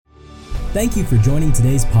Thank you for joining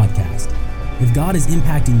today's podcast. If God is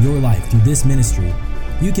impacting your life through this ministry,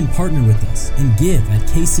 you can partner with us and give at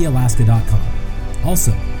kcalaska.com.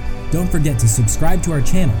 Also, don't forget to subscribe to our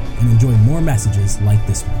channel and enjoy more messages like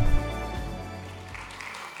this one.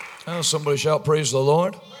 Oh, somebody shout, praise the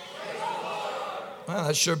Lord. Wow,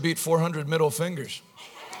 that sure beat 400 middle fingers.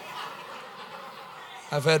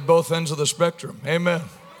 I've had both ends of the spectrum. Amen.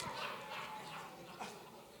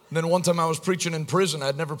 And then one time I was preaching in prison.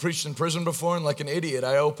 I'd never preached in prison before, and like an idiot,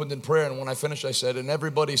 I opened in prayer, and when I finished, I said, and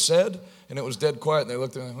everybody said, and it was dead quiet, and they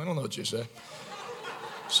looked at me, I don't know what you say.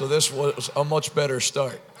 So this was a much better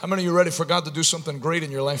start. How many of you ready for God to do something great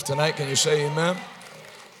in your life tonight? Can you say amen?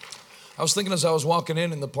 I was thinking as I was walking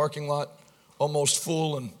in the parking lot, almost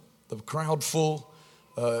full, and the crowd full,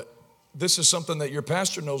 this is something that your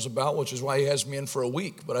pastor knows about, which is why he has me in for a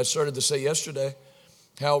week. But I started to say yesterday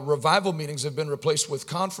how revival meetings have been replaced with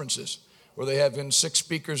conferences where they have in 6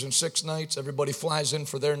 speakers and 6 nights. Everybody flies in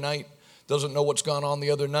for their night, doesn't know what's gone on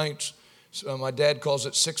the other nights. So my dad calls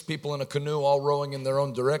it 6 people in a canoe all rowing in their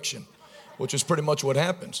own direction, which is pretty much what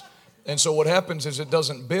happens. And so what happens is it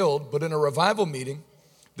doesn't build, but in a revival meeting,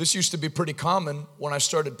 this used to be pretty common when I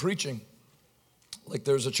started preaching. Like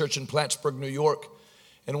there's a church in Plattsburgh, New York.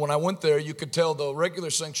 And when I went there, you could tell the regular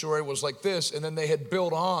sanctuary was like this, and then they had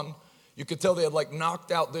built on, you could tell they had like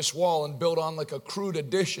knocked out this wall and built on like a crude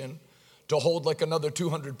addition to hold like another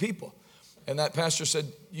 200 people. And that pastor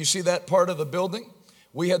said, you see that part of the building?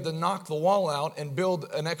 We had to knock the wall out and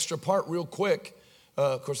build an extra part real quick.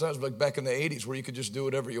 Of course, that was like back in the 80s where you could just do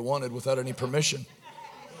whatever you wanted without any permission.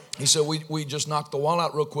 He said, we just knocked the wall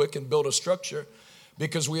out real quick and built a structure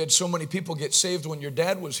because we had so many people get saved when your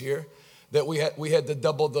dad was here that we had to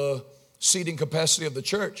double the seating capacity of the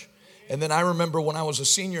church. And then I remember when I was a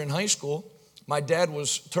senior in high school, my dad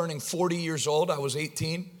was turning 40 years old. I was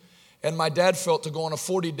 18. And my dad felt to go on a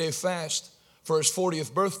 40-day fast for his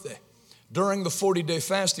 40th birthday. During the 40-day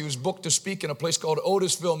fast, he was booked to speak in a place called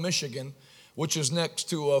Otisville, Michigan, which is next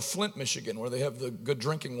to Flint, Michigan, where they have the good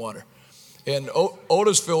drinking water. And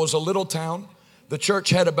Otisville is a little town. The church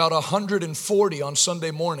had about 140 on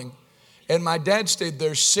Sunday morning. And my dad stayed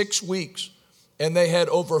there 6 weeks. And they had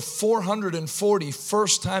over 440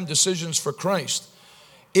 first-time decisions for Christ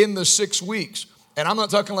in the 6 weeks. And I'm not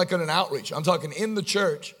talking like in an outreach. I'm talking in the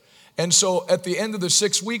church. And so at the end of the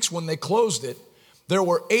 6 weeks when they closed it, there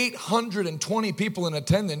were 820 people in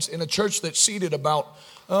attendance in a church that seated about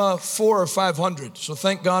 400 or 500. So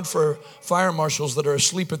thank God for fire marshals that are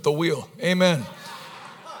asleep at the wheel. Amen.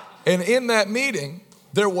 And in that meeting,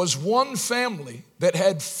 there was one family that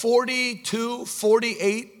had 42,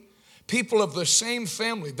 48 people of the same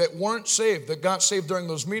family that weren't saved, that got saved during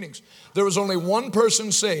those meetings. There was only one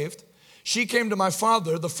person saved. She came to my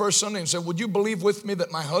father the first Sunday and said, would you believe with me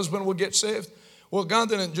that my husband will get saved? Well, God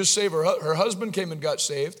didn't just save her. Her husband came and got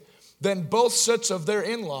saved. Then both sets of their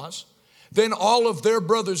in-laws. Then all of their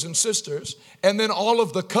brothers and sisters. And then all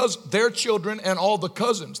of their children and all the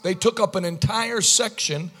cousins. They took up an entire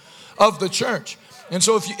section of the church. And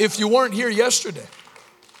so if you weren't here yesterday,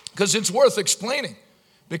 because it's worth explaining,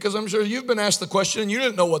 because I'm sure you've been asked the question and you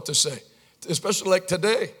didn't know what to say, especially like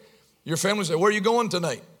today. Your family say, where are you going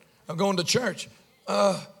tonight? I'm going to church.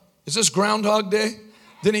 Is this Groundhog Day?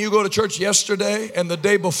 Didn't you go to church yesterday and the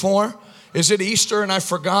day before? Is it Easter and I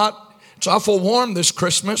forgot? It's awful warm this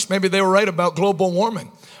Christmas. Maybe they were right about global warming.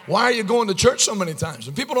 Why are you going to church so many times?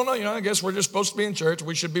 And people don't know, I guess we're just supposed to be in church.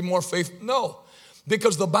 We should be more faithful. No,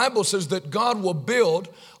 because the Bible says that God will build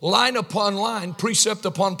line upon line, precept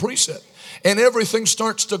upon precept, and everything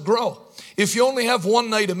starts to grow. If you only have one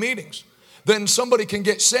night of meetings, then somebody can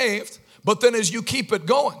get saved, but then as you keep it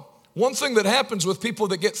going, one thing that happens with people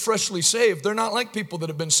that get freshly saved, they're not like people that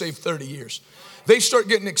have been saved 30 years. They start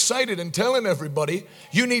getting excited and telling everybody,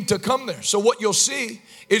 you need to come there. So what you'll see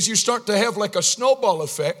is you start to have like a snowball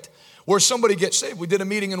effect where somebody gets saved. We did a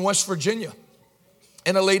meeting in West Virginia,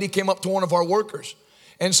 and a lady came up to one of our workers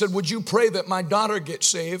and said, would you pray that my daughter gets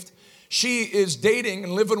saved? She is dating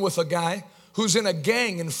and living with a guy who's in a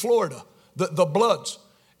gang in Florida, the Bloods.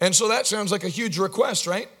 And so that sounds like a huge request,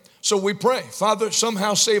 right? So we pray, Father,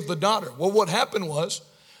 somehow save the daughter. Well, what happened was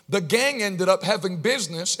the gang ended up having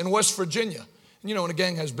business in West Virginia. And when a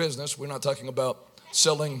gang has business, we're not talking about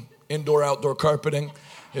selling indoor, outdoor carpeting.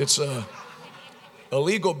 It's a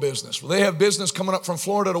legal business. Well, they have business coming up from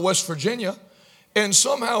Florida to West Virginia, and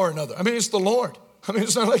somehow or another, it's the Lord.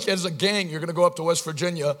 It's not like as a gang, you're going to go up to West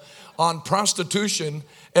Virginia on prostitution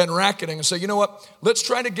and racketing and say, you know what, let's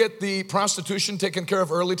try to get the prostitution taken care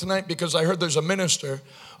of early tonight because I heard there's a minister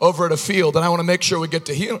over at a field and I want to make sure we get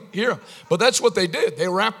to hear him. But that's what they did. They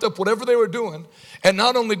wrapped up whatever they were doing. And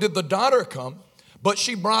not only did the daughter come, but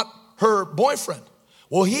she brought her boyfriend.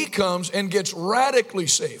 Well, he comes and gets radically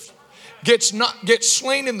saved. Gets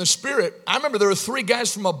slain in the spirit. I remember there were 3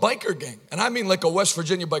 guys from a biker gang, and I mean like a West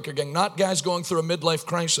Virginia biker gang, not guys going through a midlife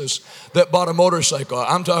crisis that bought a motorcycle.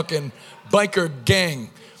 I'm talking biker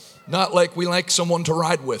gang, not like we like someone to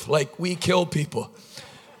ride with, like we kill people.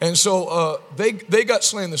 And so they got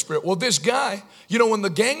slain in the spirit. Well, this guy, when the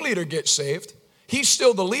gang leader gets saved, he's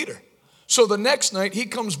still the leader. So the next night he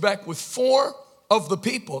comes back with 4 of the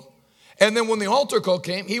people. And then when the altar call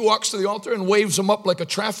came, he walks to the altar and waves them up like a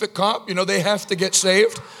traffic cop. They have to get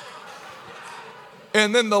saved.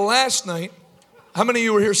 And then the last night, how many of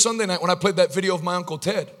you were here Sunday night when I played that video of my Uncle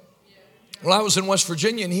Ted? Well, I was in West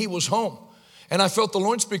Virginia and he was home. And I felt the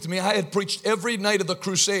Lord speak to me. I had preached every night of the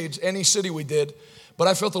crusades, any city we did. But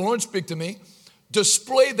I felt the Lord speak to me.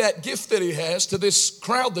 Display that gift that he has to this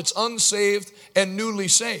crowd that's unsaved and newly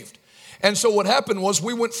saved. And so what happened was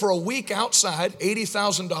we went for a week outside,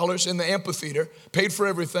 $80,000 in the amphitheater, paid for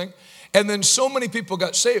everything. And then so many people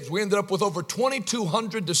got saved. We ended up with over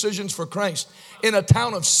 2,200 decisions for Christ in a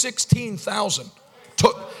town of 16,000.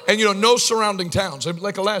 And no surrounding towns,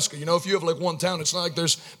 like Alaska. If you have like one town, it's not like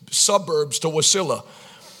there's suburbs to Wasilla.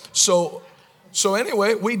 So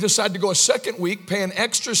anyway, we decided to go a second week, pay an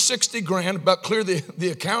extra $60,000, about clear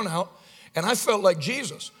the account out. And I felt like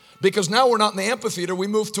Jesus. Because now we're not in the amphitheater, we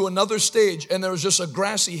moved to another stage and there was just a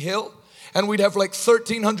grassy hill. And we'd have like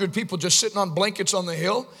 1,300 people just sitting on blankets on the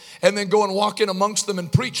hill and then go and walk in amongst them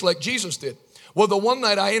and preach like Jesus did. Well, the one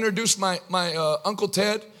night I introduced my Uncle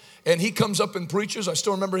Ted and he comes up and preaches. I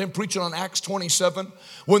still remember him preaching on Acts 27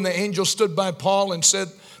 when the angel stood by Paul and said,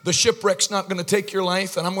 the shipwreck's not going to take your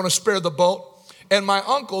life and I'm going to spare the boat. And my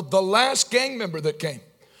uncle, the last gang member that came,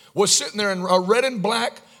 was sitting there in a red and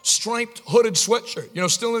black striped hooded sweatshirt,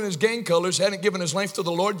 still in his gang colors, hadn't given his life to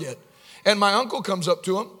the Lord yet. And my uncle comes up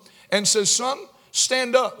to him and says, son,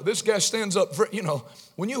 stand up. This guy stands up.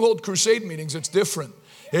 When you hold crusade meetings, it's different.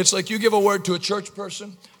 It's like you give a word to a church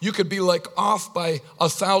person, you could be like off by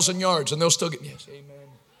 1,000 yards and they'll still get, yes, amen.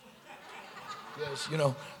 Yes,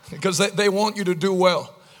 because they want you to do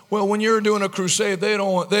well. Well, when you're doing a crusade, they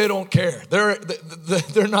don't care.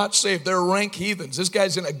 They're not saved. They're rank heathens. This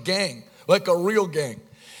guy's in a gang, like a real gang.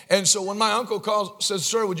 And so when my uncle says,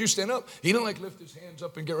 sir, would you stand up? He didn't lift his hands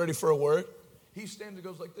up and get ready for a word. He stands and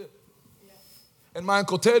goes like this. Yeah. And my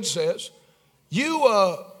Uncle Ted says, you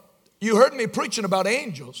heard me preaching about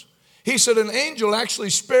angels. He said, an angel actually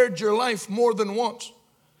spared your life more than once.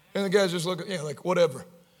 And the guy's just looking, like whatever.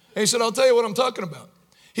 And he said, I'll tell you what I'm talking about.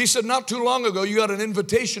 He said, not too long ago, you got an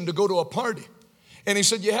invitation to go to a party. And he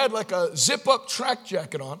said, you had like a zip-up track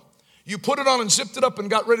jacket on. You put it on and zipped it up and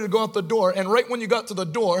got ready to go out the door. And right when you got to the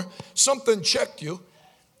door, something checked you.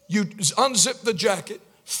 You unzipped the jacket,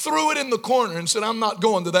 threw it in the corner and said, I'm not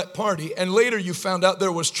going to that party. And later you found out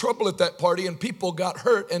there was trouble at that party and people got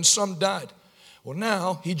hurt and some died. Well,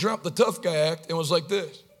 now he dropped the tough guy act and was like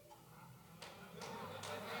this.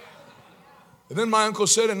 And then my uncle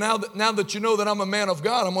said, and now that you know that I'm a man of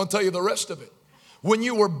God, I'm going to tell you the rest of it. When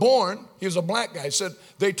you were born, he was a black guy, he said,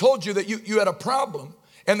 they told you that you had a problem.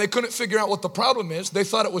 And they couldn't figure out what the problem is. They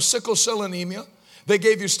thought it was sickle cell anemia. They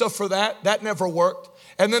gave you stuff for that. That never worked.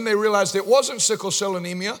 And then they realized it wasn't sickle cell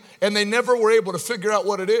anemia. And they never were able to figure out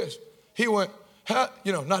what it is. He went,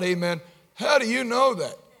 not amen. How do you know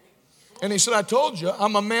that? And he said, I told you,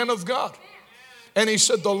 I'm a man of God. And he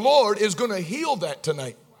said, the Lord is going to heal that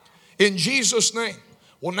tonight in Jesus' name.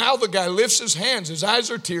 Well, now the guy lifts his hands. His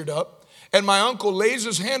eyes are teared up. And my uncle lays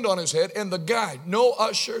his hand on his head. And the guy, no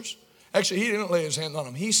ushers. Actually, he didn't lay his hand on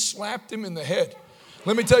him. He slapped him in the head.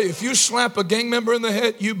 Let me tell you, if you slap a gang member in the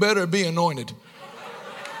head, you better be anointed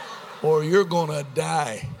or you're going to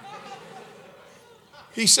die.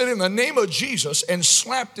 He said, in the name of Jesus, and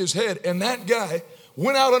slapped his head. And that guy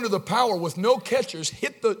went out under the power with no catchers,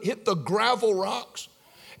 hit the gravel rocks,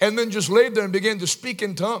 and then just laid there and began to speak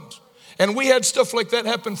in tongues. And we had stuff like that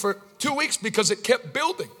happen for 2 weeks because it kept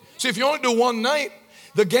building. See, if you only do one night,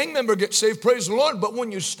 the gang member gets saved, praise the Lord. But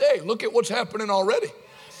when you stay, look at what's happening already.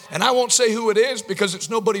 And I won't say who it is because it's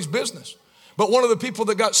nobody's business. But one of the people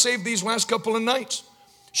that got saved these last couple of nights,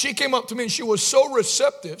 she came up to me and she was so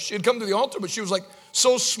receptive. She had come to the altar, but she was like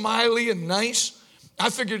so smiley and nice. I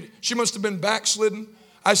figured she must have been backslidden.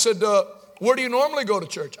 I said, where do you normally go to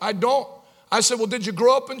church? I don't. I said, well, did you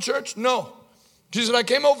grow up in church? No. She said, I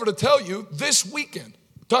came over to tell you this weekend,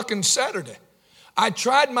 talking Saturday, I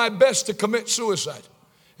tried my best to commit suicide.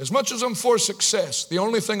 As much as I'm for success, the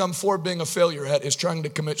only thing I'm for being a failure at is trying to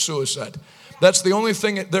commit suicide. That's the only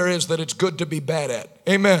thing there is that it's good to be bad at.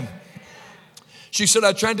 Amen. She said,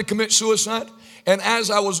 I tried to commit suicide, and as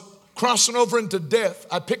I was crossing over into death,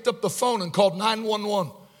 I picked up the phone and called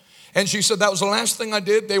 911. And she said, that was the last thing I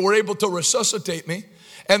did. They were able to resuscitate me.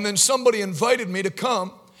 And then somebody invited me to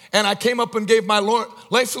come. And I came up and gave my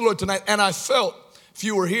life to the Lord tonight. And I felt, if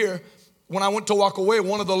you were here, when I went to walk away,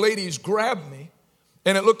 one of the ladies grabbed me.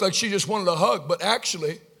 And it looked like she just wanted a hug. But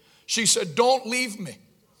actually, she said, don't leave me.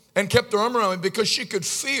 And kept her arm around me because she could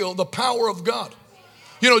feel the power of God.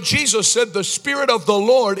 You know, Jesus said, the Spirit of the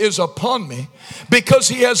Lord is upon me because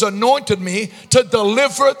he has anointed me to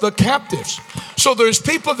deliver the captives. So there's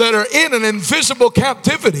people that are in an invisible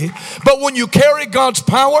captivity, but when you carry God's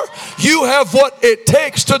power, you have what it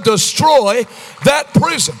takes to destroy that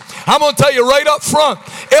prison. I'm going to tell you right up front,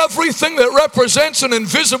 everything that represents an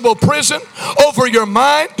invisible prison over your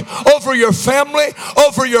mind, over your family,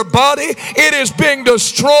 over your body, it is being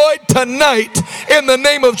destroyed tonight in the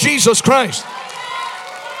name of Jesus Christ.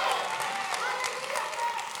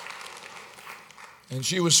 And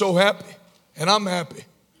she was so happy, and I'm happy.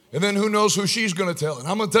 And then who knows who she's going to tell. And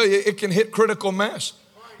I'm going to tell you, it can hit critical mass.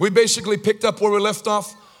 We basically picked up where we left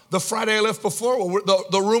off the Friday I left before. Where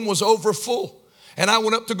the room was over full. And I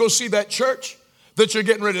went up to go see that church that you're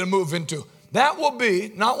getting ready to move into. That will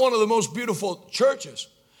be not one of the most beautiful churches.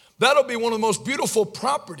 That'll be one of the most beautiful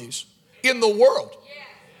properties in the world.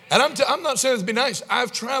 And I'm not saying it's be nice.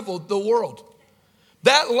 I've traveled the world.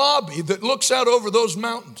 That lobby that looks out over those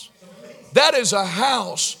mountains, that is a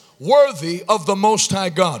house worthy of the Most High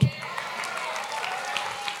God.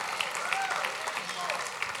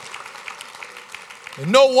 And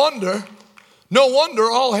no wonder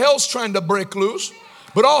all hell's trying to break loose,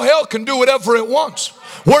 but all hell can do whatever it wants.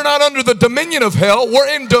 We're not under the dominion of hell, we're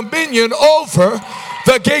in dominion over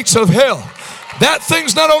the gates of hell. That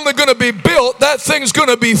thing's not only going to be built, that thing's going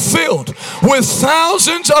to be filled with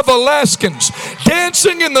thousands of Alaskans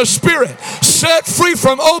dancing in the Spirit, set free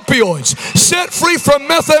from opioids, set free from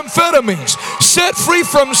methamphetamines, set free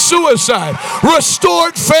from suicide,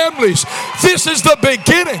 restored families. This is the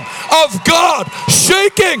beginning of God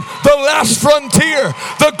shaking the last frontier,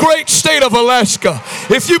 the great state of Alaska.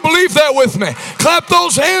 If you believe that with me, clap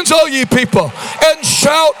those hands, all ye people, and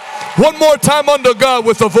shout one more time unto God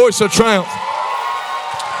with a voice of triumph.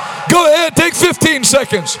 Go ahead, take 15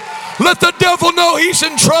 seconds. Let the devil know he's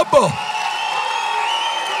in trouble.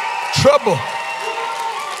 Trouble.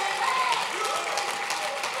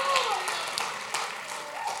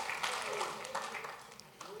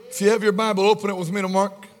 If you have your Bible, open it with me to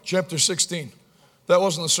Mark chapter 16. That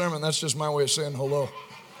wasn't the sermon, that's just my way of saying hello.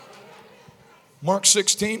 Mark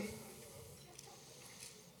 16.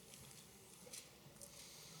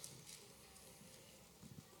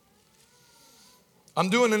 I'm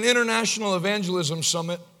doing an international evangelism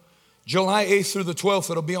summit, July 8th through the 12th.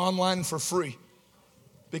 It'll be online for free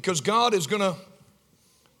because God is going to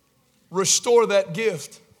restore that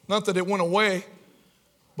gift. Not that it went away,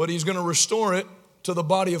 but he's going to restore it to the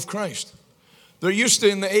body of Christ. There used to,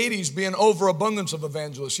 in the 80s, be an overabundance of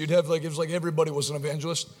evangelists. You'd have it was like everybody was an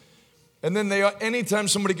evangelist. And then anytime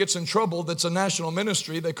somebody gets in trouble that's a national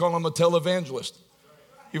ministry, they call them a televangelist.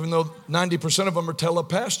 Even though 90% of them are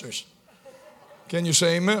telepastors. Can you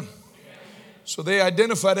say amen? So they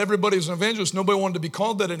identified everybody as an evangelist. Nobody wanted to be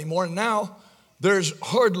called that anymore. And now there's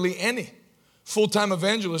hardly any full-time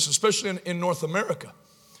evangelists, especially in North America.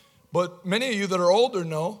 But many of you that are older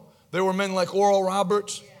know there were men like Oral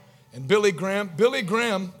Roberts and Billy Graham. Billy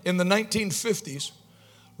Graham in the 1950s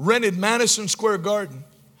rented Madison Square Garden.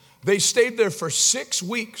 They stayed there for 6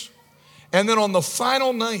 weeks. And then on the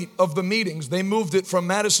final night of the meetings, they moved it from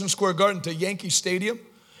Madison Square Garden to Yankee Stadium.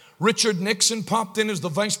 Richard Nixon popped in as the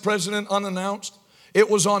vice president unannounced. It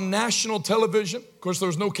was on national television. Of course, there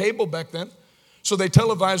was no cable back then. So they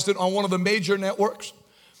televised it on one of the major networks.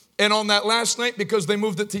 And on that last night, because they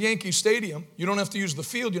moved it to Yankee Stadium, you don't have to use the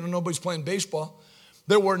field, nobody's playing baseball.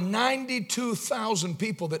 There were 92,000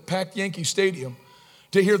 people that packed Yankee Stadium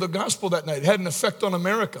to hear the gospel that night. It had an effect on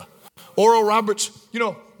America. Oral Roberts,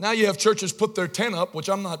 now you have churches put their tent up, which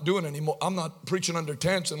I'm not doing anymore. I'm not preaching under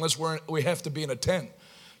tents unless we have to be in a tent.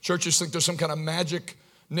 Churches think there's some kind of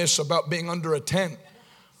magicness about being under a tent.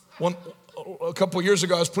 A couple of years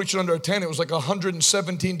ago, I was preaching under a tent. It was like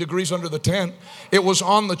 117 degrees under the tent. It was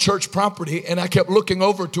on the church property, and I kept looking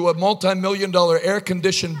over to a multi-million-dollar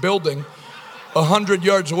air-conditioned building 100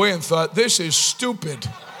 yards away and thought, this is stupid.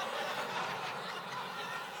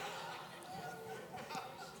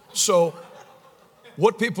 So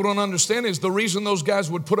what people don't understand is the reason those guys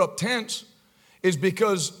would put up tents is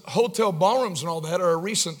because hotel ballrooms and all that are a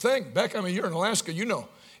recent thing. You're in Alaska,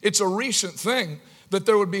 it's a recent thing that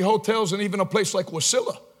there would be hotels and even a place like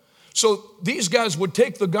Wasilla. So these guys would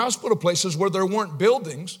take the gospel to places where there weren't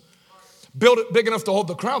buildings, build it big enough to hold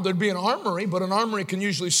the crowd. There'd be an armory, but an armory can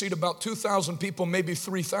usually seat about 2,000 people, maybe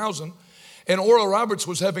 3,000. And Oral Roberts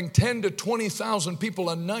was having 10 to 20,000 people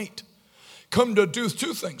a night come to do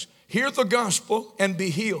two things: hear the gospel and be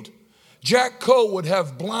healed. Jack Coe would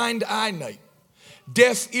have blind eye night,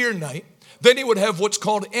 deaf ear night. Then he would have what's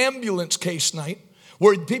called ambulance case night,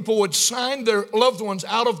 where people would sign their loved ones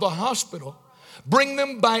out of the hospital, bring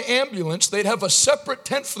them by ambulance. They'd have a separate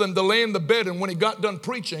tent for them to lay in the bed, and when he got done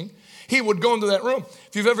preaching, he would go into that room.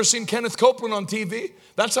 If you've ever seen Kenneth Copeland on TV,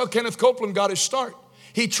 that's how Kenneth Copeland got his start.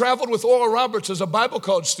 He traveled with Oral Roberts as a Bible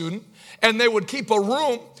college student, and they would keep a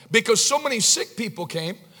room because so many sick people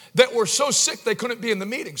came that were so sick they couldn't be in the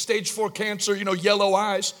meeting. Stage 4 cancer, yellow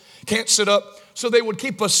eyes, can't sit up. So they would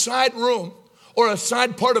keep a side room or a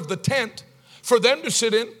side part of the tent for them to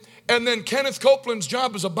sit in. And then Kenneth Copeland's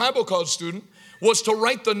job as a Bible college student was to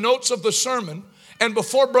write the notes of the sermon. And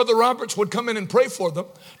before Brother Roberts would come in and pray for them,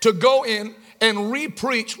 to go in and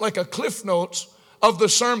re-preach like a cliff notes of the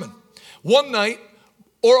sermon. One night,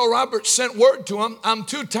 Oral Roberts sent word to him, I'm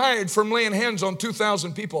too tired from laying hands on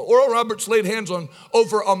 2,000 people. Oral Roberts laid hands on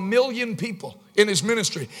over 1 million people in his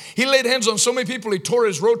ministry. He laid hands on so many people, he tore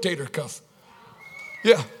his rotator cuff.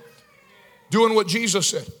 Yeah, doing what Jesus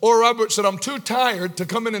said. Oral Roberts said, I'm too tired to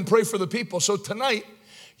come in and pray for the people. So tonight,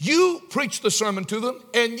 you preach the sermon to them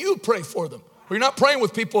and you pray for them. You're not praying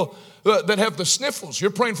with people that have the sniffles.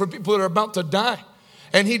 You're praying for people that are about to die.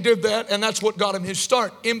 And he did that, and that's what got him his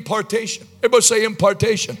start, impartation. Everybody say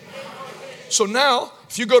impartation. So now,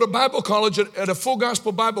 if you go to Bible college, at a full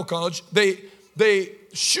gospel Bible college, they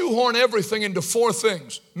shoehorn everything into 4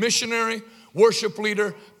 things: missionary, worship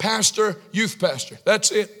leader, pastor, youth pastor.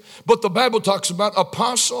 That's it. But the Bible talks about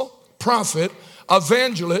apostle, prophet,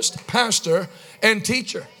 evangelist, pastor, and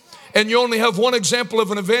teacher. And you only have one example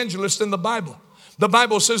of an evangelist in the Bible. The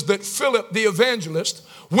Bible says that Philip the evangelist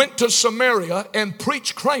went to Samaria and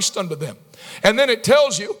preached Christ unto them. And then it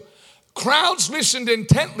tells you, crowds listened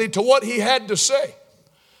intently to what he had to say.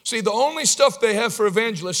 See, the only stuff they have for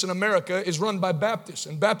evangelists in America is run by Baptists.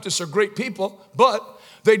 And Baptists are great people, but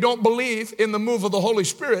they don't believe in the move of the Holy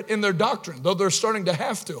Spirit in their doctrine, though they're starting to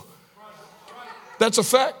have to. That's a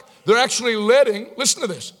fact. They're actually listen to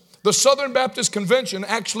this, the Southern Baptist Convention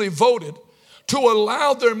actually voted to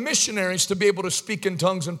allow their missionaries to be able to speak in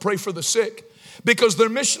tongues and pray for the sick, because their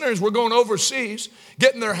missionaries were going overseas,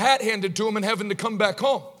 getting their hat handed to them and having to come back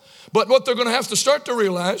home. But what they're going to have to start to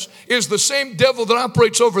realize is the same devil that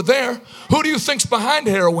operates over there, who do you think's behind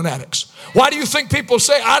heroin addicts? Why do you think people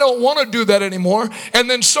say, I don't want to do that anymore, and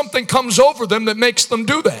then something comes over them that makes them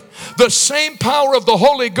do that? The same power of the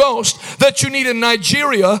Holy Ghost that you need in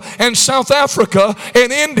Nigeria and South Africa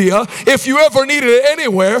and India, if you ever needed it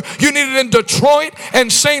anywhere, you need it in Detroit and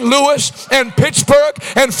St. Louis and Pittsburgh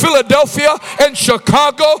and Philadelphia and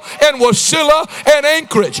Chicago and Wasilla and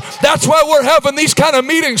Anchorage. That's why we're having these kind of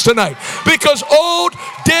meetings tonight. Because old,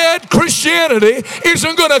 dead Christianity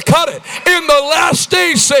isn't going to cut it. In the last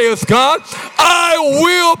days, saith God, I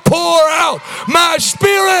will pour out my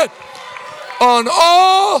Spirit on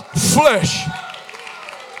all flesh.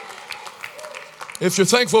 If you're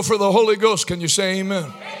thankful for the Holy Ghost, can you say amen?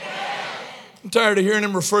 Amen. I'm tired of hearing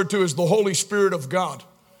him referred to as the Holy Spirit of God.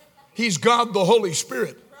 He's God the Holy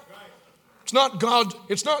Spirit. It's not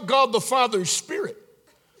God the Father's Spirit.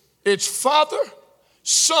 It's Father,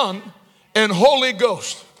 Son, and Holy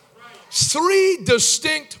Ghost. 3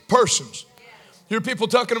 distinct persons. You hear people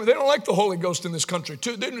talking about, they don't like the Holy Ghost in this country.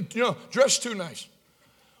 They dress too nice.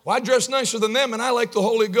 Well, I dress nicer than them, and I like the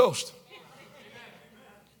Holy Ghost.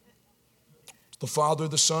 The Father,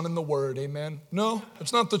 the Son, and the Word, amen? No,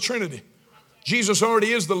 it's not the Trinity. Jesus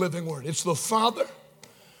already is the living Word. It's the Father,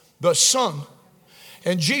 the Son,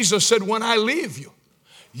 and Jesus said, when I leave you,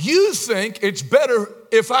 you think it's better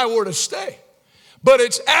if I were to stay. But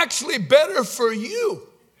it's actually better for you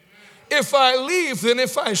if I leave than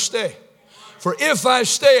if I stay. For if I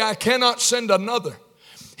stay, I cannot send another.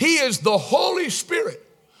 He is the Holy Spirit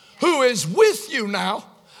who is with you now,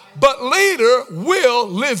 but later will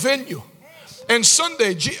live in you. And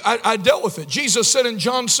Sunday, I dealt with it. Jesus said in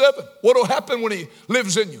John 7, what will happen when he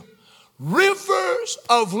lives in you? Rivers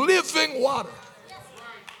of living water.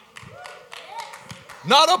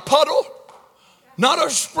 Not a puddle, not a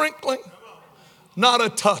sprinkling, not a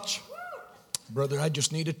touch. Brother, I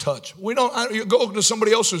just need a touch. You go to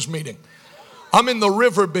somebody else's meeting. I'm in the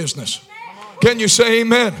river business. Can you say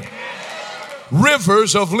amen?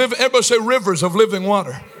 Rivers of living, everybody say rivers of living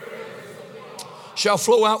water. Shall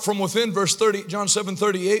flow out from within, verse 30, John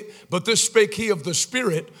 7:38. But this spake he of the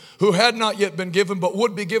Spirit, who had not yet been given, but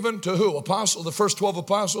would be given to who? Apostle, the first 12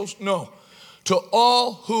 apostles? No. To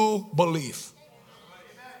all who believe.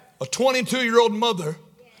 A 22-year-old mother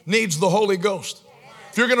needs the Holy Ghost.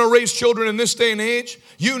 If you're going to raise children in this day and age,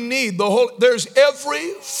 you need the Holy. There's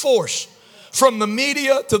every force from the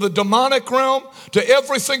media to the demonic realm to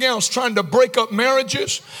everything else trying to break up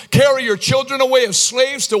marriages, carry your children away as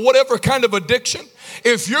slaves to whatever kind of addiction.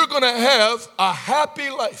 If you're going to have a happy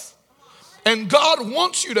life, and God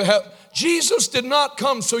wants you to have, Jesus did not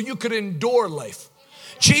come so you could endure life.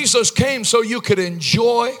 Jesus came so you could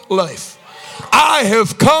enjoy life. I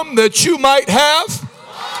have come that you might have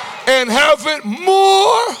and have it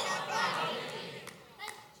more.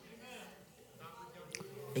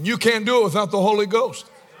 And you can't do it without the Holy Ghost.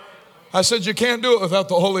 I said you can't do it without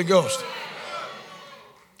the Holy Ghost.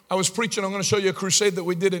 I was preaching, I'm going to show you a crusade that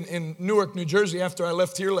we did in Newark, New Jersey after I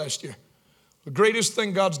left here last year. The greatest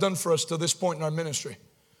thing God's done for us to this point in our ministry.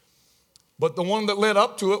 But the one that led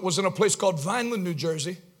up to it was in a place called Vineland, New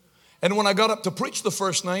Jersey. And when I got up to preach the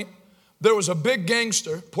first night, there was a big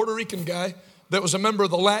gangster, Puerto Rican guy, that was a member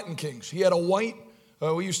of the Latin Kings. He had a white,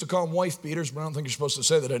 we used to call them wife beaters, but I don't think you're supposed to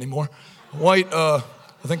say that anymore. White, I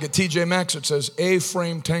think at TJ Maxx it says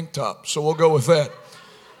A-frame tank top, so we'll go with that.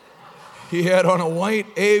 He had on a white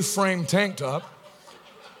A-frame tank top,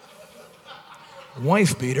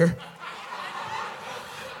 wife beater.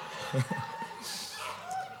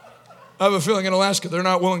 I have a feeling in Alaska they're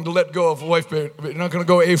not willing to let go of a wife beater. They're not going to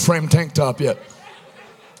go A-frame tank top yet.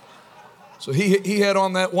 So he had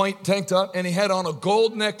on that white tank top, and he had on a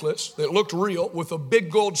gold necklace that looked real with a big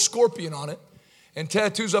gold scorpion on it and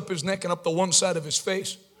tattoos up his neck and up the one side of his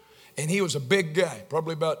face. And he was a big guy,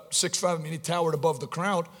 probably about 6'5". I mean, he towered above the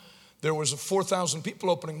crowd. There was 4,000 people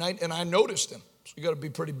opening night, and I noticed him. So you got to be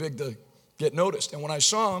pretty big to get noticed. And when I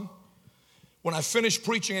saw him, when I finished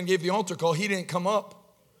preaching and gave the altar call, he didn't come up.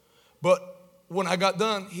 But when I got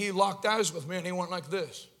done, he locked eyes with me, and he went like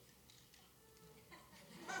this.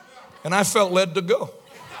 And I felt led to go.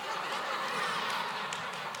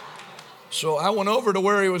 So I went over to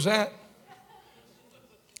where he was at,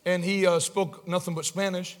 and he spoke nothing but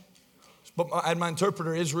Spanish. But I had my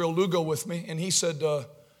interpreter, Israel Lugo, with me, and he said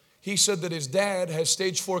that his dad has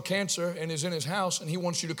stage 4 cancer and is in his house, and he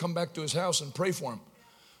wants you to come back to his house and pray for him.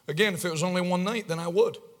 Again, if it was only one night, then I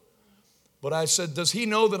would. But I said, does he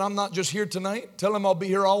know that I'm not just here tonight? Tell him I'll be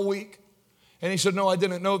here all week. And he said, no, I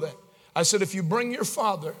didn't know that. I said, if you bring your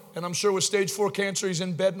father, and I'm sure with stage 4 cancer, he's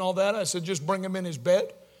in bed and all that. I said, just bring him in his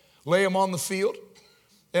bed, lay him on the field.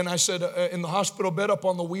 And I said, in the hospital bed up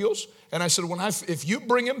on the wheels. And I said, if you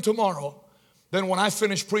bring him tomorrow, then when I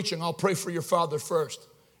finish preaching, I'll pray for your father first.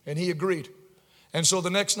 And he agreed. And so the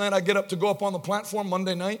next night I get up to go up on the platform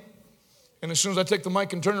Monday night. And as soon as I take the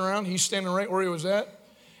mic and turn around, he's standing right where he was at.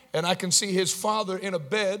 And I can see his father in a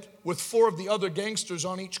bed with 4 of the other gangsters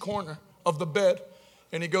on each corner of the bed.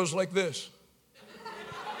 And he goes like this.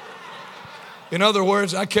 In other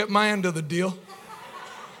words, I kept my end of the deal.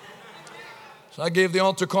 So I gave the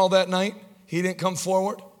altar call that night. He didn't come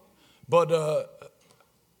forward. But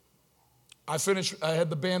I finished. I had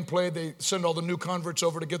the band play. They send all the new converts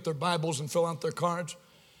over to get their Bibles and fill out their cards.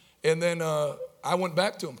 And then I went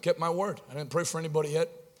back to him, kept my word. I didn't pray for anybody yet.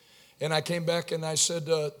 And I came back and I said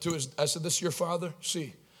I said, this is your father?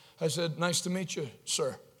 See. I said, nice to meet you,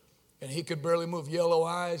 sir. And he could barely move, yellow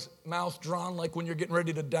eyes, mouth drawn like when you're getting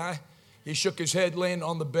ready to die. He shook his head laying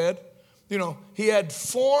on the bed. You know, he had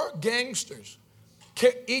 4 gangsters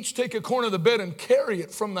each take a corner of the bed and carry it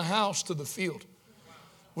from the house to the field.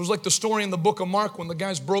 It was like the story in the book of Mark when the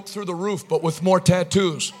guys broke through the roof, but with more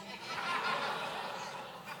tattoos.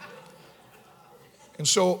 And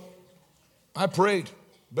so I prayed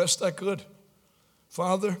best I could.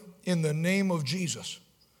 Father, in the name of Jesus.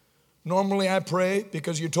 Normally I pray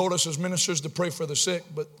because you told us as ministers to pray for the sick,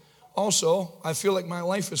 but also I feel like my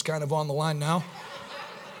life is kind of on the line now.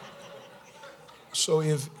 So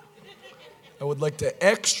if I would like to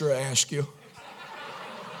extra ask you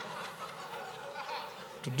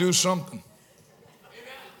to do something.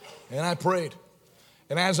 And I prayed.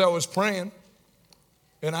 And as I was praying,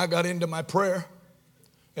 and I got into my prayer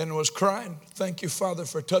and was crying, thank you, Father,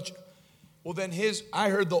 for touching. Well, then I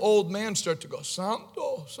heard the old man start to go,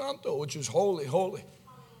 Santo, Santo, which is holy, holy.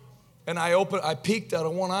 And I peeked out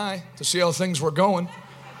of one eye to see how things were going.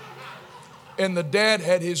 And the dad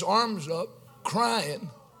had his arms up, crying.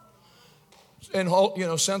 And, you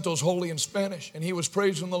know, Santo's holy in Spanish. And he was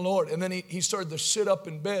praising the Lord. And then he started to sit up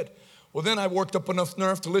in bed. Well, then I worked up enough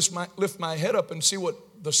nerve to lift my head up and see what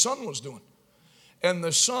the son was doing. And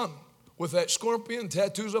the son, with that scorpion,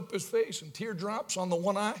 tattoos up his face and teardrops on the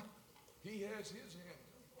one eye, he has his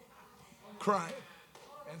hand crying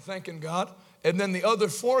and thanking God. And then the other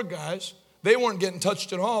 4 guys, they weren't getting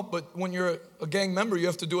touched at all. But when you're a gang member, you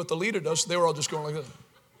have to do what the leader does. So they were all just going like this.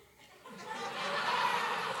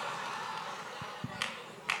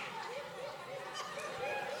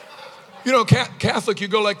 You know, Catholic, you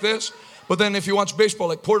go like this. But then if you watch baseball,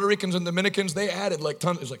 like Puerto Ricans and Dominicans, they added like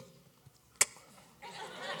tons. It's like.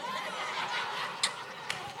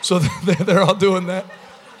 So they're all doing that.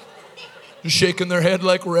 Just shaking their head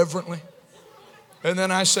like reverently. And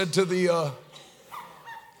then I said to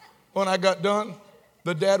when I got done,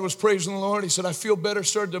 the dad was praising the Lord. He said, I feel better,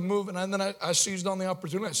 started to move. And then I seized on the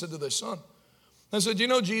opportunity. I said to their son, I said, you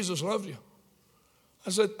know Jesus loved you.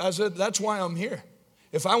 I said, that's why I'm here.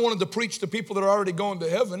 If I wanted to preach to people that are already going to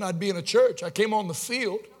heaven, I'd be in a church. I came on the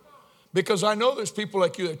field because I know there's people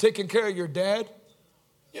like you that are taking care of your dad.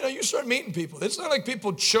 You know, you start meeting people. It's not like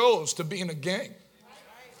people chose to be in a gang.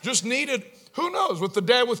 Just needed, who knows, with the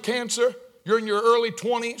dad with cancer, you're in your early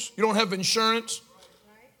 20s, you don't have insurance.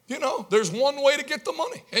 You know, there's one way to get the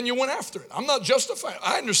money, and you went after it. I'm not justifying it.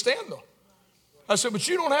 I understand, though. I said, but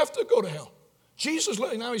you don't have to go to hell. Jesus,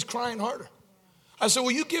 now he's crying harder. I said,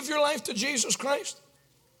 will you give your life to Jesus Christ?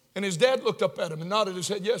 And his dad looked up at him and nodded his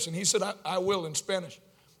head yes. And he said, I will in Spanish.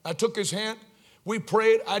 I took his hand. We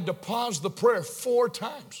prayed. I deposited the prayer 4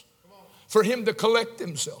 times for him to collect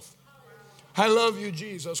himself. I love you,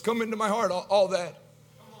 Jesus. Come into my heart, all that.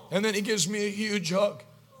 And then he gives me a huge hug.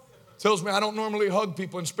 Tells me I don't normally hug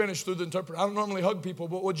people in Spanish through the interpreter. I don't normally hug people,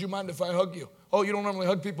 but would you mind if I hug you? Oh, you don't normally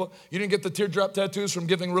hug people? You didn't get the teardrop tattoos from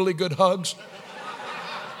giving really good hugs?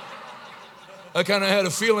 I kind of had a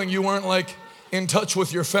feeling you weren't like in touch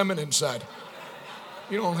with your feminine side.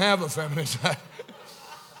 You don't have a feminine side.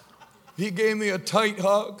 He gave me a tight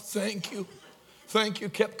hug. Thank you. Thank you.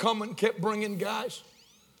 Kept coming, kept bringing guys.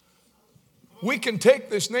 We can take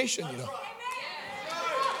this nation, you know.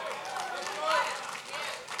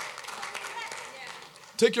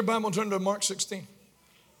 Take your Bible and turn to Mark 16.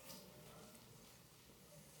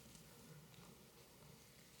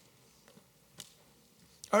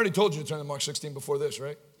 I already told you to turn to Mark 16 before this,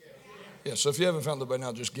 right? Yeah, so if you haven't found it by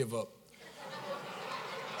now, just give up.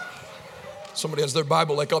 Somebody has their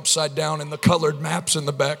Bible like upside down and the colored maps in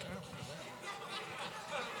the back.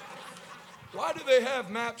 Why do they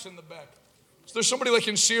have maps in the back? Is there somebody like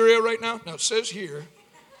in Syria right now? Now it says here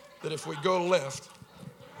that if we go left,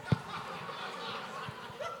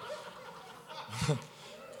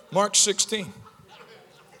 Mark 16.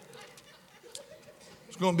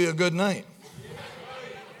 It's going to be a good night.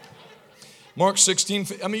 Mark 16,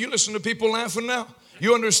 I mean, you listen to people laughing now.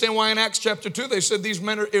 You understand why in Acts chapter 2 they said these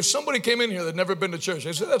men are, if somebody came in here that had never been to church,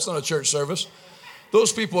 they said that's not a church service.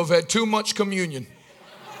 Those people have had too much communion.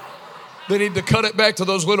 They need to cut it back to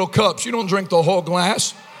those little cups. You don't drink the whole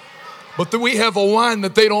glass. But we have a wine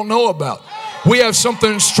that they don't know about. We have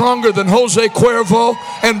something stronger than Jose Cuervo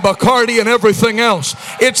and Bacardi and everything else.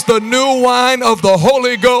 It's the new wine of the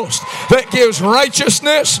Holy Ghost that gives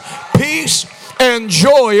righteousness, peace, and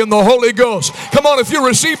joy in the Holy Ghost. Come on, if you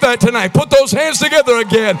receive that tonight, put those hands together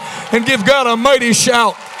again and give God a mighty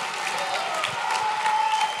shout.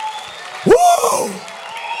 Woo!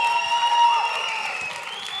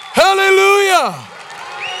 Hallelujah!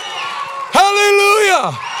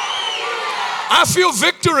 Hallelujah! I feel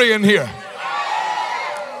victory in here.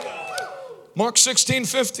 Mark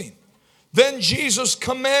 16:15. Then Jesus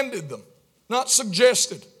commanded them, not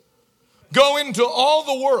suggested, go into all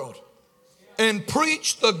the world and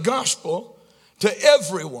preach the gospel to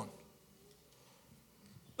everyone.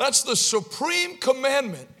 That's the supreme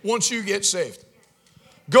commandment once you get saved.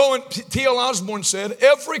 Go and T.L. Osborne said,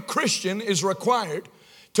 every Christian is required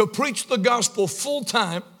to preach the gospel full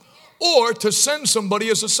time or to send somebody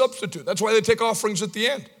as a substitute. That's why they take offerings at the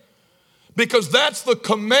end. Because that's the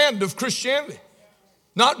command of Christianity.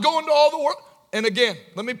 Not going to all the world. And again,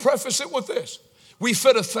 let me preface it with this. We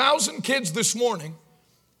fed 1,000 kids this morning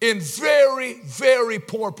in very, very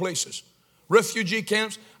poor places. Refugee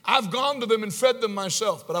camps. I've gone to them and fed them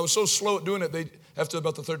myself, but I was so slow at doing it, after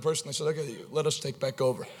about the third person, they said, okay, let us take back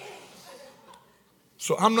over.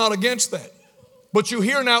 So I'm not against that. But you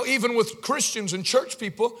hear now, even with Christians and church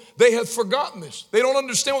people, they have forgotten this. They don't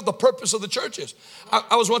understand what the purpose of the church is.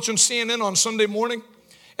 I was watching CNN on Sunday morning,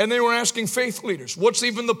 and they were asking faith leaders, what's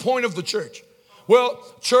even the point of the church? Well,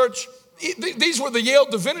 church, these were the Yale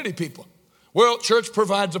Divinity people. Well, church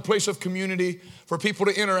provides a place of community for people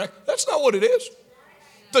to interact. That's not what it is.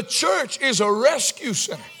 The church is a rescue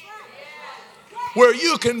center where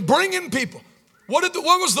you can bring in people. What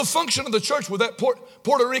was the function of the church with that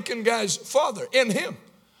Puerto Rican guy's father and him?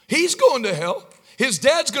 He's going to hell. His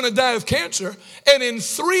dad's going to die of cancer. And in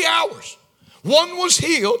 3 hours, one was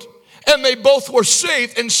healed and they both were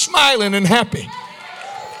saved and smiling and happy.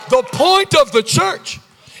 The point of the church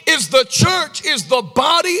is the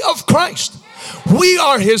body of Christ. We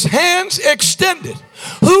are his hands extended.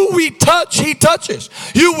 Who we touch, he touches.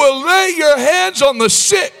 You will lay your hands on the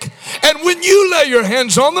sick And when you lay your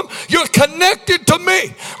hands on them, you're connected to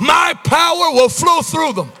me. My power will flow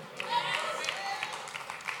through them.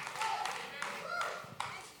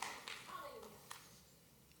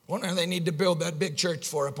 Wonder they need to build that big church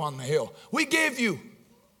for up on the hill. We gave you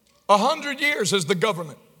 100 years as the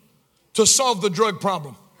government to solve the drug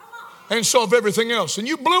problem and solve everything else, and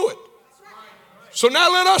you blew it. So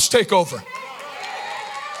now let us take over.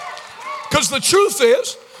 Because the truth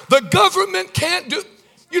is, the government can't do,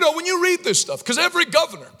 when you read this stuff, because every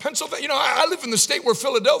governor, Pennsylvania, I live in the state where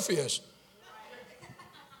Philadelphia is.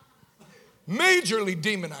 Majorly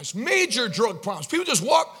demonized, major drug problems. People just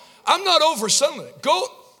walk. I'm not overselling it.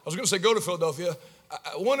 I was going to say go to Philadelphia.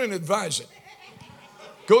 I wouldn't advise it.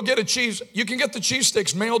 Go get a cheese. You can get the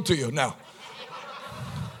cheesesteaks mailed to you now.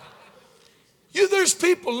 There's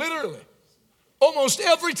people literally, almost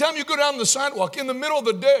every time you go down the sidewalk in the middle of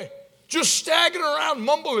the day, just staggering around,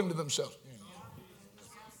 mumbling to themselves.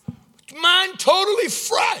 Mind totally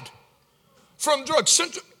fried from drugs.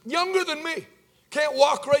 Younger than me. Can't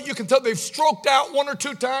walk right. You can tell they've stroked out 1 or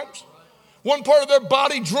 2 times. One part of their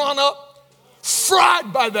body drawn up.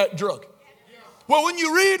 Fried by that drug. Well, when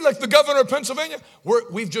you read like the governor of Pennsylvania,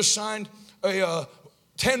 we've just signed a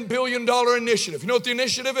 $10 billion initiative. You know what the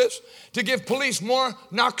initiative is? To give police more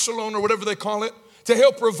Noxalone or whatever they call it to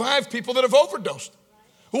help revive people that have overdosed.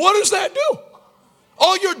 What does that do?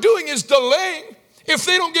 All you're doing is delaying. If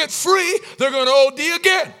they don't get free, they're going to OD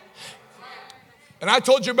again. And I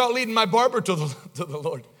told you about leading my barber to the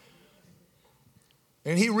Lord.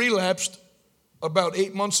 And he relapsed about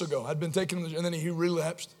 8 months ago. I'd been taking him, and then he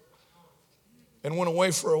relapsed and went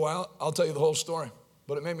away for a while. I'll tell you the whole story.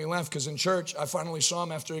 But it made me laugh because in church, I finally saw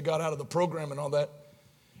him after he got out of the program and all that.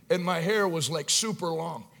 And my hair was like super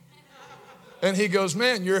long. And he goes,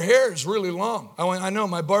 man, your hair is really long. I went, I know,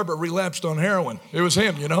 my barber relapsed on heroin. It was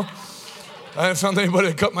him, I haven't found anybody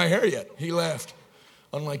to cut my hair yet. He laughed,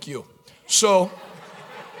 unlike you. So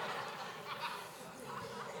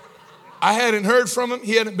I hadn't heard from him.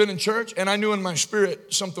 He hadn't been in church. And I knew in my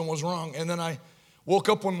spirit something was wrong. And then I woke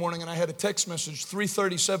up one morning and I had a text message,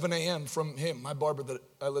 3:37 a.m. from him, my barber that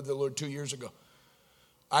I led the Lord 2 years ago.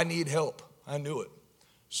 I need help. I knew it.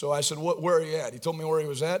 So I said, where are you at? He told me where he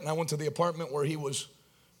was at. And I went to the apartment where he was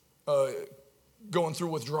going through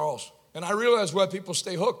withdrawals. And I realized why people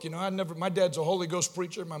stay hooked. My dad's a Holy Ghost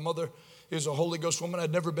preacher. My mother is a Holy Ghost woman.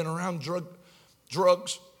 I'd never been around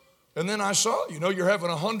drugs. And then I saw, you're having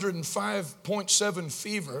 105.7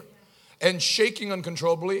 fever and shaking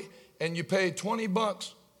uncontrollably, and you pay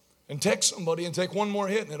 $20 and text somebody and take one more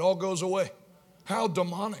hit and it all goes away. How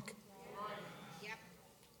demonic. Yep.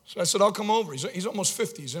 So I said, I'll come over. He's almost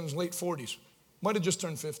 50. He's in his late 40s. Might have just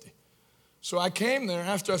turned 50. So I came there.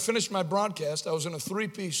 After I finished my broadcast, I was in a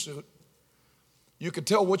 3-piece suit. You could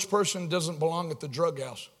tell which person doesn't belong at the drug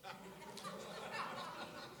house.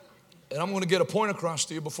 And I'm going to get a point across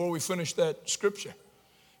to you before we finish that scripture.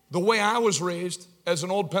 The way I was raised as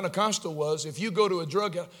an old Pentecostal was, if you go to a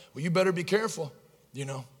drug house, well, you better be careful,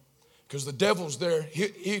 because the devil's there.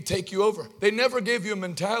 He'd take you over. They never gave you a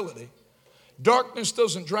mentality. Darkness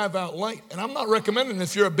doesn't drive out light. And I'm not recommending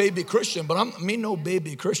if you're a baby Christian, but I'm no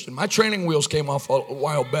baby Christian. My training wheels came off a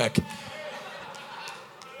while back.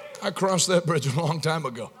 I crossed that bridge a long time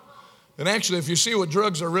ago. And actually, if you see what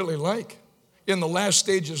drugs are really like, in the last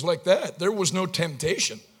stages like that, there was no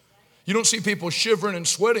temptation. You don't see people shivering and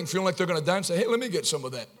sweating, feeling like they're going to die and say, hey, let me get some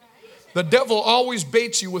of that. The devil always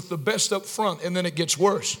baits you with the best up front, and then it gets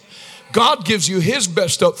worse. God gives you his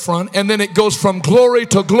best up front, and then it goes from glory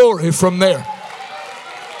to glory from there.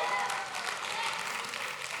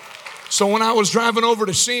 So when I was driving over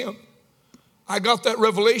to see him, I got that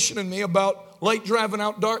revelation in me about light driving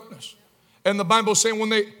out darkness. And the Bible's saying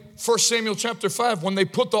 1 Samuel chapter 5, when they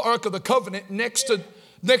put the Ark of the Covenant next to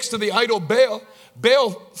the idol Baal,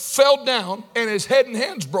 Baal fell down and his head and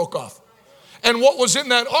hands broke off. And what was in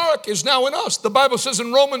that ark is now in us. The Bible says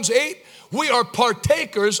in Romans 8, we are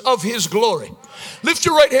partakers of his glory. Lift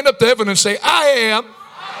your right hand up to heaven and say, I am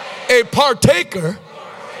a partaker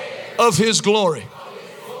of his glory.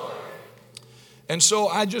 And so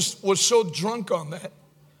I just was so drunk on that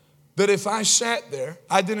if I sat there,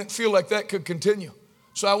 I didn't feel like that could continue.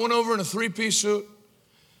 So I went over in a 3-piece suit,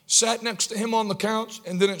 sat next to him on the couch,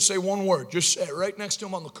 and didn't say one word. Just sat right next to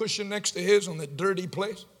him on the cushion next to his on that dirty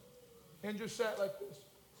place, and just sat like this.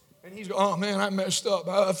 And he's going, oh man, I messed up.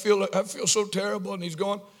 I feel so terrible. And he's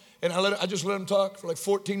going, and I just let him talk for like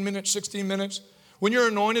 14 minutes, 16 minutes. When you're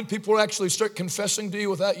anointed, people actually start confessing to you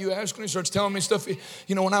without you asking. He starts telling me stuff.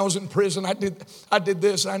 When I was in prison, I did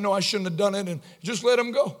this. I know I shouldn't have done it, and just let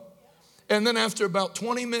him go. And then after about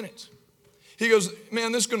 20 minutes, he goes,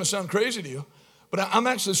 man, this is going to sound crazy to you, But I'm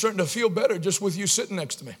actually starting to feel better just with you sitting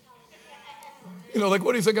next to me. You know, like,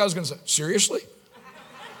 what do you think I was going to say? Seriously?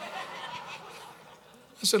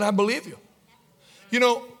 I said, I believe you. You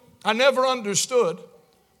know, I never understood.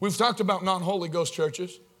 We've talked about non-Holy Ghost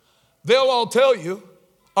churches. They'll all tell you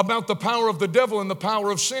about the power of the devil and the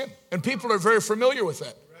power of sin. And people are very familiar with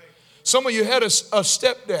that. Some of you had a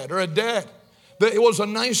stepdad or a dad that was a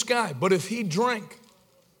nice guy, but if he drank,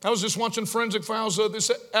 I was just watching Forensic Files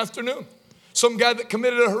this afternoon. Some guy that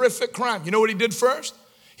committed a horrific crime. You know what he did first?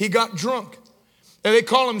 He got drunk. And they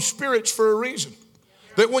call them spirits for a reason.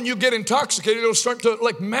 That when you get intoxicated, it'll start to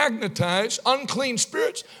like magnetize unclean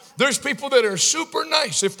spirits. There's people that are super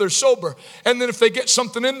nice if they're sober, and then if they get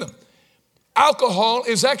something in them. Alcohol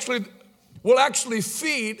will actually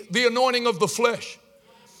feed the anointing of the flesh.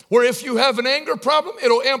 Where if you have an anger problem,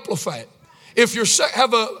 it'll amplify it. If you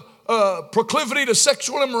have a proclivity to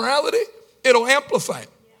sexual immorality, it'll amplify it.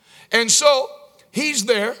 And so he's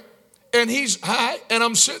there, and he's high, and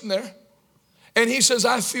I'm sitting there. And he says,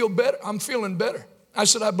 I feel better. I'm feeling better. I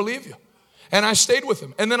said, I believe you. And I stayed with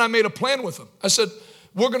him. And then I made a plan with him. I said,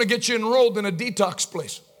 we're going to get you enrolled in a detox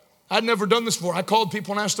place. I'd never done this before. I called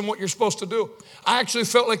people and asked them what you're supposed to do. I actually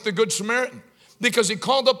felt like the Good Samaritan because he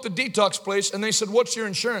called up the detox place and they said, what's your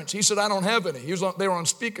insurance? He said, I don't have any. They were on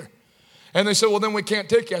speaker. And they said, well, then we can't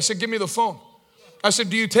take you. I said, give me the phone. I said,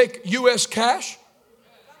 do you take U.S. cash?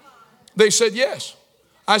 They said, yes.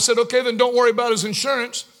 I said, okay, then don't worry about his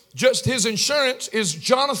insurance. Just his insurance is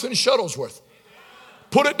Jonathan Shuttlesworth.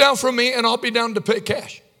 Put it down for me and I'll be down to pay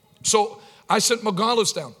cash. So I sent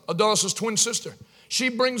Magalis down, Adalis' twin sister. She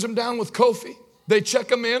brings him down with Kofi. They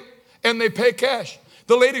check him in and they pay cash.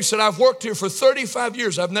 The lady said, I've worked here for 35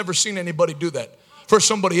 years. I've never seen anybody do that for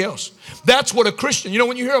somebody else. That's what a Christian, you know,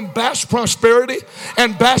 when you hear them bash prosperity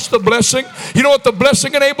and bash the blessing, you know what the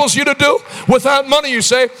blessing enables you to do? Without money, you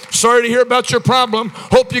say, sorry to hear about your problem.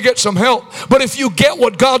 Hope you get some help. But if you get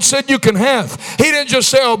what God said you can have, he didn't just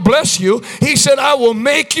say, I'll bless you. He said, I will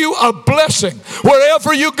make you a blessing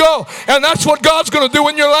wherever you go. And that's what God's going to do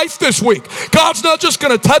in your life this week. God's not just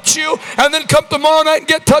going to touch you and then come tomorrow night and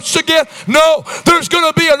get touched again. No, there's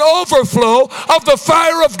going to be an overflow of the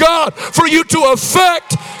fire of God for you to affect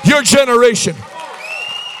your generation.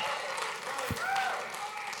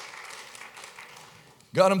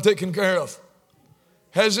 Got him taken care of.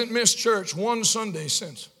 Hasn't missed church one Sunday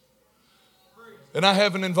since. And I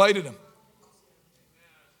haven't invited him.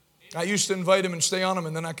 I used to invite him and stay on him,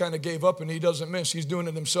 and then I kind of gave up, and he doesn't miss. He's doing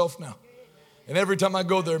it himself now. And every time I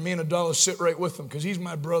go there, me and Adalis sit right with him because he's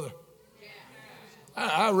my brother.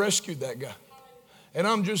 I rescued that guy. And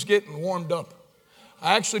I'm just getting warmed up.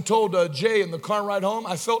 I actually told Jay in the car ride home,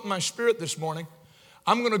 I felt in my spirit this morning,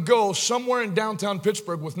 I'm going to go somewhere in downtown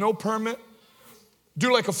Pittsburgh with no permit,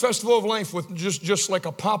 do like a festival of life with just like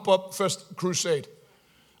a pop-up crusade.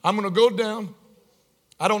 I'm going to go down.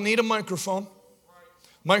 I don't need a microphone.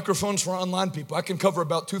 Microphones for online people. I can cover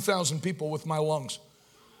about 2,000 people with my lungs.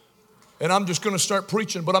 And I'm just going to start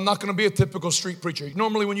preaching, but I'm not going to be a typical street preacher.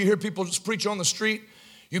 Normally when you hear people just preach on the street,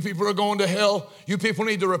 you people are going to hell. You people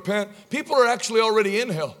need to repent. People are actually already in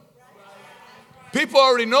hell. People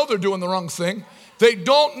already know they're doing the wrong thing. They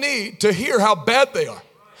don't need to hear how bad they are.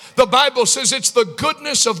 The Bible says it's the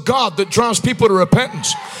goodness of God that draws people to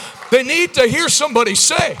repentance. They need to hear somebody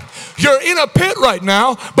say, you're in a pit right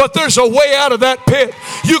now, but there's a way out of that pit.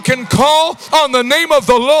 You can call on the name of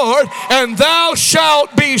the Lord and thou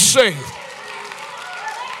shalt be saved.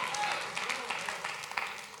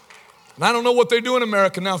 And I don't know what they do in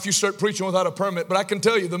America now if you start preaching without a permit, but I can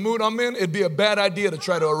tell you the mood I'm in, it'd be a bad idea to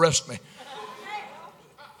try to arrest me.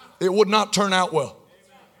 It would not turn out well.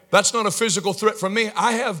 That's not a physical threat from me.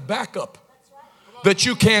 I have backup that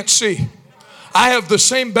you can't see. I have the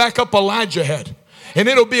same backup Elijah had. And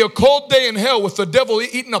it'll be a cold day in hell with the devil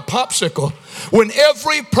eating a popsicle when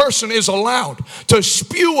every person is allowed to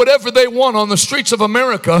spew whatever they want on the streets of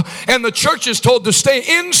America, and the church is told to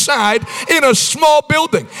stay inside in a small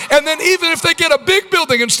building. And then even if they get a big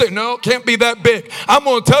building and stay, no, it can't be that big. I'm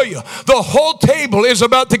going to tell you, the whole table is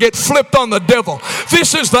about to get flipped on the devil.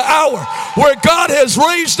 This is the hour where God has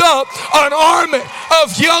raised up an army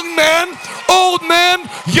of young men, old men,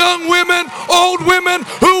 young women, old women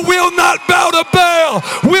who will not bow to Baal,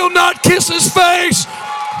 will not kiss his face.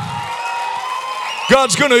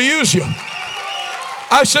 God's going to use you.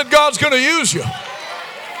 I said God's going to use you.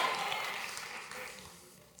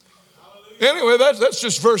 Anyway, that's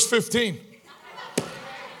just verse 15.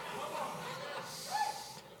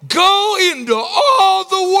 Go into all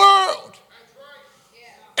the world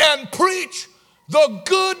and preach the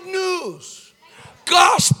good news.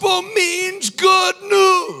 Gospel means good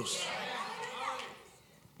news.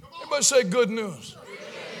 Everybody say good news.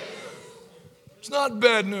 It's not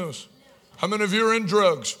bad news. How many of you are in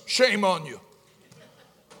drugs? Shame on you.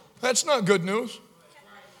 That's not good news.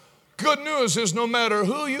 Good news is no matter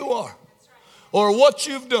who you are or what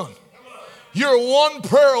you've done, you're one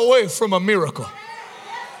prayer away from a miracle.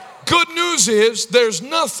 Good news is there's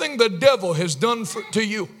nothing the devil has done to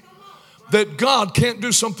you that God can't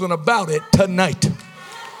do something about it tonight.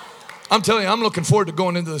 I'm telling you, I'm looking forward to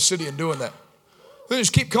going into the city and doing that. They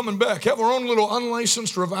just keep coming back. Have our own little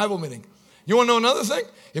unlicensed revival meeting. You want to know another thing?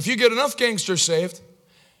 If you get enough gangsters saved,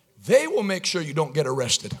 they will make sure you don't get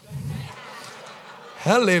arrested.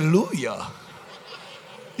 Hallelujah.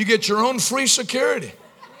 You get your own free security.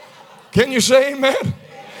 Can you say amen?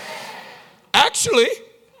 Actually,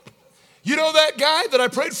 you know that guy that I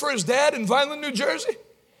prayed for his dad in Vineland, New Jersey?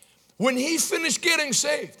 When he finished getting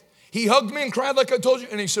saved, he hugged me and cried like I told you,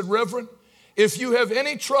 and he said, Reverend, if you have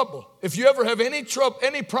any trouble, if you ever have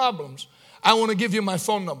any problems, I want to give you my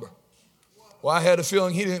phone number. Well, I had a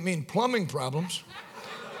feeling he didn't mean plumbing problems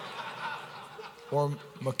or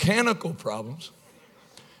mechanical problems.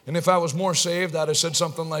 And if I was more saved, I'd have said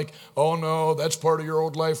something like, oh no, that's part of your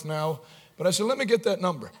old life now. But I said, let me get that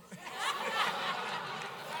number.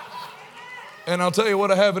 And I'll tell you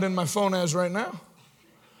what I have it in my phone as right now.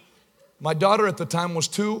 My daughter at the time was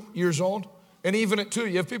 2 years old. And even at 2,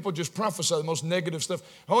 you have people just prophesy the most negative stuff.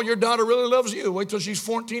 Oh, your daughter really loves you. Wait till she's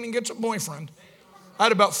 14 and gets a boyfriend. I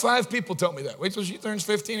had about 5 people tell me that. Wait till she turns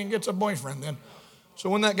 15 and gets a boyfriend then.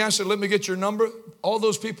 So when that guy said, let me get your number, all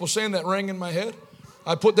those people saying that rang in my head.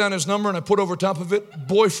 I put down his number and I put over top of it,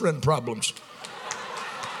 boyfriend problems.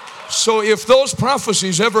 So if those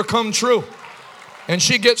prophecies ever come true and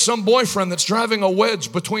she gets some boyfriend that's driving a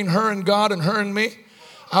wedge between her and God and her and me,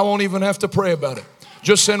 I won't even have to pray about it.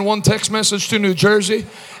 Just send one text message to New Jersey,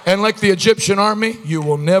 and like the Egyptian army, you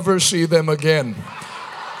will never see them again.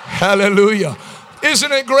 Hallelujah.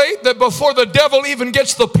 Isn't it great that before the devil even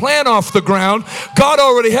gets the plan off the ground, God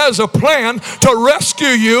already has a plan to rescue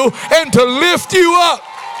you and to lift you up?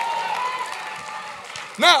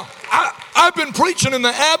 Now, I've been preaching in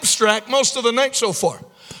the abstract most of the night so far.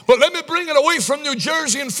 But let me bring it away from New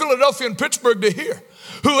Jersey and Philadelphia and Pittsburgh to here.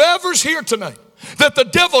 Whoever's here tonight, that the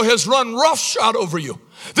devil has run roughshod over you.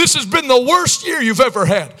 This has been the worst year you've ever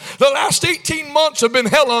had. The last 18 months have been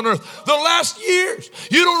hell on earth. The last years,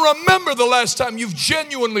 you don't remember the last time you've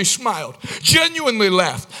genuinely smiled, genuinely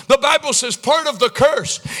laughed. The Bible says part of the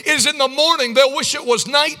curse is in the morning they'll wish it was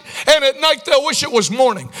night, and at night they'll wish it was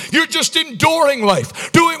morning. You're just enduring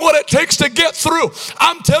life, doing what it takes to get through.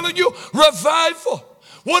 I'm telling you, revival.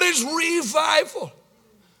 What is revival?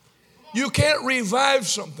 You can't revive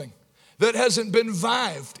something that hasn't been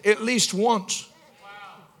vived at least once.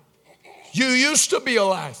 You used to be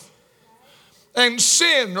alive. And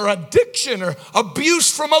sin or addiction or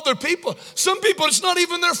abuse from other people, some people, it's not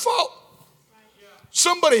even their fault.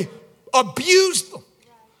 Somebody abused them.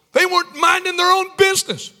 They weren't minding their own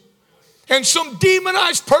business. And some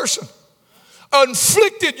demonized person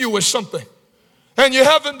inflicted you with something. And you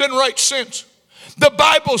haven't been right since. The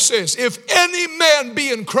Bible says, if any man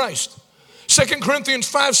be in Christ, 2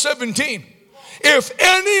 Corinthians 5:17, if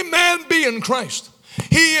any man be in Christ,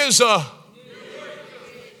 he is a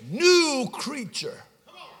new creature.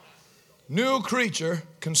 New creature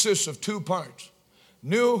consists of 2 parts,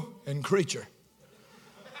 new and creature.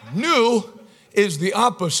 New is the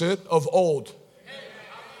opposite of old.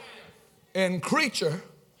 And creature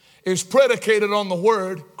is predicated on the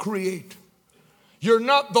word create. You're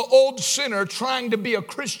not the old sinner trying to be a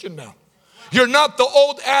Christian now. You're not the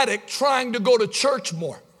old addict trying to go to church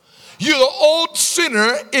more. You, the old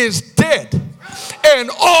sinner, is dead.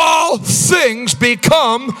 And all things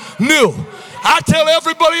become new. I tell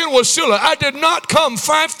everybody in Wasilla, I did not come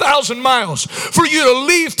 5,000 miles for you to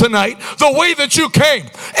leave tonight the way that you came.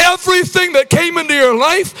 Everything that came into your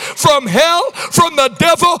life from hell, from the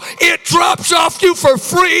devil, it drops off you for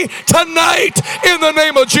free tonight in the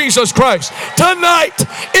name of Jesus Christ. Tonight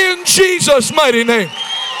in Jesus' mighty name.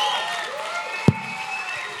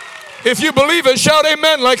 If you believe it, shout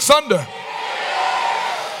amen like thunder.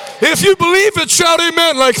 If you believe it, shout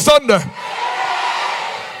amen like thunder.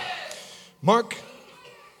 Mark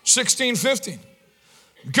 16:15.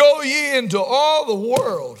 Go ye into all the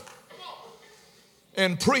world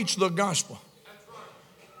and preach the gospel.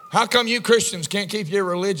 How come you Christians can't keep your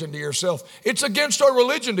religion to yourself? It's against our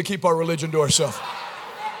religion to keep our religion to ourselves.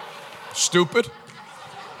 Stupid.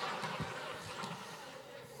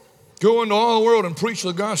 Go into all the world and preach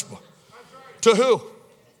the gospel. To who?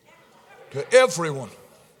 To everyone.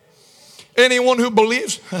 Anyone who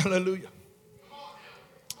believes, hallelujah.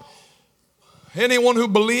 Anyone who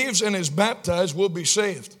believes and is baptized will be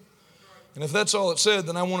saved. And if that's all it said,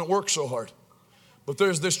 then I wouldn't work so hard. But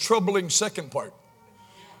there's this troubling second part.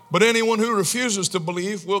 But anyone who refuses to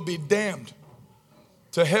believe will be damned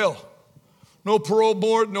to hell. No parole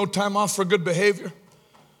board, no time off for good behavior.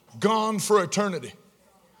 Gone for eternity.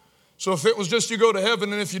 So if it was just you go to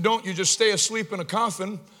heaven, and if you don't, you just stay asleep in a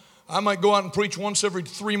coffin, I might go out and preach once every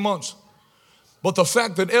 3 months. But the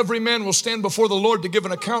fact that every man will stand before the Lord to give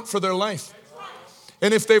an account for their life.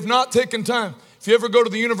 And if they've not taken time, if you ever go to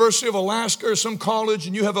the University of Alaska or some college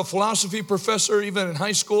and you have a philosophy professor, even in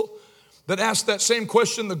high school, that asked that same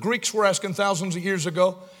question the Greeks were asking thousands of years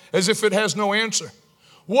ago, as if it has no answer.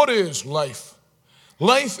 What is life?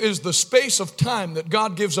 Life is the space of time that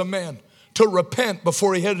God gives a man to repent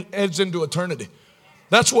before he heads into eternity.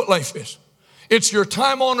 That's what life is. It's your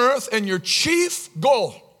time on earth, and your chief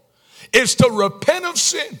goal is to repent of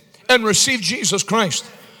sin and receive Jesus Christ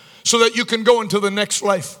so that you can go into the next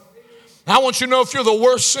life. I want you to know, if you're the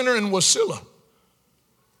worst sinner in Wasilla,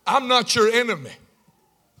 I'm not your enemy.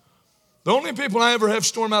 The only people I ever have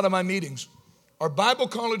storm out of my meetings are Bible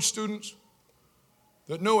college students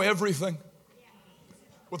that know everything,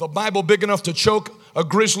 with a Bible big enough to choke a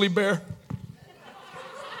grizzly bear.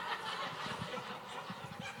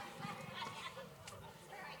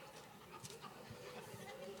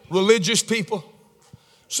 Religious people.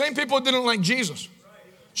 Same people that didn't like Jesus.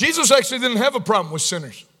 Jesus actually didn't have a problem with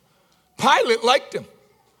sinners. Pilate liked him.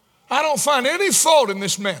 I don't find any fault in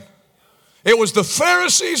this man. It was the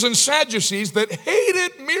Pharisees and Sadducees that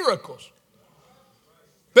hated miracles.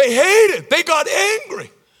 They hated. They got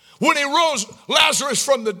angry when he rose Lazarus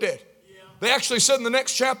from the dead. They actually said in the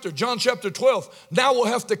next chapter, John chapter 12, now we'll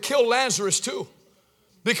have to kill Lazarus too,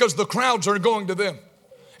 because the crowds are going to them.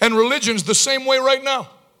 And religion's the same way right now.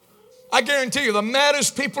 I guarantee you, the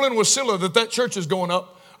maddest people in Wasilla that church is going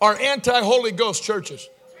up are anti-Holy Ghost churches.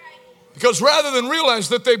 Because rather than realize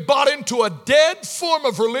that they bought into a dead form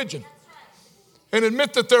of religion and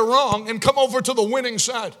admit that they're wrong and come over to the winning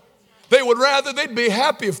side, they'd be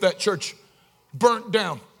happy if that church burnt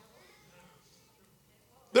down.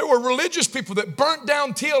 There were religious people that burnt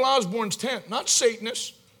down T.L. Osborne's tent, not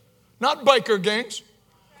Satanists, not biker gangs.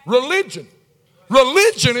 Religion.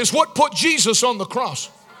 Religion is what put Jesus on the cross.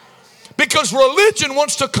 Because religion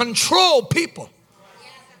wants to control people.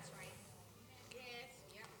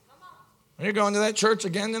 Are you going to that church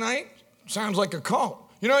again tonight? Sounds like a cult.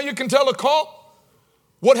 You know, you can tell a cult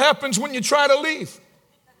what happens when you try to leave.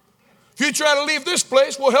 If you try to leave this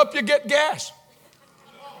place, we'll help you get gas.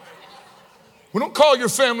 We don't call your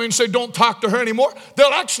family and say, don't talk to her anymore. They'll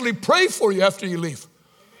actually pray for you after you leave.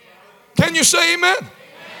 Can you say amen?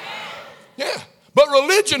 Yeah. But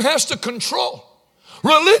religion has to control.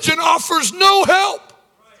 Religion offers no help.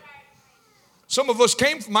 Some of us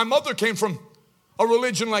my mother came from a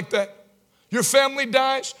religion like that. Your family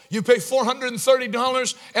dies, you pay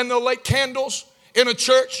 $430 and they'll light candles in a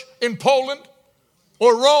church in Poland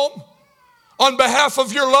or Rome on behalf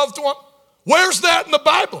of your loved one. Where's that in the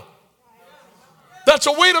Bible? That's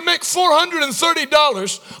a way to make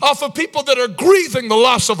 $430 off of people that are grieving the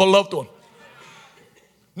loss of a loved one.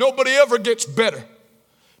 Nobody ever gets better.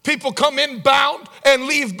 People come in bound and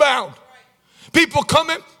leave bound. People come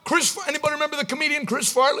in. Anybody remember the comedian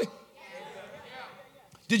Chris Farley?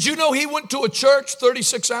 Did you know he went to a church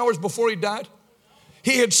 36 hours before he died?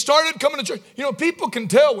 He had started coming to church. You know, people can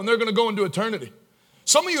tell when they're going to go into eternity.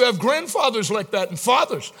 Some of you have grandfathers like that and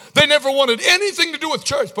fathers. They never wanted anything to do with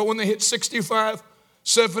church, but when they hit 65,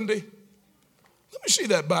 70, let me see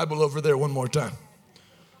that Bible over there one more time.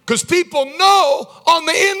 Because people know on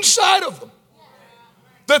the inside of them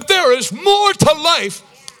that there is more to life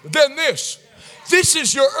than this. This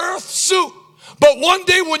is your earth suit. But one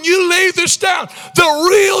day when you lay this down, the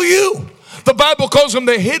real you, the Bible calls him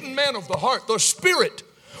the hidden man of the heart, the spirit,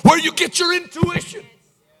 where you get your intuition,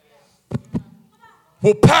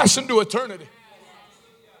 will pass into eternity.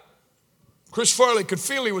 Chris Farley could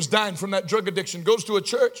feel he was dying from that drug addiction. Goes to a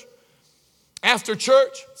church. After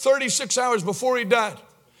church, 36 hours before he died,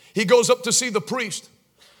 he goes up to see the priest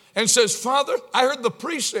and says, Father, I heard the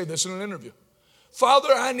priest say this in an interview. Father,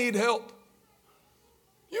 I need help.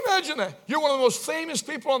 You imagine that? You're one of the most famous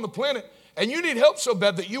people on the planet, and you need help so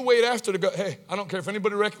bad that you wait after to go, hey, I don't care if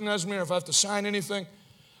anybody recognizes me or if I have to sign anything.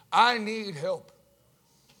 I need help.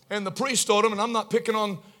 And the priest told him, and I'm not picking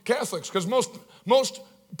on Catholics, because most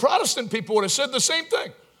Protestant people would have said the same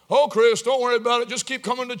thing. Oh, Chris, don't worry about it. Just keep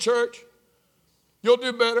coming to church. You'll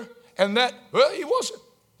do better. And he wasn't.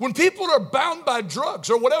 When people are bound by drugs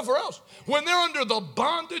or whatever else, when they're under the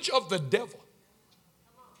bondage of the devil,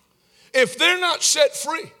 if they're not set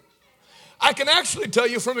free, I can actually tell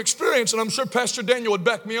you from experience, and I'm sure Pastor Daniel would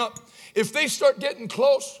back me up, if they start getting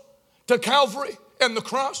close to Calvary and the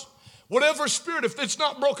cross, whatever spirit, if it's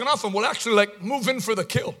not broken off him, will actually like move in for the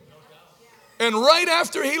kill. And right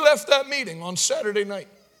after he left that meeting on Saturday night,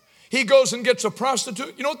 he goes and gets a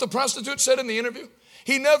prostitute. You know what the prostitute said in the interview?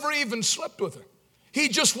 He never even slept with her. He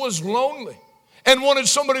just was lonely and wanted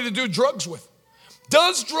somebody to do drugs with.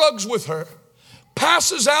 Does drugs with her,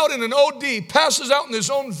 passes out in an OD, passes out in his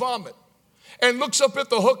own vomit, and looks up at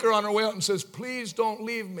the hooker on her way out and says, please don't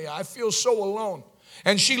leave me. I feel so alone.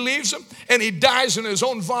 And she leaves him, and he dies in his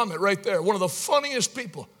own vomit right there. One of the funniest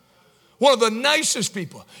people. One of the nicest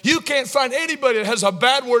people. You can't find anybody that has a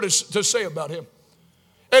bad word to say about him.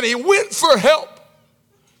 And he went for help.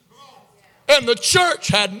 And the church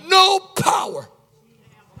had no power.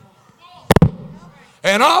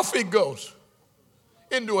 And off he goes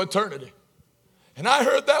into eternity. And I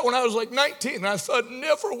heard that when I was like 19, and I thought,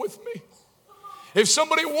 never with me. If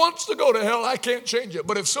somebody wants to go to hell, I can't change it.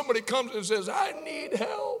 But if somebody comes and says, I need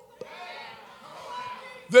help,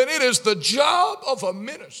 then it is the job of a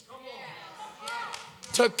minister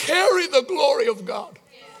to carry the glory of God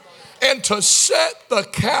and to set the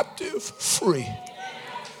captive free.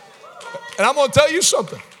 And I'm going to tell you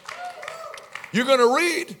something. You're going to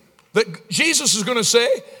read that Jesus is going to say,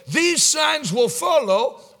 these signs will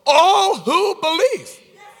follow all who believe.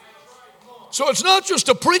 So it's not just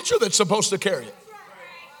a preacher that's supposed to carry it.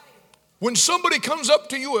 When somebody comes up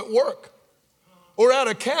to you at work or at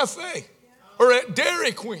a cafe or at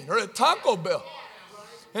Dairy Queen or at Taco Bell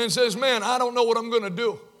and says, man, I don't know what I'm going to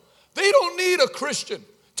do. They don't need a Christian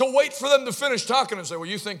to wait for them to finish talking and say, well,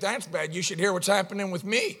 you think that's bad. You should hear what's happening with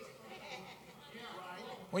me.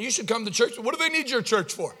 Well, you should come to church. What do they need your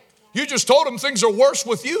church for? You just told them things are worse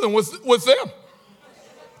with you than with them.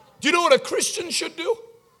 Do you know what a Christian should do?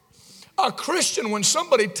 A Christian, when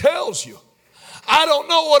somebody tells you, I don't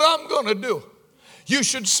know what I'm going to do, you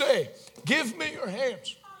should say, give me your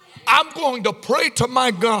hands. I'm going to pray to my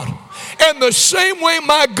God. And the same way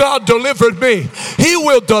my God delivered me, he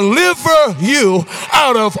will deliver you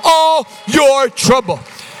out of all your trouble.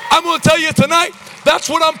 I'm going to tell you tonight, that's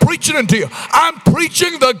what I'm preaching into you. I'm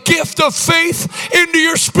preaching the gift of faith into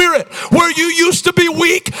your spirit. Where you used to be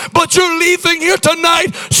weak, but you're leaving here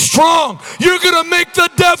tonight strong. You're going to make the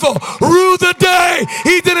devil rue the day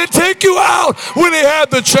he didn't take you out when he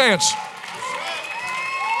had the chance.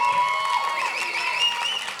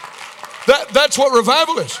 That's what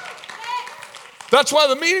revival is. That's why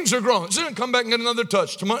the meetings are growing. It's going to come back and get another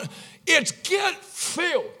touch tomorrow. It's get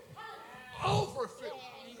filled, overfilled.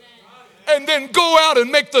 And then go out and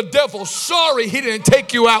make the devil sorry he didn't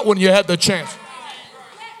take you out when you had the chance.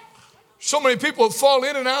 So many people fall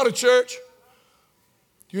in and out of church.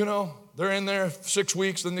 You know, they're in there 6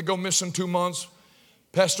 weeks, then they go missing 2 months.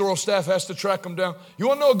 Pastoral staff has to track them down. You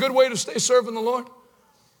want to know a good way to stay serving the Lord?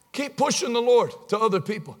 Keep pushing the Lord to other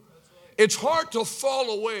people. It's hard to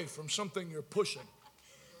fall away from something you're pushing.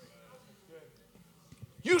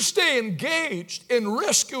 You stay engaged in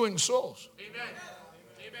rescuing souls. Amen.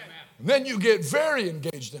 And then you get very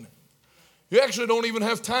engaged in it. You actually don't even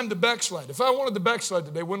have time to backslide. If I wanted to backslide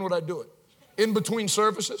today, when would I do it? In between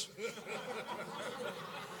services?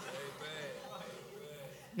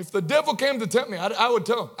 If the devil came to tempt me, I would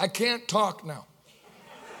tell him, I can't talk now.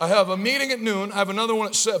 I have a meeting at noon. I have another one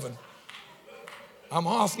at 7. I'm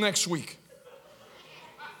off next week.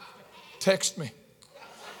 Text me.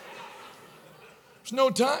 There's no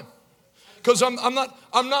time. Because I'm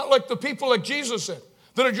not like the people like Jesus said,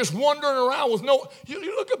 that are just wandering around with no, you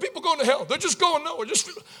look at people going to hell. They're just going nowhere, just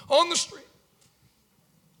on the street.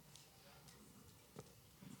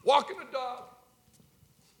 Walking a dog.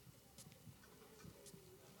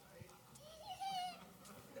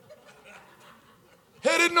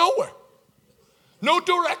 Headed nowhere. No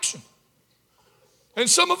direction. And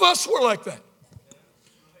some of us were like that.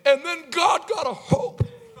 And then God got a hope.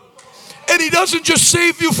 And he doesn't just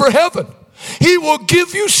save you for heaven. He will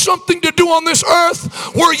give you something to do on this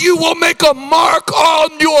earth where you will make a mark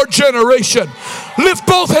on your generation. Lift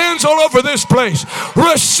both hands all over this place.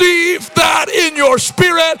 Receive that in your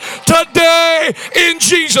spirit today in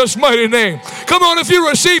Jesus' mighty name. Come on, if you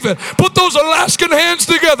receive it, put those Alaskan hands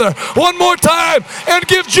together one more time and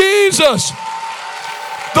give Jesus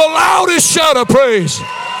the loudest shout of praise,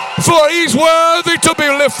 for he's worthy to be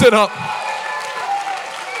lifted up.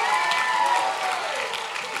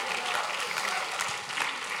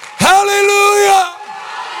 Hallelujah!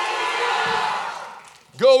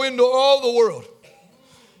 Go into all the world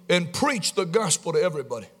and preach the gospel to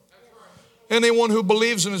everybody. Anyone who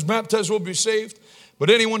believes and is baptized will be saved, but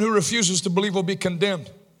anyone who refuses to believe will be condemned.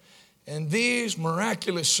 And these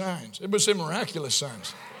miraculous signs, everybody say miraculous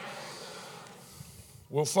signs,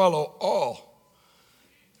 will follow all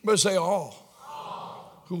But say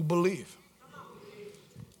all who believe.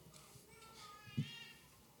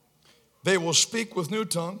 They will speak with new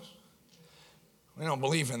tongues. We don't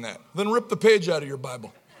believe in that. Then rip the page out of your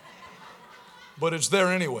Bible. But it's there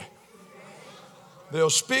anyway. They'll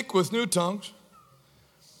speak with new tongues.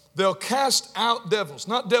 They'll cast out devils.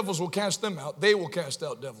 Not devils will cast them out. They will cast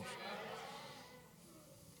out devils.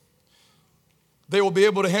 They will be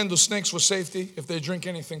able to handle snakes with safety. If they drink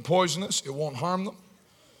anything poisonous, it won't harm them.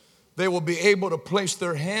 They will be able to place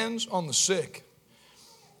their hands on the sick.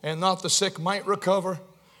 And not the sick might recover.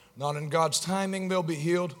 Not in God's timing they'll be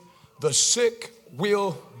healed. The sick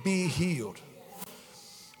will be healed.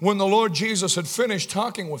 When the Lord Jesus had finished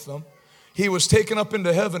talking with them, he was taken up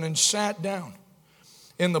into heaven and sat down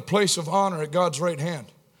in the place of honor at God's right hand.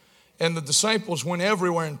 And the disciples went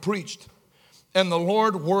everywhere and preached. And the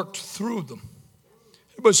Lord worked through them.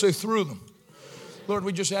 Everybody say through them. Lord,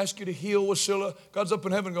 we just ask you to heal Wasilla. God's up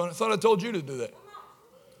in heaven going, I thought I told you to do that.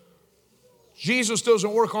 Jesus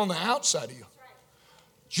doesn't work on the outside of you.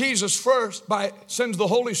 Jesus first sends the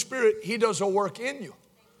Holy Spirit. He does a work in you.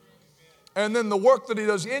 And then the work that he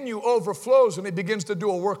does in you overflows and he begins to do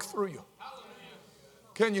a work through you.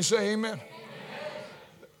 Can you say amen? Amen.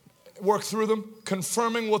 Work through them,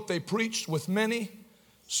 confirming what they preached with many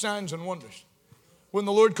signs and wonders. When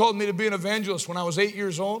the Lord called me to be an evangelist when I was 8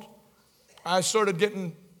 years old, I started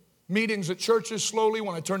getting meetings at churches slowly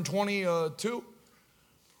when I turned 22.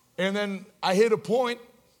 And then I hit a point,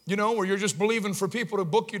 where you're just believing for people to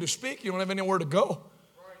book you to speak. You don't have anywhere to go.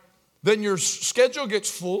 Then your schedule gets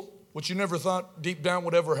full, which you never thought deep down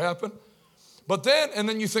would ever happen. But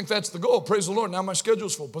then you think that's the goal. Praise the Lord, now my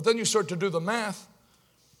schedule's full. But then you start to do the math,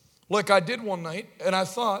 like I did one night, and I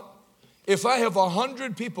thought, if I have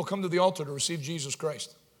 100 people come to the altar to receive Jesus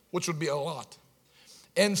Christ, which would be a lot,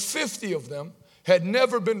 and 50 of them had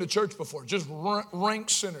never been to church before, just rank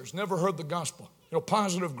sinners, never heard the gospel,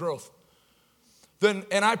 positive growth.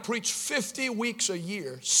 And I preach 50 weeks a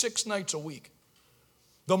year, 6 nights a week.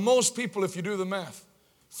 The most people, if you do the math,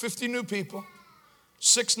 50 new people,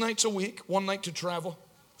 6 nights a week, 1 night to travel,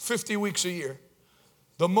 50 weeks a year.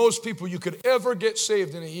 The most people you could ever get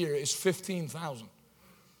saved in a year is 15,000.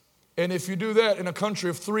 And if you do that in a country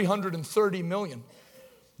of 330 million,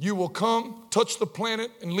 you will come, touch the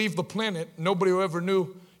planet, and leave the planet. Nobody who ever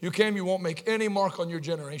knew you came, you won't make any mark on your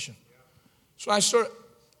generation. So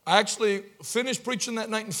I actually finished preaching that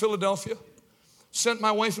night in Philadelphia, sent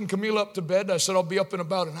my wife and Camille up to bed. I said, I'll be up in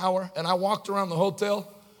about an hour. And I walked around the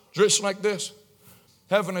hotel dressed like this,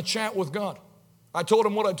 having a chat with God. I told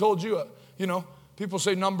him what I told you. People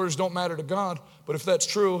say numbers don't matter to God. But if that's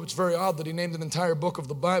true, it's very odd that he named an entire book of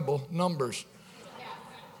the Bible Numbers.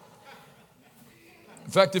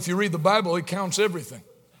 In fact, if you read the Bible, he counts everything.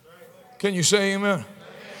 Can you say amen?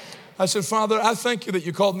 I said, Father, I thank you that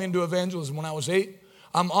you called me into evangelism when I was 8.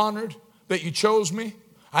 I'm honored that you chose me.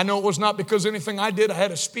 I know it was not because anything I did. I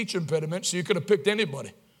had a speech impediment, so you could have picked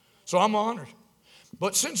anybody. So I'm honored.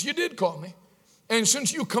 But since you did call me, and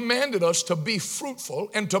since you commanded us to be fruitful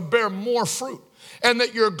and to bear more fruit, and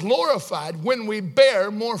that you're glorified when we bear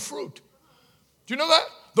more fruit. Do you know that?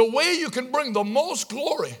 The way you can bring the most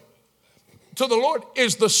glory to the Lord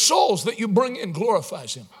is the souls that you bring in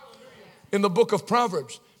glorifies him. In the book of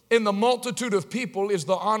Proverbs, in the multitude of people is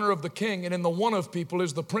the honor of the king, and in the one of people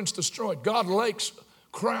is the prince destroyed. God likes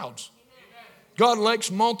crowds. God likes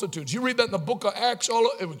multitudes. You read that in the book of Acts,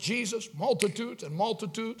 it was Jesus, multitudes and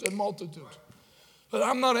multitudes and multitudes. But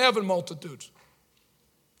I'm not having multitudes,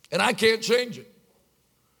 and I can't change it.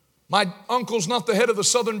 My uncle's not the head of the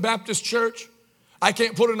Southern Baptist Church. I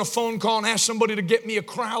can't put in a phone call and ask somebody to get me a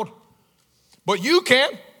crowd. But you can.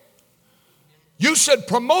 You said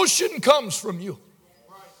promotion comes from you.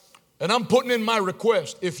 And I'm putting in my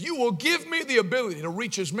request. If you will give me the ability to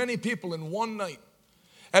reach as many people in one night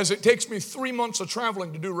as it takes me 3 months of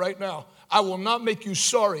traveling to do right now, I will not make you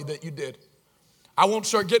sorry that you did. I won't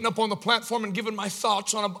start getting up on the platform and giving my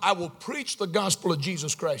thoughts on it. I will preach the gospel of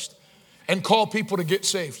Jesus Christ and call people to get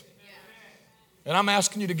saved. And I'm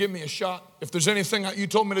asking you to give me a shot. If there's anything you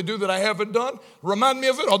told me to do that I haven't done, remind me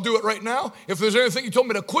of it. I'll do it right now. If there's anything you told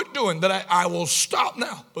me to quit doing, that I will stop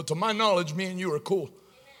now. But to my knowledge, me and you are cool.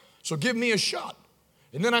 So give me a shot.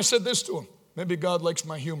 And then I said this to him. Maybe God likes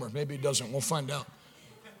my humor. Maybe he doesn't. We'll find out.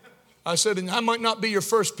 I said, and I might not be your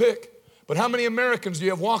first pick, but how many Americans do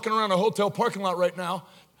you have walking around a hotel parking lot right now?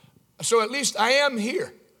 So at least I am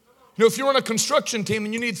here. If you're on a construction team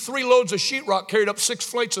and you need 3 loads of sheetrock carried up 6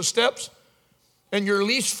 flights of steps, and your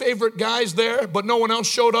least favorite guy's there, but no one else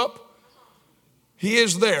showed up, he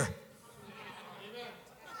is there.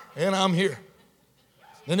 And I'm here.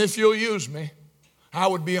 And if you'll use me, I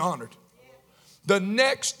would be honored. The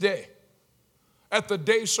next day, at the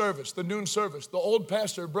day service, the noon service, the old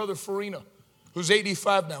pastor, Brother Farina, who's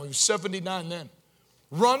 85 now, he was 79 then,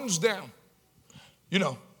 runs down. You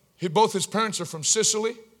know, both his parents are from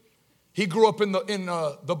Sicily. He grew up in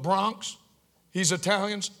the Bronx. He's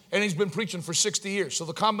Italian, and he's been preaching for 60 years. So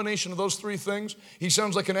the combination of those three things, he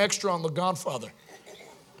sounds like an extra on The Godfather.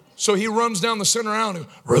 So he runs down the center aisle and goes,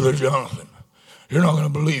 Brother Jonathan, you're not going to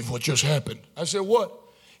believe what just happened. I said, what?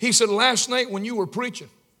 He said, last night when you were preaching,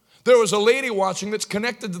 there was a lady watching that's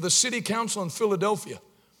connected to the city council in Philadelphia.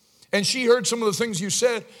 And she heard some of the things you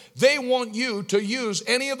said. They want you to use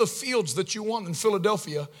any of the fields that you want in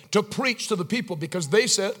Philadelphia to preach to the people because they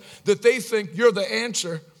said that they think you're the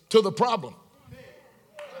answer to the problem.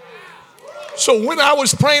 So when I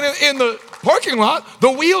was praying in the parking lot,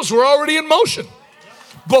 the wheels were already in motion.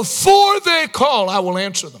 Before they call, I will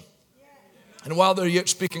answer them. And while they're yet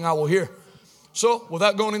speaking, I will hear. So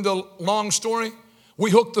without going into a long story,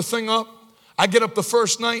 we hooked the thing up. I get up the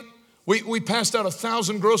first night. We passed out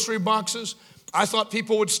 1,000 grocery boxes. I thought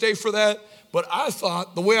people would stay for that. But I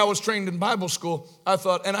thought, the way I was trained in Bible school, I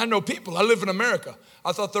thought, and I know people, I live in America.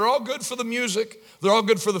 I thought they're all good for the music. They're all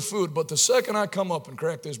good for the food. But the second I come up and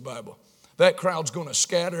crack this Bible, that crowd's going to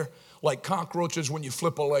scatter like cockroaches when you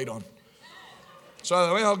flip a light on. So I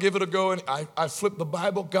thought, well, I'll give it a go. And I flipped the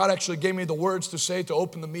Bible. God actually gave me the words to say to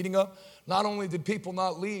open the meeting up. Not only did people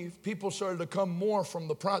not leave, people started to come more from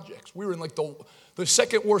the projects. We were in like the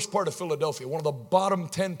second worst part of Philadelphia, one of the bottom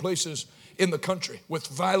 10 places in the country with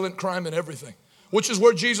violent crime and everything, which is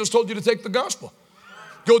where Jesus told you to take the gospel.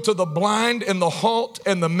 Go to the blind and the halt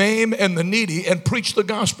and the maimed and the needy and preach the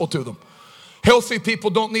gospel to them. Healthy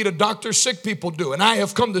people don't need a doctor, sick people do. And I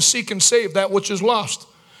have come to seek and save that which is lost.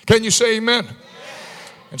 Can you say amen?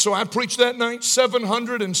 And so I preached that night.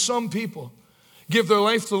 700 and some people give their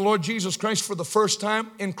life to the Lord Jesus Christ for the first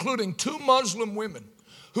time, including 2 Muslim women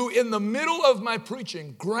who in the middle of my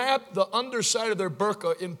preaching grabbed the underside of their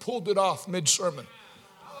burqa and pulled it off mid-sermon.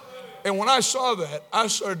 And when I saw that, I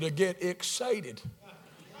started to get excited.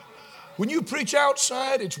 When you preach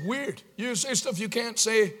outside, it's weird. You say stuff you can't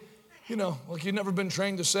say, you know, like you've never been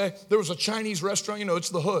trained to say. There was a Chinese restaurant, you know, it's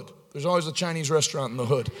the hood. There's always a Chinese restaurant in the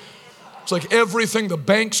hood. It's like everything, the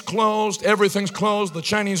bank's closed, everything's closed. The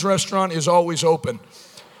Chinese restaurant is always open.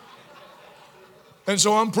 And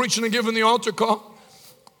so I'm preaching and giving the altar call.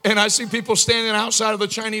 And I see people standing outside of the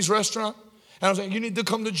Chinese restaurant. And I was like, you need to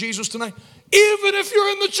come to Jesus tonight. Even if you're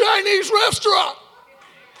in the Chinese restaurant,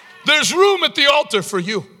 there's room at the altar for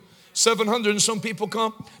you. 700 and some people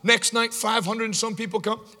come. Next night, 500 and some people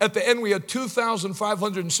come. At the end, we had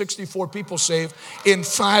 2,564 people saved in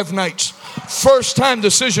 5 nights. First time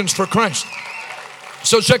decisions for Christ.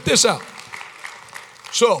 So check this out.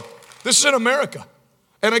 So this is in America.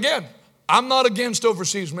 And again, I'm not against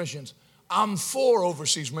overseas missions. I'm for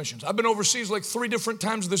overseas missions. I've been overseas like 3 different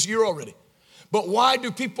times this year already. But why do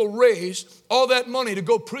people raise all that money to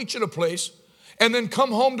go preach at a place and then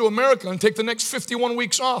come home to America and take the next 51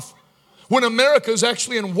 weeks off? When America is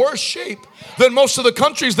actually in worse shape than most of the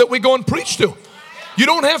countries that we go and preach to. You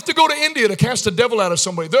don't have to go to India to cast a devil out of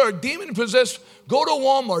somebody. There are demon-possessed. Go to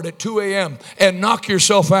Walmart at 2 a.m. and knock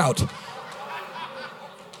yourself out.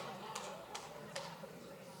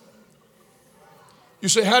 You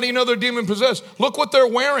say, how do you know they're demon-possessed? Look what they're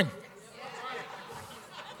wearing.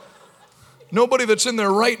 Nobody that's in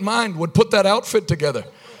their right mind would put that outfit together.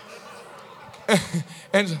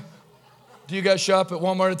 And do you guys shop at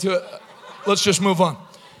Walmart at 2 a.m.? Let's just move on.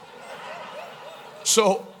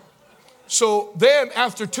 So then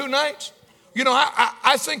after 2 nights, you know,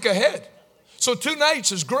 I think ahead. So 2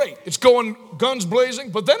 nights is great. It's going guns blazing.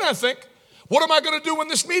 But then I think, what am I going to do when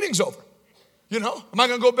this meeting's over? You know, am I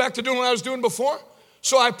going to go back to doing what I was doing before?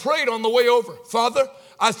 So I prayed on the way over. Father,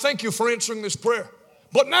 I thank you for answering this prayer.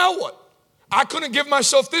 But now what? I couldn't give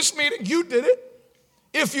myself this meeting. You did it.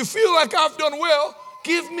 If you feel like I've done well,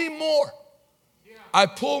 give me more. I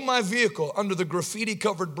pulled my vehicle under the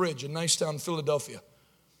graffiti-covered bridge in Nicetown, Philadelphia.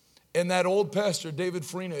 And that old pastor, David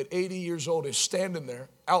Farina, at 80 years old, is standing there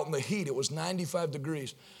out in the heat. It was 95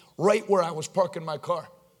 degrees, right where I was parking my car.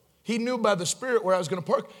 He knew by the Spirit where I was going to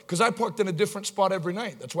park because I parked in a different spot every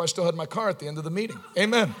night. That's why I still had my car at the end of the meeting.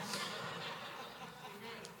 Amen.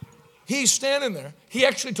 He's standing there. He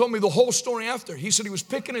actually told me the whole story after. He said he was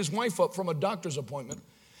picking his wife up from a doctor's appointment.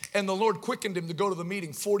 And the Lord quickened him to go to the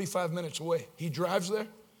meeting 45 minutes away. He drives there.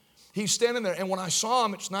 He's standing there. And when I saw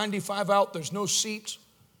him, it's 95 out. There's no seats.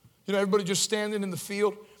 You know, everybody just standing in the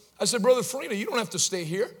field. I said, Brother Farina, you don't have to stay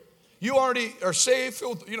here. You already are saved.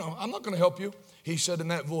 You know, I'm not going to help you. He said in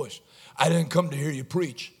that voice, I didn't come to hear you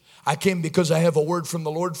preach. I came because I have a word from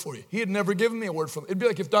the Lord for you. He had never given me a word from. It'd be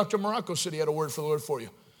like if Dr. Morocco said he had a word for the Lord for you.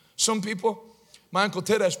 Some people, my Uncle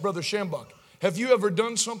Ted asked Brother Shambach, have you ever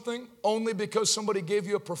done something only because somebody gave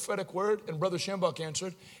you a prophetic word? And Brother Shambach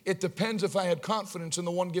answered, it depends if I had confidence in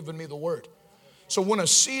the one giving me the word. So when a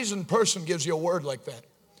seasoned person gives you a word like that,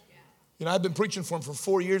 you know, I've been preaching for him for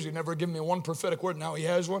 4 years. He never given me one prophetic word. Now he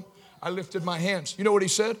has one. I lifted my hands. You know what he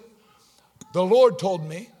said? The Lord told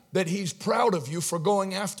me that he's proud of you for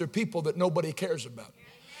going after people that nobody cares about.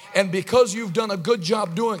 And because you've done a good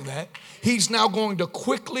job doing that, he's now going to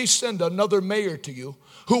quickly send another mayor to you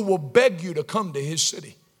who will beg you to come to his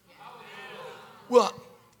city. Well,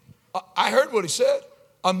 I heard what he said.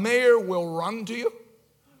 A mayor will run to you.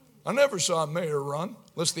 I never saw a mayor run,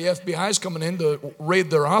 unless the FBI's coming in to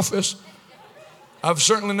raid their office. I've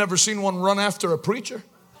certainly never seen one run after a preacher.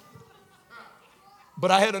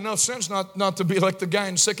 But I had enough sense not to be like the guy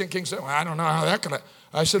in 2 Kings said, well, I don't know how that can happen.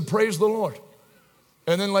 I said, praise the Lord.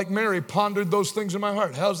 And then like Mary, pondered those things in my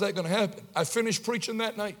heart. How's that going to happen? I finished preaching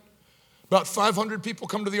that night. About 500 people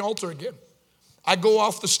come to the altar again. I go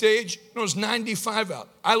off the stage. It was 95 out.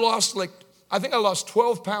 I think I lost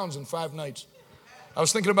 12 pounds in 5 nights. I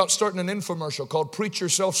was thinking about starting an infomercial called Preach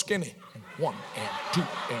Yourself Skinny. 1 and 2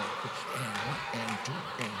 and 1 and 2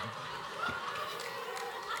 and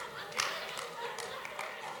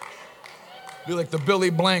be like the Billy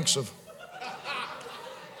Blanks of.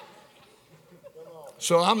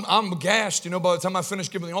 So I'm gassed, you know, by the time I finish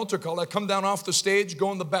giving the altar call, I come down off the stage,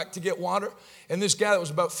 go in the back to get water, and this guy that was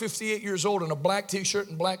about 58 years old in a black t-shirt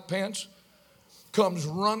and black pants comes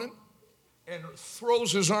running and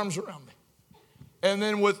throws his arms around me. And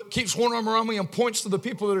then keeps one arm around me and points to the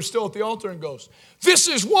people that are still at the altar and goes, this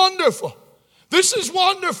is wonderful. This is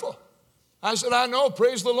wonderful. I said, I know,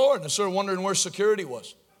 praise the Lord. And I started wondering where security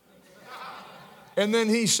was. And then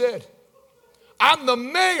he said, I'm the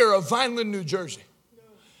mayor of Vineland, New Jersey.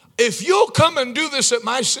 If you'll come and do this at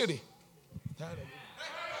my city.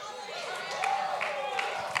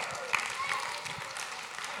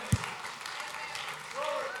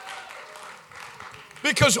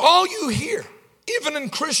 Because all you hear, even in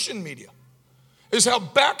Christian media, is how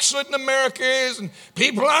backslidden America is and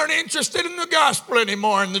people aren't interested in the gospel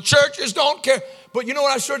anymore and the churches don't care. But you know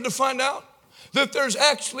what I started to find out? That there's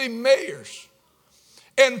actually mayors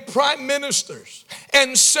and prime ministers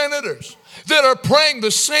and senators that are praying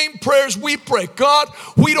the same prayers we pray. God,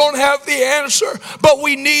 we don't have the answer, but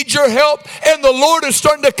we need your help. And the Lord is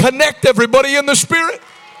starting to connect everybody in the Spirit.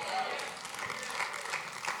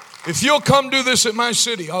 If you'll come do this at my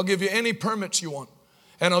city, I'll give you any permits you want.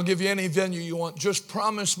 And I'll give you any venue you want. Just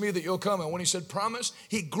promise me that you'll come. And when he said promise,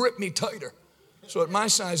 he gripped me tighter. So at my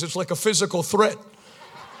size, it's like a physical threat.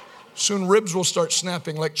 Soon ribs will start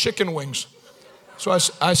snapping like chicken wings. So I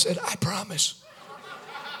said, I promise.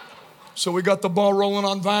 So we got the ball rolling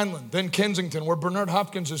on Vineland. Then Kensington, where Bernard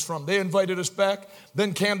Hopkins is from. They invited us back.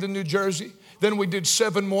 Then Camden, New Jersey. Then we did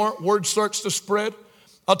 7 more. Word starts to spread.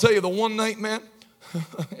 I'll tell you, the one night, man,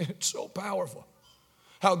 it's so powerful.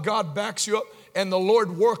 How God backs you up. And the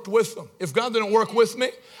Lord worked with them. If God didn't work with me,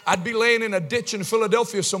 I'd be laying in a ditch in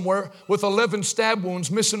Philadelphia somewhere with 11 stab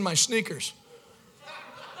wounds missing my sneakers.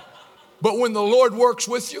 But when the Lord works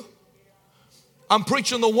with you, I'm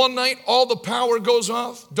preaching the one night, all the power goes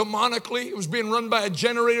off demonically. It was being run by a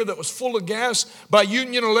generator that was full of gas by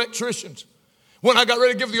union electricians. When I got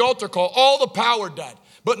ready to give the altar call, all the power died.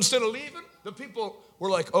 But instead of leaving, the people were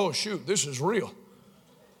like, oh, shoot, this is real.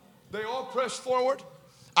 They all pressed forward.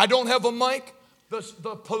 I don't have a mic.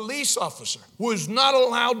 The police officer, who is not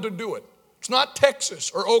allowed to do it, it's not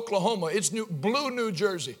Texas or Oklahoma, it's Blue New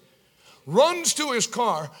Jersey, runs to his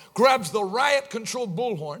car, grabs the riot-controlled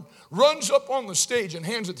bullhorn, runs up on the stage and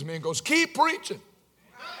hands it to me and goes, keep preaching.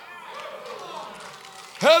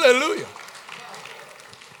 Hallelujah.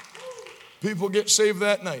 People get saved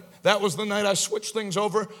that night. That was the night I switched things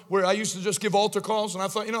over where I used to just give altar calls, and I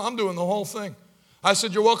thought, I'm doing the whole thing. I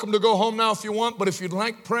said, you're welcome to go home now if you want, but if you'd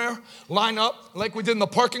like prayer, line up like we did in the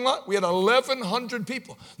parking lot. We had 1,100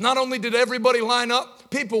 people. Not only did everybody line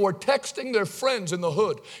up, people were texting their friends in the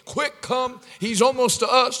hood. Quick, come. He's almost to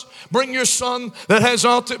us. Bring your son that has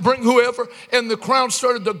autism. Bring whoever. And the crowd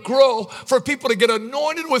started to grow for people to get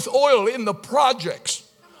anointed with oil in the projects.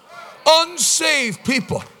 Unsaved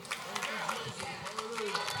people.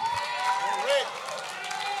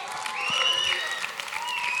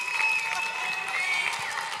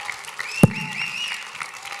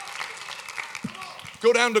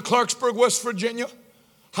 Go down to Clarksburg, West Virginia.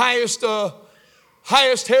 Highest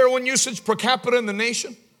heroin usage per capita in the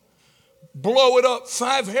nation. Blow it up.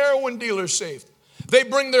 5 heroin dealers saved. They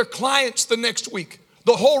bring their clients the next week.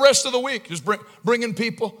 The whole rest of the week, just bringing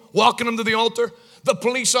people, walking them to the altar. The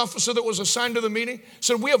police officer that was assigned to the meeting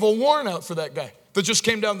said, we have a warrant out for that guy that just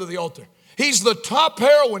came down to the altar. He's the top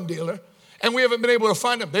heroin dealer, and we haven't been able to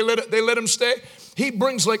find him. They let him stay. He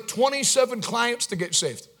brings like 27 clients to get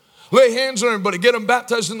saved. Lay hands on everybody, get them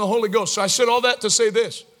baptized in the Holy Ghost. So I said all that to say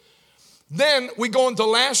this. Then we go into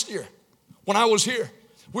last year, when I was here.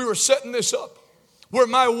 We were setting this up, where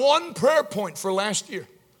my one prayer point for last year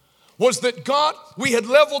was that God, we had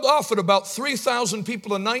leveled off at about 3,000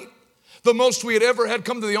 people a night. The most we had ever had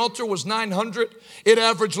come to the altar was 900. It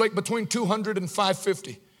averaged like between 200 and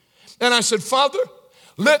 550. And I said, Father,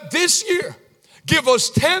 let this year give us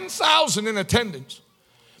 10,000 in attendance.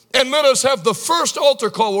 And let us have the first altar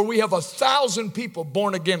call where we have 1,000 people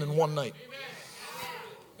born again in one night.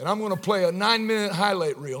 And I'm going to play a 9-minute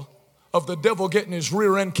highlight reel of the devil getting his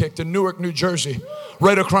rear end kicked in Newark, New Jersey,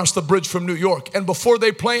 right across the bridge from New York. And before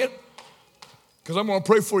they play it, because I'm going to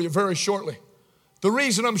pray for you very shortly. The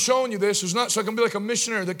reason I'm showing you this is not so I can be like a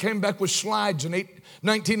missionary that came back with slides in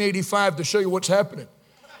 1985 to show you what's happening.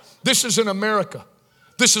 This is in America.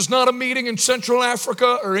 This is not a meeting in Central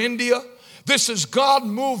Africa or India. This is God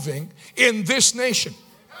moving in this nation.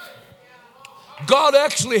 God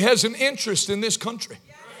actually has an interest in this country.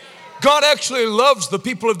 God actually loves the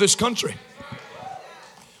people of this country.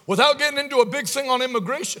 Without getting into a big thing on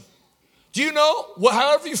immigration. Do you know,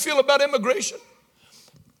 however you feel about immigration,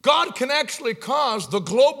 God can actually cause the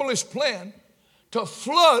globalist plan to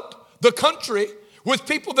flood the country with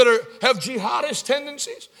people that have jihadist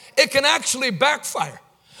tendencies. It can actually backfire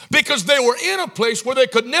because they were in a place where they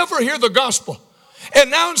could never hear the gospel. And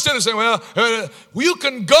now instead of saying, well, you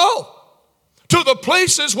can go to the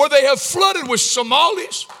places where they have flooded with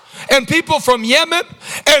Somalis and people from Yemen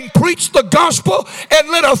and preach the gospel and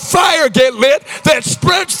let a fire get lit that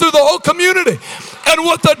spreads through the whole community. And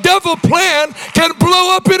what the devil planned can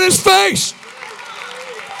blow up in his face.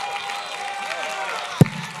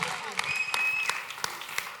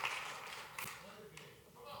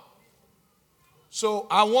 So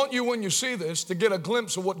I want you, when you see this, to get a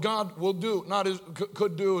glimpse of what God will do,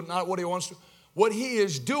 could do, not what he wants to, what he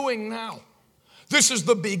is doing now. This is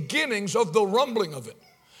the beginnings of the rumbling of it.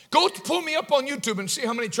 Go pull me up on YouTube and see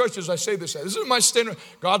how many churches I say this at. This is my standard.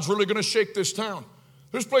 God's really going to shake this town.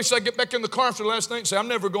 There's places I get back in the car after last night and say, I'm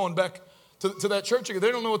never going back to that church again.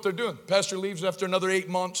 They don't know what they're doing. Pastor leaves after another 8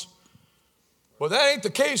 months. Well, that ain't the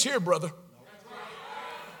case here, brother.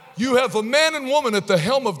 You have a man and woman at the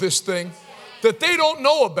helm of this thing that they don't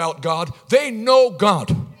know about God. They know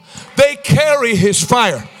God. They carry his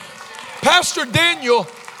fire. Pastor Daniel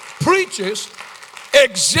preaches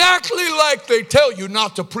exactly like they tell you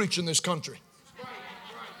not to preach in this country.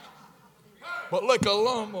 But like a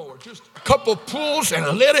lawnmower, just a couple pulls and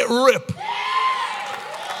let it rip.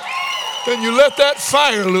 Then you let that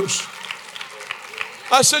fire loose.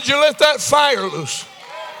 I said you let that fire loose.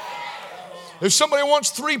 If somebody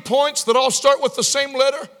wants 3 points that all start with the same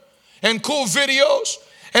letter and cool videos,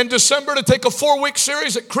 and December to take a 4-week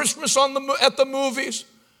series at Christmas at the movies,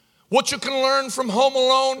 what you can learn from Home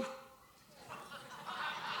Alone.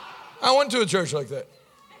 I went to a church like that.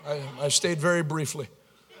 I stayed very briefly.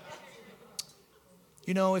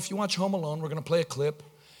 You know, if you watch Home Alone, we're going to play a clip.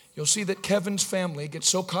 You'll see that Kevin's family gets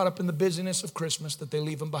so caught up in the busyness of Christmas that they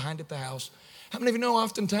leave him behind at the house. How many of you know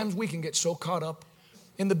oftentimes we can get so caught up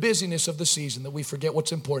in the busyness of the season that we forget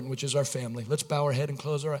what's important, which is our family? Let's bow our head and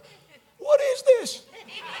close our eyes. What is this?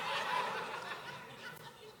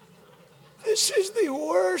 This is the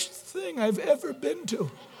worst thing I've ever been to.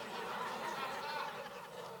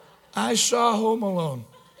 I saw Home Alone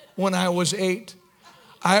when I was 8.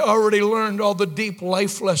 I already learned all the deep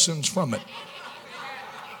life lessons from it.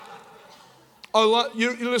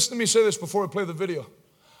 You listen to me say this before I play the video.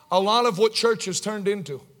 A lot of what church has turned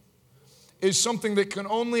into is something that can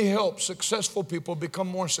only help successful people become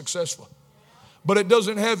more successful. But it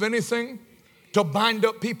doesn't have anything to bind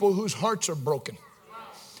up people whose hearts are broken.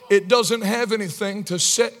 It doesn't have anything to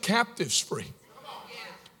set captives free.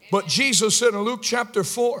 But Jesus said in Luke chapter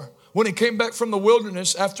 4, when he came back from the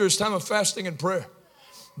wilderness after his time of fasting and prayer,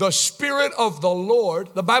 the Spirit of the Lord,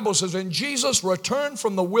 the Bible says, and Jesus returned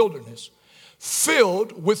from the wilderness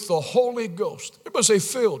filled with the Holy Ghost. Everybody say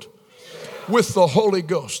filled with the Holy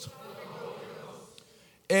Ghost.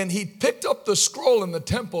 And he picked up the scroll in the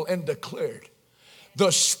temple and declared,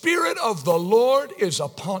 the Spirit of the Lord is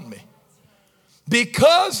upon me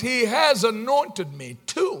because he has anointed me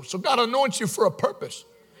too. So God anoints you for a purpose.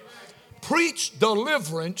 Preach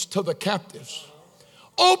deliverance to the captives.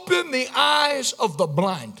 Open the eyes of the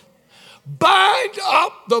blind. bind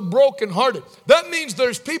up the brokenhearted. That means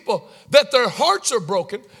there's people that their hearts are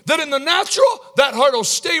broken, that in the natural, that heart will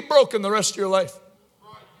stay broken the rest of your life.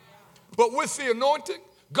 But with the anointing,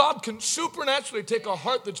 God can supernaturally take a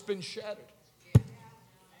heart that's been shattered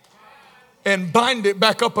and bind it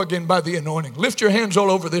back up again by the anointing. Lift your hands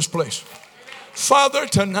all over this place. Father,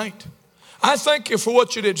 tonight, I thank you for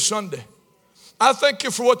what you did Sunday. I thank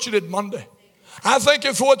you for what you did Monday. I thank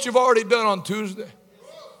you for what you've already done on Tuesday.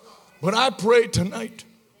 But I pray tonight,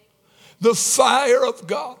 the fire of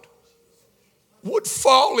God would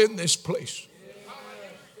fall in this place.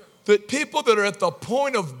 That people that are at the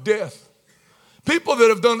point of death, people that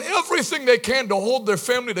have done everything they can to hold their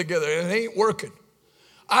family together and it ain't working,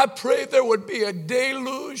 I pray there would be a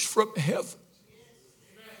deluge from heaven.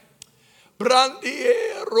 Brandie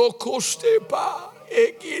rokostepa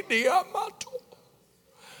egidiamato.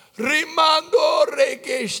 Rimando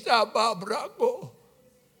regesta babrago.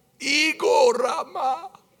 Igo rama.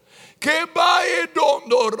 Kebae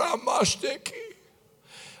dondo ramasteki.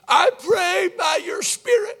 I pray by your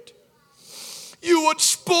Spirit you would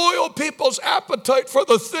spoil people's appetite for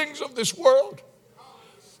the things of this world.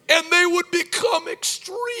 And they would become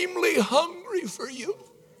extremely hungry for you.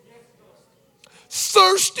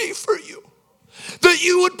 Thirsty for you. That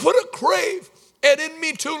you would put a crave, and in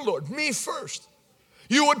me too, Lord, me first.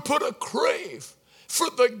 You would put a crave for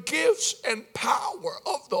the gifts and power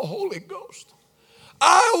of the Holy Ghost.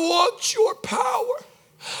 I want your power.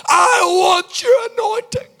 I want your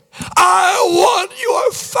anointing. I want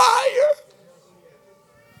your fire.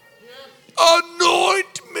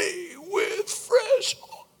 Anoint me with fresh oil.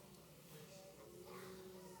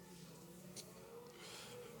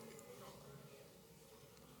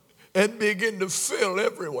 And begin to fill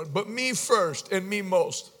everyone, but me first and me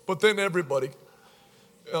most, but then everybody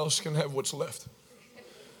else can have what's left.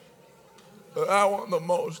 But I want the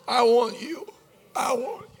most. I want you. I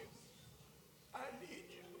want you. I need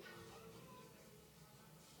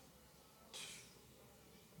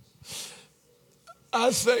you.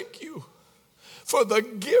 I thank you for the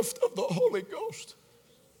gift of the Holy Ghost.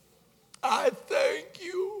 I thank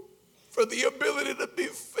you for the ability to be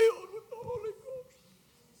filled with the Holy Ghost.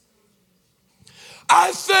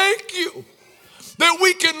 I thank you that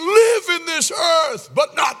we can live in this earth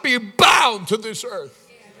but not be bound to this earth.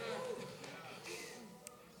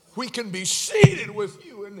 We can be seated with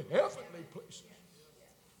you in heavenly places.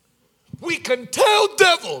 We can tell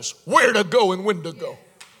devils where to go and when to go.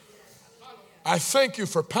 I thank you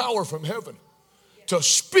for power from heaven to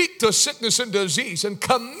speak to sickness and disease and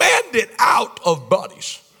command it out of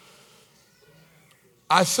bodies.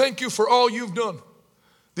 I thank you for all you've done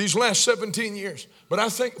these last 17 years. But I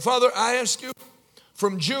think, Father, I ask you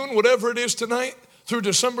from June, whatever it is tonight, through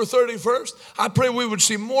December 31st, I pray we would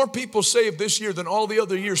see more people saved this year than all the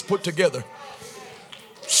other years put together.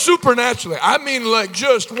 Supernaturally. I mean, like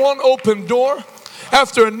just one open door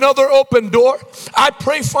after another open door. I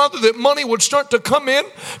pray, Father, that money would start to come in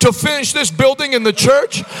to finish this building in the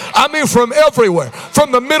church. I mean, from everywhere.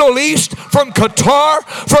 From the Middle East, from Qatar,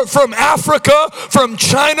 from Africa, from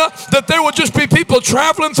China. That there would just be people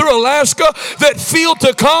traveling through Alaska that feel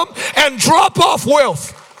to come and drop off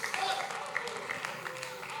wealth.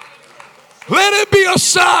 Let it be a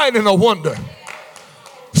sign and a wonder.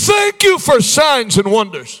 Thank you for signs and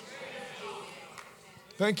wonders.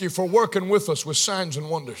 Thank you for working with us with signs and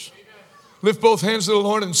wonders. Lift both hands to the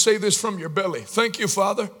Lord and say this from your belly. Thank you,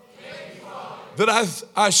 Father, that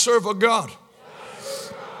I serve a God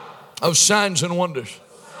of signs and wonders.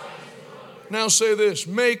 Now say this.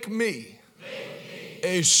 Make me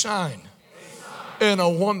a sign and a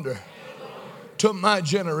wonder to my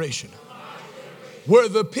generation. Where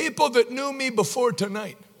the people that knew me before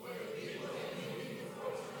tonight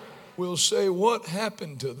will say, what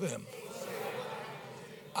happened to them?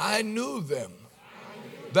 I knew them.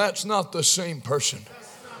 That's not the same person.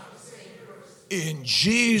 In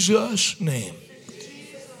Jesus' name.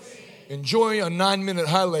 Enjoy a 9-minute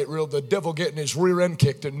highlight reel, the devil getting his rear end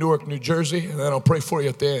kicked in Newark, New Jersey, and then I'll pray for you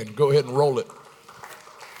at the end. Go ahead and roll it.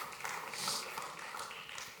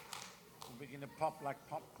 We'll begin to pop like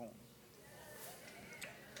popcorn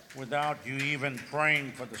without you even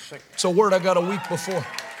praying for the sick. It's a word I got a week before.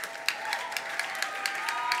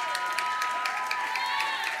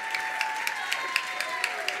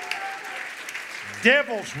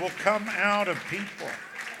 Devils will come out of people.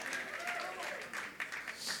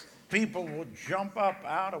 People will jump up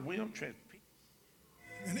out of wheelchairs.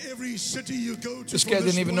 In every city you go to, this guy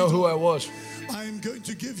didn't even know who I was. I'm going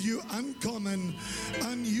to give you uncommon,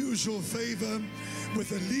 unusual favor with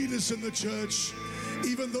the leaders in the church,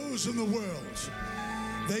 even those in the world.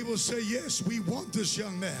 They will say, yes, we want this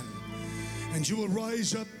young man. And you will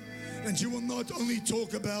rise up, and you will not only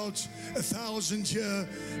talk about 1,000 here,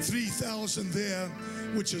 3,000 there,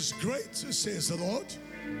 which is great, says the Lord,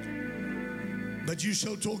 but you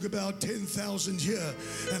shall talk about 10,000 here,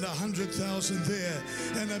 and 100,000 there,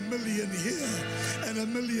 and 1,000,000 here, and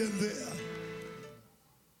 1,000,000 there.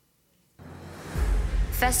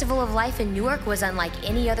 Festival of Life in Newark was unlike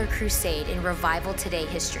any other crusade in Revival Today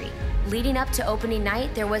history. Leading up to opening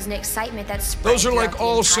night, there was an excitement that spread Those are throughout like the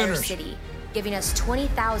all entire sinners. city, giving us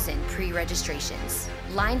 20,000 pre-registrations.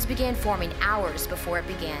 Lines began forming hours before it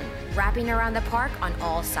began, wrapping around the park on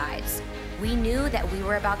all sides. We knew that we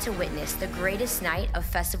were about to witness the greatest night of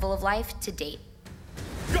Festival of Life to date.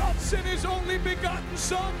 God sent his only begotten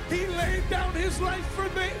son. He laid down his life for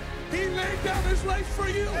me. He laid down his life for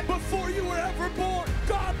you before you were ever born.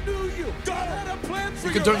 God knew you. God had a plan for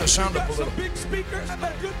you. You can turn the sound up a little. Some big speakers,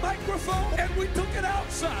 a good microphone, and we took it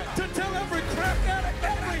outside to tell every crack addict,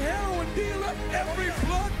 every heroin dealer, every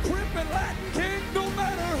blood, crip, and Latin king, no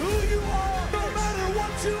matter who you are, no matter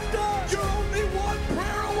what you've done, you're only one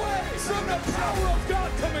prayer away from the power of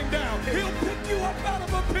God coming down. He'll pick you up out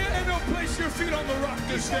of a pit and he'll place your feet on the rock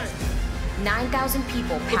this day. 9,000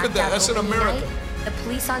 people Look packed at that. out That's in opening America. night. The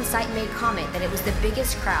police on site made comment that it was the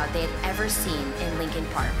biggest crowd they had ever seen in Lincoln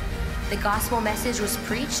Park. The gospel message was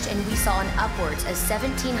preached, and we saw an upwards of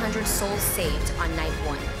 1,700 souls saved on night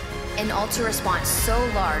one. An altar response so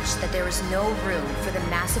large that there was no room for the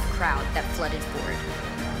massive crowd that flooded forward.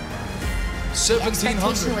 The expectation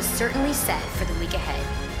 1,700. was certainly set for the week ahead,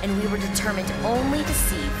 and we were determined only to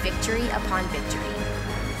see victory upon victory.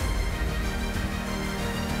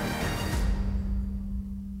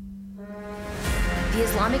 The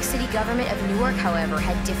Islamic City government of Newark, however,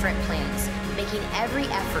 had different plans, making every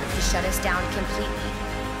effort to shut us down completely.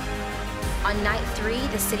 On night 3,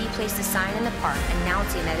 the city placed a sign in the park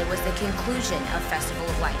announcing that it was the conclusion of Festival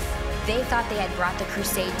of Life. They thought they had brought the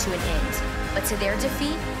crusade to an end, but to their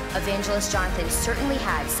defeat, Evangelist Jonathan certainly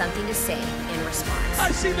had something to say in response.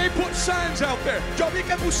 I see they put signs out there. Yo vi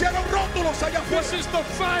que pusieron rótulos allá afuera. This is the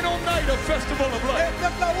final night of Festival of Life. Esta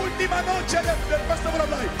es la última noche del Festival of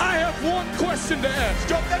Life. I have one question to ask.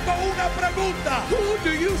 Yo tengo una pregunta. Who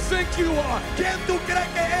do you think you are? ¿Quién tú crees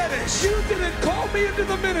que eres? You didn't call me into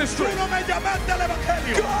the Tú ministry. no me llamaste al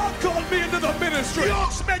Evangelio. God called me into the ministry.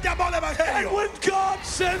 Dios me llamó al And Evangelio. when God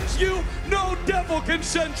sends you, no devil can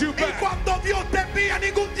send you Y back. cuando Dios te envía,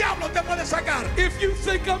 ningún diablo te puede sacar. If you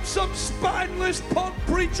think I'm some spineless punk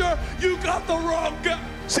preacher, you got the wrong guy.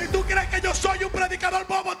 Si tú crees que yo soy un predicador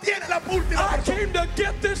bobo, tienes la última I persona. came to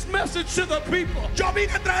get this message to the people. Yo vine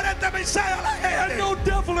a traer este mensaje a la And gente. no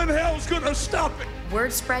devil in hell's gonna stop it.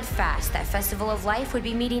 Word spread fast that Festival of Life would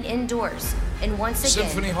be meeting indoors, and once again,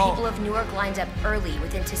 Symphony the Hall. people of Newark lined up early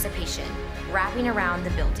with anticipation, wrapping around the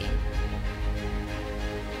building.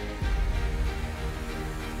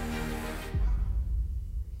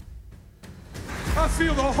 I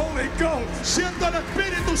feel the Holy Ghost. Siento el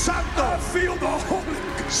Espíritu Santo. I feel the Holy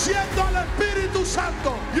Ghost. Siento el Espíritu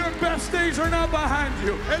Santo. Your best days are not behind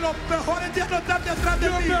you. En los mejores días no están detrás de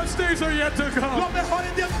Your ti. best days are yet to Los come.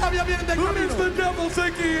 mejores días todavía vienen de Who does camino. the devil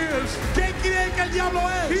think he is? ¿Quién cree que el diablo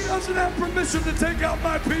He es? doesn't have permission to take out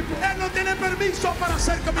my people. Él no tiene permiso para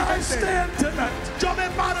hacer con mi I gente. stand tonight Yo me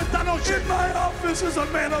paro esta noche in my office as a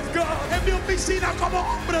man of God. en mi oficina como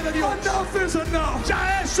hombre de Dios. Enough is enough.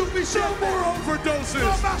 Ya es No suficiente. more No overdoses.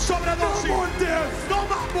 más No sobredosis. more death. No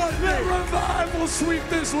más Let muerte. revival sweep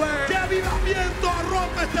this land. Que avivamiento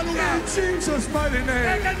arrope este lugar. In Jesus' mighty En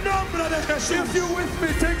name. el nombre de Jesús. If you're with me,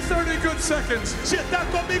 take 30 good seconds. Si estás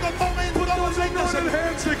conmigo, tomen Put todos those anointed segundos.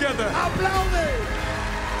 hands together. Aplaude.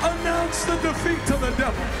 Announce the defeat to the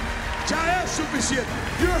devil. Ya es suficiente.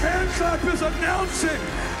 Your hand clap is announcing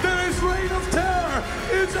that his reign of terror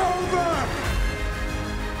is over.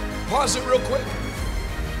 Pause it real quick.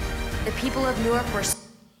 The people of Newark were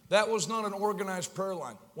That was not an organized prayer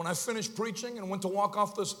line. When I finished preaching and went to walk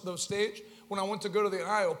off the stage, when I went to go to the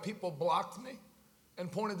aisle, people blocked me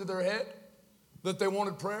and pointed to their head that they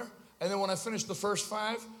wanted prayer. And then when I finished the first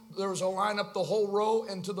 5, there was a line up the whole row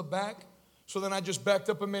and to the back. So then I just backed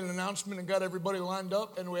up and made an announcement and got everybody lined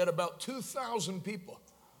up, and we had about 2,000 people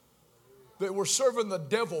that were serving the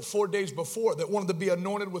devil 4 days before that wanted to be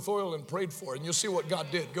anointed with oil and prayed for. And you'll see what God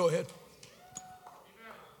did. Go ahead.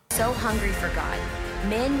 so hungry for God.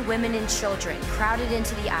 Men, women, and children crowded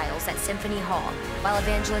into the aisles at Symphony Hall, while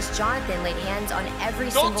Evangelist Jonathan laid hands on every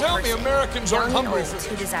Don't single tell me person, Americans aren't young and hungry old, for this.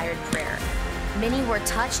 who desired prayer. Many were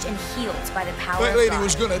touched and healed by the power That of lady God.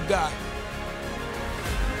 was going to die.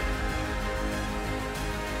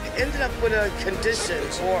 ended up with a condition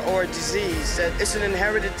or a disease. It's an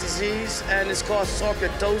inherited disease, and it's called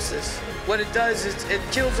sarcoidosis. What it does is it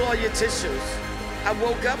kills all your tissues. I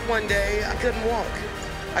woke up one day, I couldn't walk.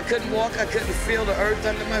 I couldn't feel the earth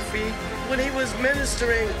under my feet. When he was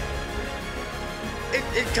ministering,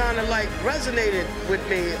 it kind of like resonated with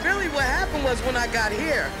me. Really what happened was when I got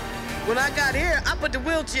here, I put the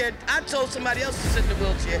wheelchair, I told somebody else to sit in the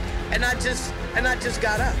wheelchair, and I just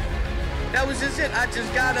got up. That was just it. I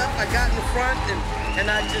just got up, I got in the front, and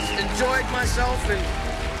I just enjoyed myself, and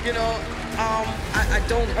you know, I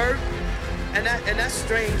don't hurt, and that's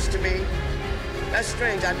strange to me. That's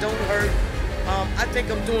strange, I don't hurt. I think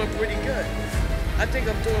I'm doing pretty good.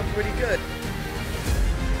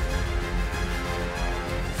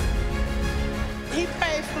 He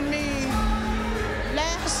prayed for me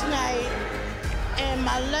last night, and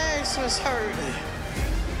my legs was hurting.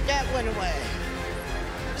 That went away.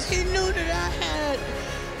 He knew that I had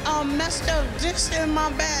messed up discs in my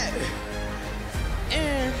back.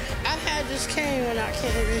 And I had this cane when I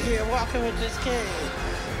came in here, walking with this cane.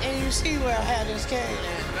 And you see where I had this cane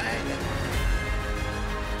at, right?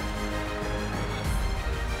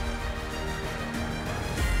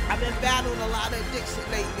 I've been battling a lot of addiction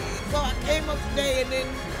lately. So I came up today and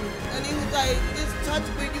he was like, just touch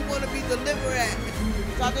where you want to be delivered at.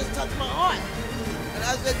 So I just touched my heart. And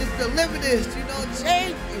I said, just deliver this,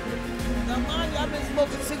 change me. Now mind you, I've been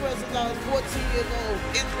smoking cigarettes since I was 14 years old.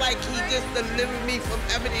 It's like he just delivered me from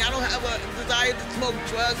everything. I don't have a desire to smoke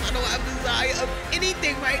drugs. I don't have a desire of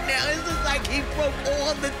anything right now. It's just like he broke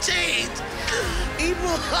all the chains. He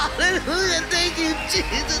broke, hallelujah, thank you,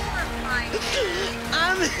 Jesus.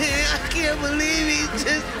 I'm here. I can't believe he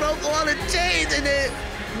just broke all the chains in it.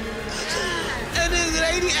 And this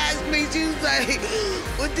lady asked me, she was like,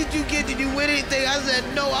 what did you get? Did you win anything? I said,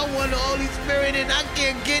 no, I won the Holy Spirit, and I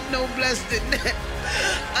can't get no blessed than that.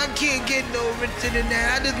 I can't get no richer than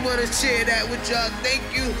that. I just want to share that with y'all. Thank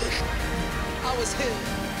you. I was hit.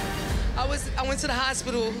 I went to the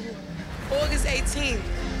hospital August 18th.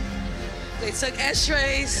 They took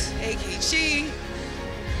x-rays, AKG.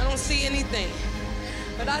 I don't see anything.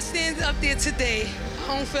 But I stand up there today. I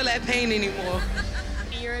don't feel that pain anymore.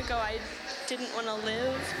 A year ago, I didn't want to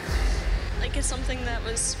live. Like, it's something that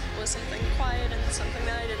was something quiet and something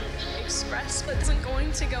that I didn't express, but wasn't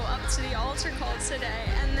going to go up to the altar call today.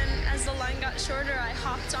 And then as the line got shorter, I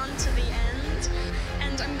hopped onto the end,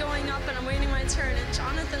 and I'm going up and I'm waiting my turn, and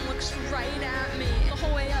Jonathan looks right at me. The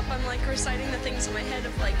whole way up, I'm like reciting the things in my head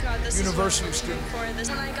of like, God, this University is what I'm student. for. This.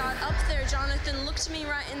 When I got up there, Jonathan looked me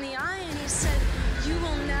right in the eye and he said, you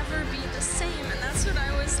will never be the same. And that's what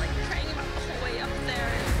I was like praying about the whole way up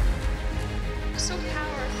there. So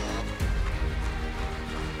powerful.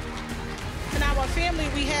 In our family,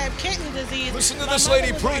 we have kidney disease. Listen to this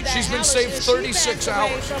lady preach. She's been saved 36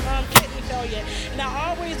 hours. From kidney failure. And I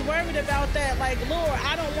always worried about that, like, Lord,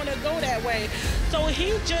 I don't want to go that way. So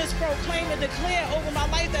he just proclaimed and declared over my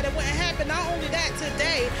life that it wouldn't happen. Not only that,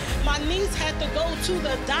 today, my niece had to go to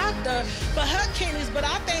the doctor for her kidneys, but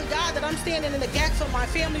I thank God that I'm standing in the gap for my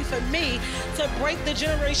family, for me, to break the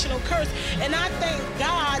generational curse. And I thank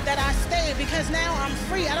God that I stayed, because now I'm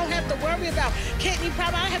free. I don't have to worry about kidney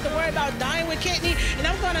problem. I don't have to worry about dying with kidney. And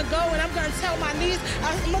I'm going to go and I'm going to tell my niece,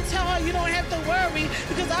 I'm going to tell her, you don't have to worry,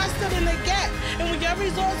 because I stood in the gap. And when your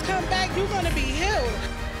results come back, you're going to be healed.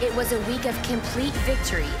 It was a week of complete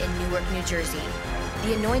victory in Newark, New Jersey.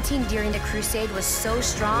 The anointing during the crusade was so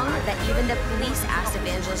strong that even the police asked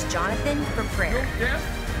evangelist Jonathan for prayer. No death,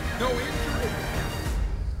 no injury.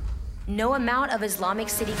 No amount of Islamic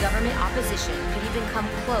City government opposition could even come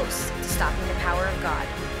close to stopping the power of God.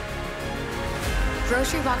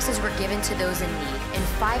 Grocery boxes were given to those in need, and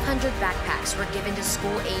 500 backpacks were given to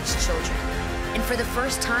school-aged children. And for the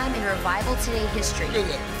first time in Revival Today history,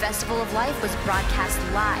 Festival of Life was broadcast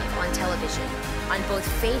live on television on both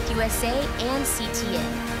Faith USA and CTN,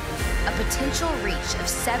 a potential reach of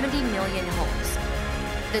 70 million homes.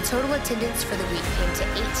 The total attendance for the week came to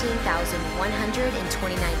 18,129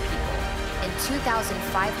 people, and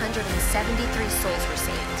 2,573 souls were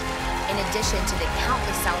saved, in addition to the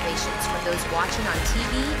countless salvations from those watching on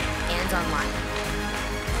TV and online.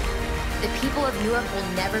 The people of Newark will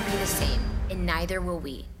never be the same, and neither will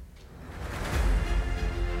we.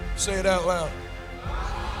 Say it out loud.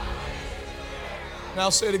 Now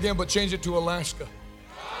say it again, but change it to Alaska.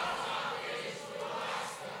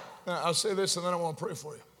 Now, I'll say this and then I want to pray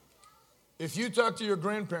for you. If you talk to your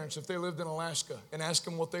grandparents, if they lived in Alaska, and ask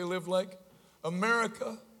them what they lived like,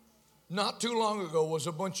 America, not too long ago, was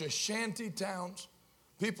a bunch of shanty towns,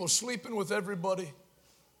 people sleeping with everybody,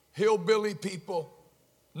 hillbilly people,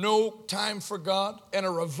 no time for God, and a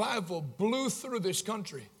revival blew through this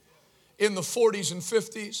country. in the 40s and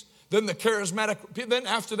 50s. Then the charismatic, then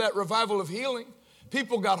after that revival of healing,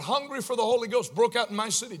 people got hungry for the Holy Ghost, broke out in my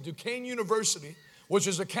city, Duquesne University, which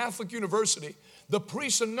is a Catholic university. The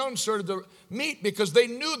priests and nuns started to meet because they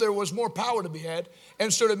knew there was more power to be had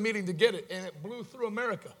and started meeting to get it. And it blew through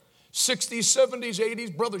America. 60s, 70s,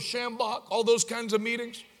 80s, Brother Schambach, all those kinds of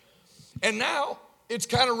meetings. And now it's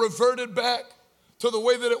kind of reverted back to the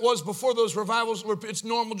way that it was before those revivals, where it's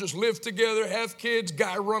normal, just live together, have kids,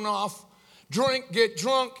 guy run off, drink, get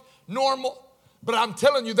drunk, normal. But I'm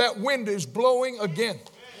telling you, that wind is blowing again.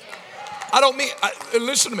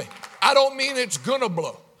 Listen to me. I don't mean it's gonna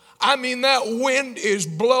blow. I mean that wind is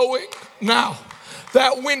blowing now.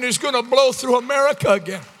 That wind is gonna blow through America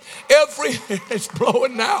again. It's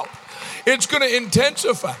blowing now. It's gonna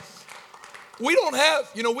intensify. We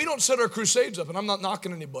don't set our crusades up, and I'm not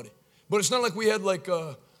knocking anybody, but it's not like we had like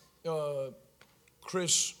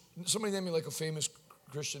Chris, somebody named me like a famous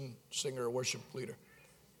Christian singer or worship leader.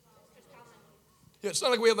 Yeah, it's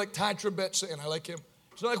not like we had like Ty Tribbett sing, and I like him.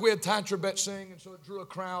 It's not like we had Ty Tribbett sing, and so it drew a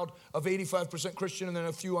crowd of 85% Christian, and then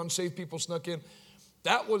a few unsaved people snuck in.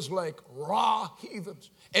 That was like raw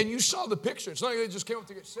heathens. And you saw the picture. It's not like they just came up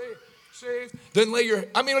to get saved, then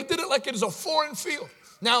it did it like it is a foreign field.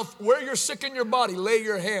 Now, where you're sick in your body, lay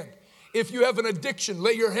your hand. If you have an addiction,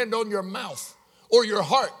 lay your hand on your mouth or your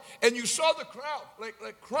heart. And you saw the crowd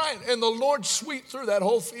like crying, and the Lord swept through that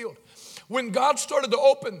whole field. When God started to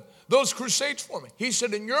open those crusades for me, he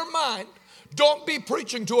said, in your mind, don't be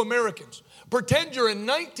preaching to Americans. Pretend you're in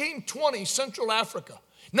 1920 Central Africa,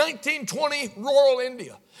 1920 rural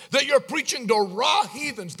India, that you're preaching to raw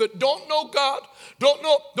heathens that don't know God,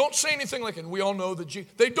 don't say anything like it. We all know that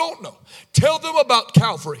they don't know. Tell them about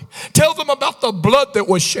Calvary. Tell them about the blood that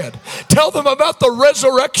was shed. Tell them about the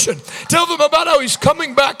resurrection. Tell them about how he's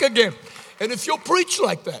coming back again. And if you'll preach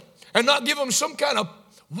like that and not give them some kind of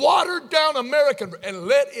watered down American and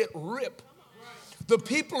let it rip, the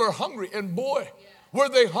people are hungry, and boy, were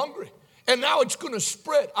they hungry. And now it's going to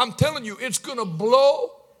spread. I'm telling you, it's going to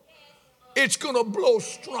blow. It's going to blow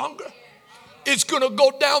stronger. It's going to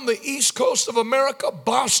go down the east coast of America,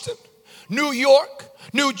 Boston, New York,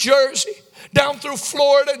 New Jersey, down through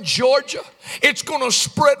Florida and Georgia. It's going to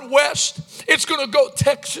spread west. It's going to go,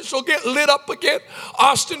 Texas will get lit up again.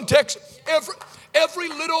 Austin, Texas. Every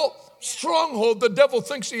little stronghold the devil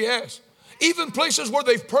thinks he has. Even places where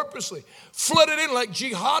they've purposely flooded in like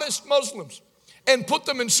jihadist Muslims and put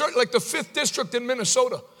them in certain, like the 5th district in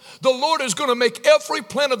Minnesota. The Lord is going to make every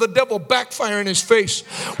plan of the devil backfire in his face,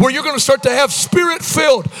 where you're going to start to have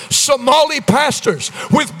spirit-filled Somali pastors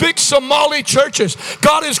with big Somali churches.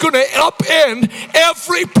 God is going to upend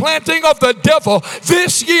every planting of the devil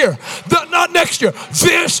this year, not next year,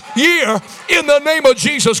 this year, in the name of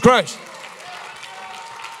Jesus Christ.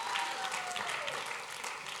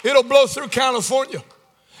 It'll blow through California.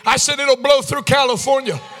 I said it'll blow through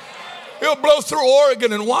California. It'll blow through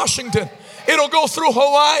Oregon and Washington. It'll go through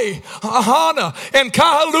Hawaii, Ahana, and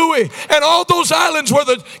Kahului, and all those islands where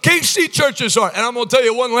the KC churches are. And I'm going to tell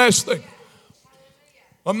you one last thing.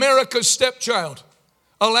 America's stepchild,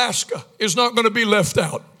 Alaska, is not going to be left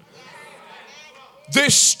out.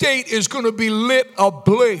 This state is going to be lit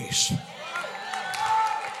ablaze.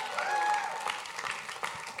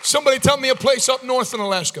 Somebody tell me a place up north in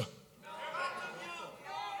Alaska.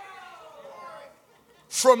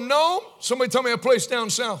 From Nome, somebody tell me a place down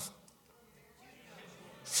south.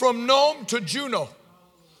 From Nome to Juneau.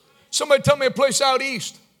 Somebody tell me a place out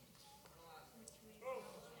east.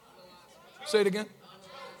 Say it again.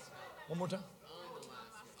 One more time.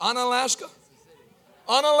 Unalaska.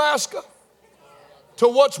 Unalaska. To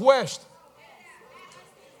what's west?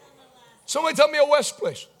 Somebody tell me a west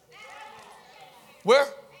place. Where?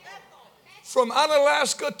 From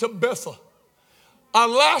Unalaska to Bethel.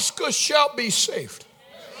 Alaska shall be saved.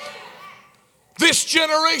 This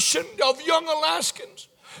generation of young Alaskans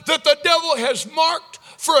that the devil has marked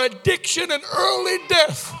for addiction and early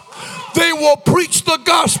death, they will preach the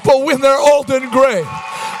gospel when they're old and gray.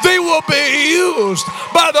 They will be used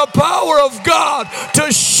by the power of God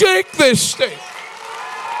to shake this state.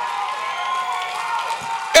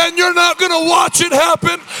 And you're not going to watch it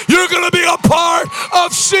happen. You're going to be a part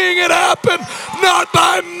of seeing it happen. Not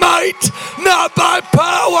by might, not by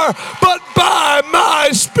power, but by my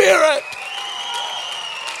Spirit.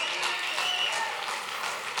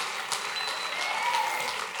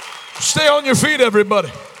 Stay on your feet, everybody.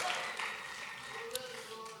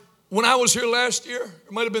 When I was here last year,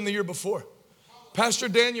 it might have been the year before, Pastor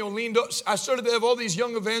Daniel leaned up. I started to have all these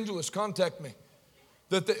young evangelists contact me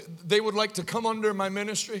that they would like to come under my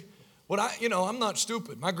ministry. I'm not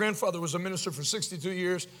stupid. My grandfather was a minister for 62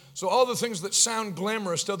 years. So all the things that sound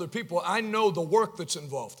glamorous to other people, I know the work that's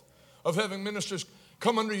involved of having ministers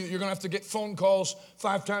come under you. You're going to have to get phone calls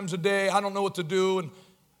 5 times a day. I don't know what to do. And,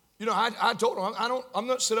 I told him, I'm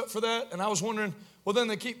not set up for that. And I was wondering, well, then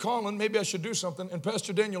they keep calling. Maybe I should do something. And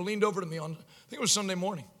Pastor Daniel leaned over to me on, I think it was Sunday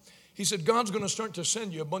morning. He said, God's going to start to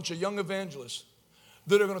send you a bunch of young evangelists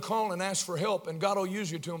that are going to call and ask for help. And God will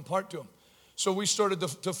use you to impart to them. So we started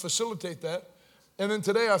to facilitate that. And then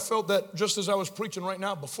today I felt that just as I was preaching right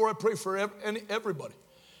now, before I pray for everybody.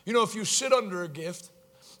 If you sit under a gift,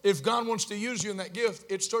 if God wants to use you in that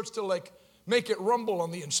gift, it starts to like make it rumble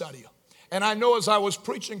on the inside of you. And I know as I was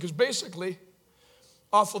preaching, because basically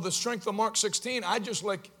off of the strength of Mark 16, I just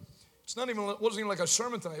like, it wasn't even like a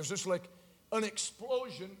sermon tonight. It was just like an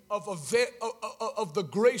explosion of the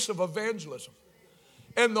grace of evangelism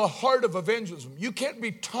and the heart of evangelism. You can't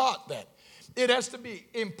be taught that. It has to be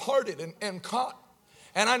imparted and caught.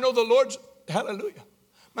 And I know the Lord's, hallelujah.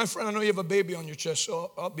 My friend, I know you have a baby on your chest,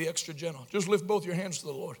 so I'll be extra gentle. Just lift both your hands to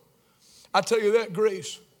the Lord. I tell you that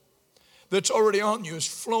grace that's already on you is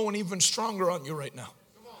flowing even stronger on you right now.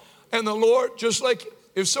 And the Lord, just like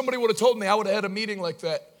if somebody would have told me I would have had a meeting like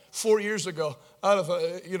that 4 years ago, I'd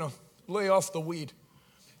have, lay off the weed.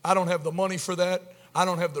 I don't have the money for that. I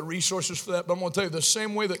don't have the resources for that. But I'm going to tell you the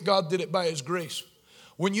same way that God did it by His grace.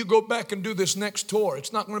 When you go back and do this next tour,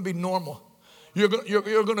 it's not going to be normal. You're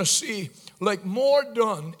going to see like more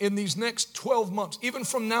done in these next 12 months. Even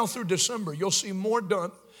from now through December, you'll see more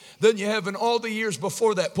done than you have in all the years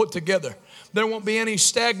before that put together. There won't be any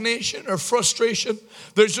stagnation or frustration.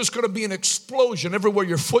 There's just going to be an explosion everywhere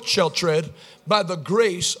your foot shall tread by the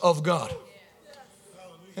grace of God.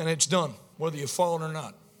 And it's done, whether you've fallen or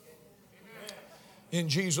not. In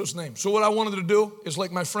Jesus' name. So what I wanted to do is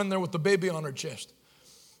like my friend there with the baby on her chest.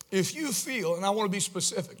 If you feel, and I want to be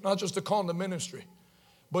specific, not just to call in the ministry,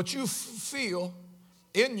 but you feel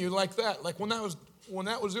in you like that, like when that was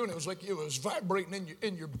doing it was like it was vibrating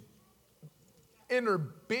in your inner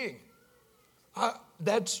being.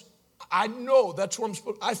 I know that's where I'm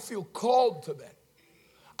supposed. I feel called to that.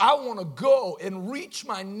 I want to go and reach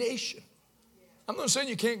my nation. I'm not saying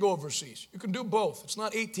you can't go overseas. You can do both. It's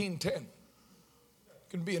not 1810. You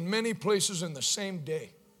can be in many places in the same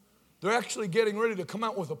day. They're actually getting ready to come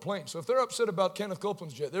out with a plane. So if they're upset about Kenneth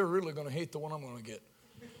Copeland's jet, they're really going to hate the one I'm going to get.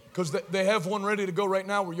 Because they have one ready to go right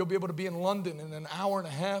now where you'll be able to be in London in an hour and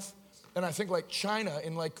a half. And I think like China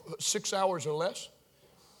in like 6 hours or less.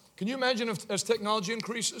 Can you imagine if as technology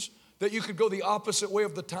increases that you could go the opposite way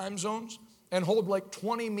of the time zones and hold like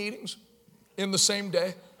 20 meetings in the same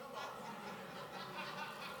day?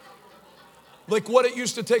 Like what it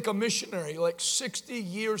used to take a missionary like 60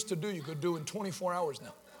 years to do, you could do in 24 hours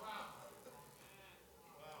now.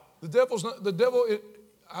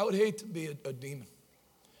 I would hate to be a demon.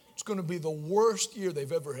 It's going to be the worst year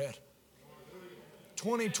they've ever had.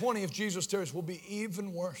 2020, if Jesus tarries, will be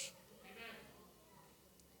even worse.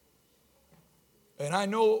 And I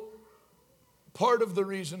know part of the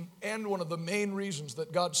reason and one of the main reasons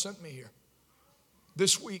that God sent me here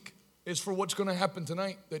this week is for what's going to happen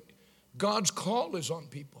tonight, that God's call is on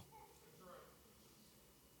people.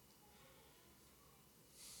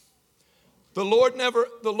 The Lord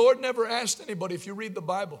never asked anybody, if you read the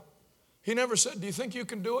Bible, He never said, do you think you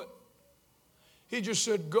can do it? He just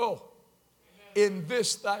said, go in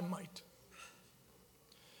this thy might.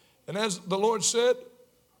 And as the Lord said,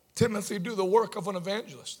 Timothy, do the work of an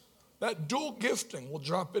evangelist. That dual gifting will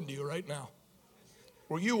drop into you right now,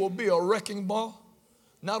 where you will be a wrecking ball,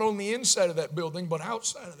 not only inside of that building, but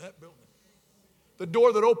outside of that building. The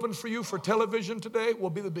door that opened for you for television today will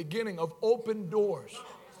be the beginning of open doors.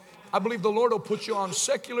 I believe the Lord will put you on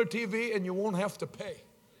secular TV and you won't have to pay.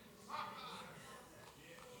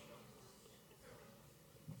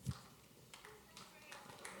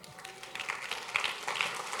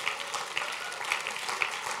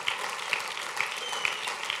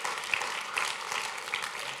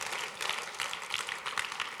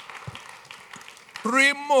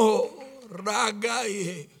 Primo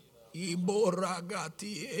ragaye ibo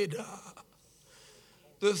ragatieda.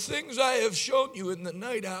 The things I have shown you in the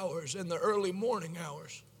night hours and the early morning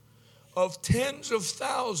hours of tens of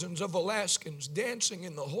thousands of Alaskans dancing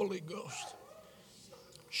in the Holy Ghost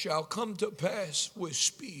shall come to pass with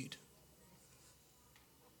speed.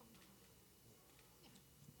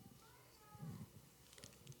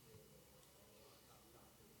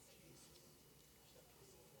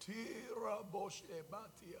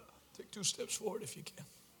 Take 2 steps forward if you can.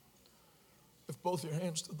 Lift both your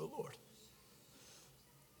hands to the Lord.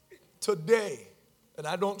 Today, and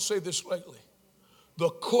I don't say this lightly, the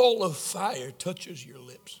coal of fire touches your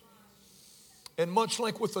lips. And much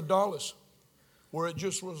like with the dollars, where it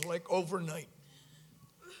just was like overnight,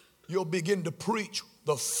 you'll begin to preach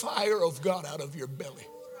the fire of God out of your belly.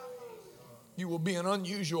 You will be an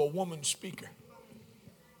unusual woman speaker.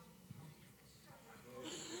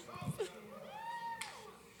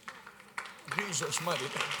 Jesus' mighty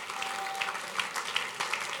name.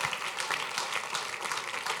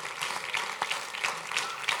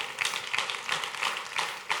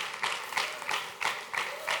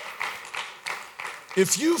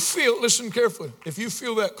 If you feel, listen carefully, if you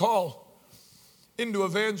feel that call into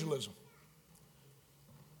evangelism,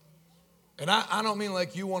 and I don't mean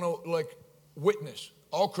like you want to like witness.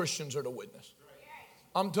 All Christians are to witness.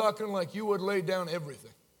 I'm talking like you would lay down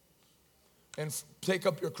everything and take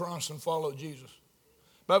up your cross and follow Jesus.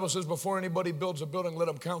 The Bible says before anybody builds a building, let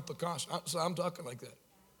them count the cost. So I'm talking like that.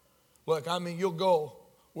 Like, I mean, you'll go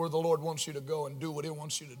where the Lord wants you to go and do what he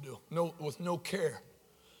wants you to do. With no care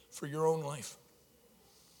for your own life.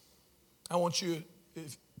 I want you,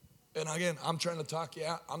 and again, I'm trying to talk you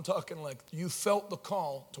out. I'm talking like you felt the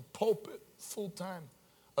call to pulpit full-time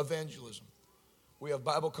evangelism. We have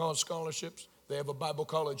Bible college scholarships. They have a Bible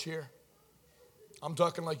college here. I'm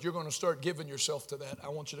talking like you're going to start giving yourself to that. I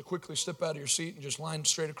want you to quickly step out of your seat and just line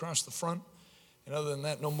straight across the front. And other than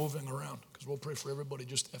that, no moving around, because we'll pray for everybody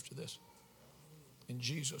just after this. In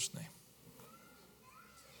Jesus' name.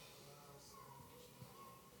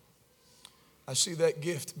 I see that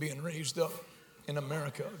gift being raised up in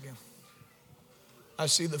America again. I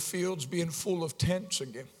see the fields being full of tents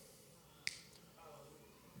again.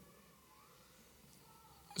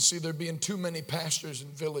 I see there being too many pastors in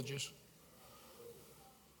villages.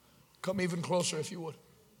 Come even closer if you would.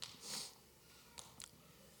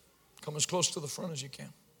 Come as close to the front as you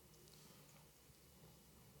can.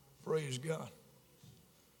 Praise God.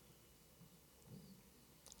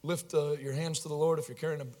 Lift your hands to the Lord. If you're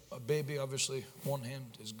carrying a baby, obviously one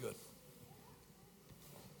hand is good.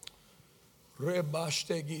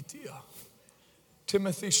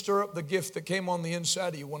 Timothy, stir up the gift that came on the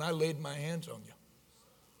inside of you when I laid my hands on you.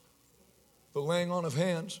 The laying on of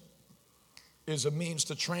hands is a means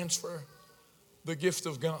to transfer the gift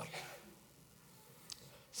of God.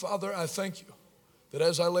 Father, I thank you that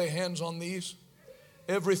as I lay hands on these,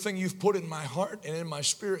 everything you've put in my heart and in my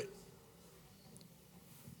spirit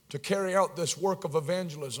to carry out this work of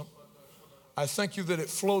evangelism, I thank you that it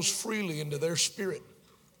flows freely into their spirit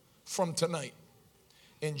from tonight.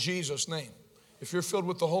 In Jesus' name. If you're filled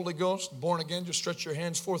with the Holy Ghost, born again, just stretch your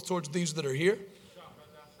hands forth towards these that are here.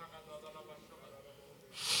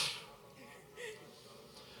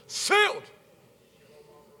 Filled.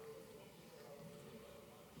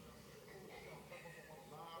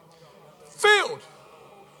 Filled.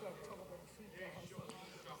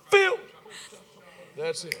 Filled.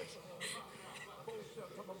 That's it.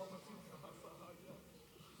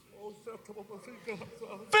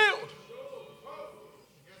 Filled.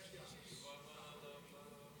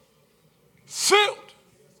 Filled.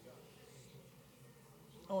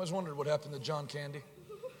 I always wondered what happened to John Candy.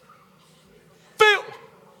 Filled.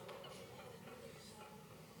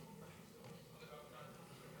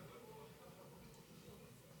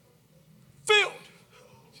 Filled.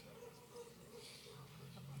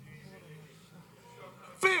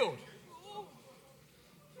 Filled.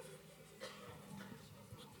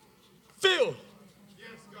 Filled.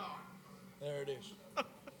 There it is.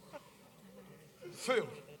 Filled.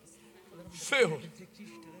 Filled.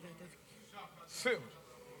 Filled.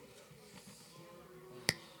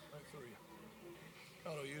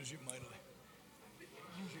 God will use you mightily.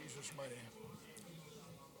 Jesus' mighty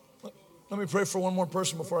name. Let me pray for one more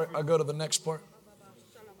person before I go to the next part.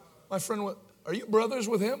 My friend, are you brothers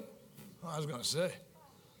with him? Oh, I was going to say.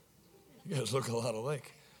 You guys look a lot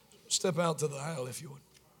alike. Step out to the aisle if you would.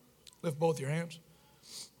 Lift both your hands.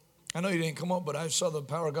 I know you didn't come up, but I saw the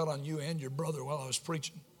power of God on you and your brother while I was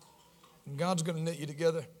preaching. And God's going to knit you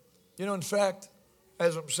together. You know, in fact,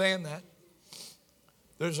 as I'm saying that,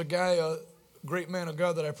 there's a guy, a great man of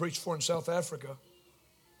God that I preached for in South Africa.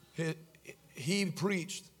 He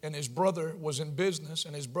preached, and his brother was in business,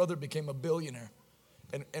 and his brother became a billionaire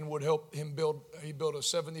and would help him build. He built a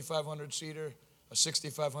 7,500-seater, a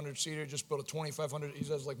 6,500-seater, just built a 2,500. He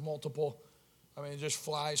has like multiple. I mean, it just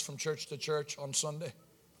flies from church to church on Sunday.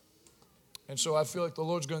 And so I feel like the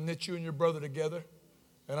Lord's going to knit you and your brother together.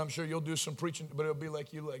 And I'm sure you'll do some preaching, but it'll be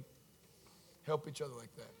like you like help each other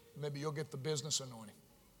like that. Maybe you'll get the business anointing.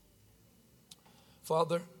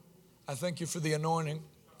 Father, I thank you for the anointing.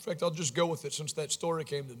 In fact, I'll just go with it since that story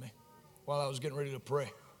came to me while I was getting ready to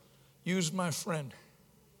pray. Use my friend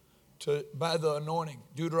by the anointing.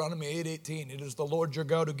 Deuteronomy 8:18. It is the Lord your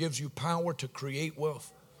God who gives you power to create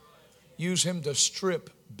wealth. Use him to strip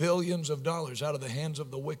billions of dollars out of the hands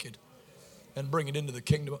of the wicked and bring it into the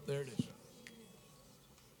kingdom. There it is.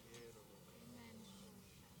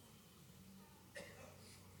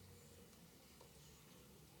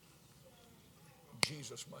 In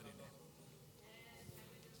Jesus' mighty name.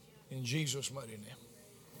 In Jesus' mighty name.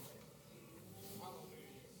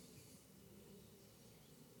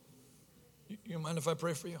 You mind if I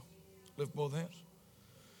pray for you? Lift both hands.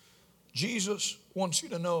 Jesus wants you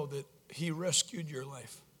to know that he rescued your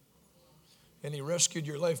life. And he rescued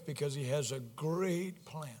your life because he has a great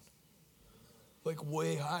plan. Like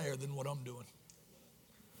way higher than what I'm doing.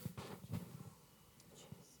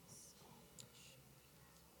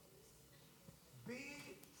 Be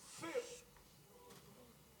filled.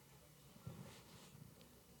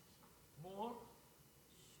 More.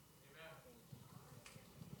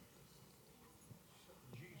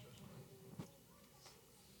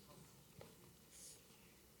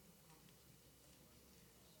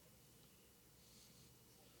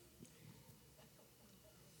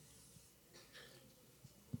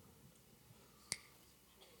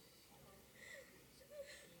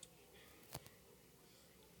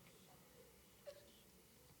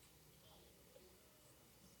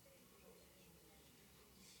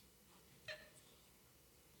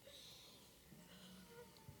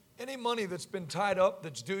 Any money that's been tied up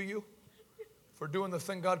that's due you for doing the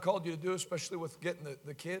thing God called you to do, especially with getting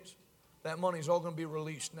the kids, that money's all going to be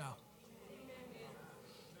released now.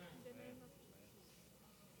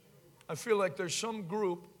 I feel like there's some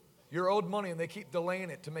group, you're owed money and they keep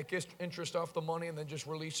delaying it to make interest off the money and then just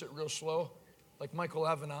release it real slow, like Michael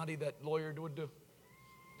Avenatti, that lawyer, would do.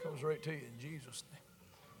 Comes right to you in Jesus'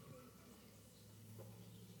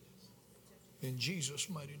 name. In Jesus'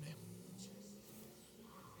 mighty name.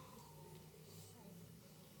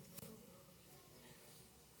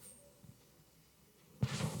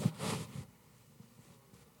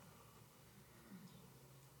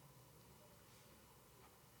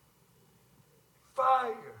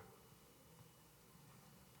 Fire.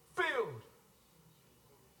 Filled.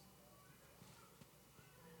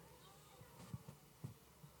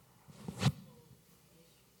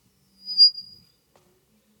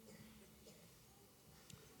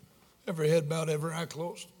 Every head bowed, every eye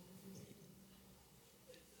closed.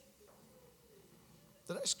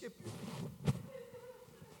 Did I skip you?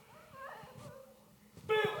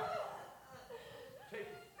 Filled. Take it.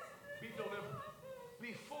 Be delivered.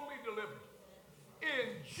 Be fully delivered. In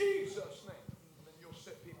Jesus' name. And then you'll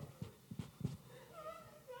set people free.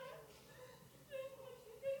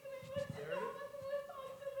 There it is.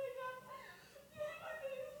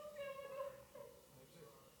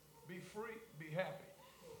 Be free, be happy.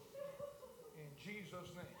 In Jesus'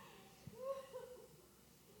 name.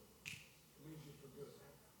 Leaves you for good.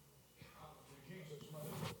 In Jesus'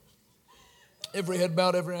 name. Every head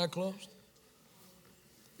bowed, every eye closed.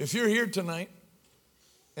 If you're here tonight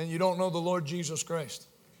and you don't know the Lord Jesus Christ,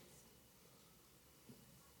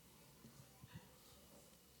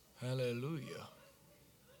 hallelujah,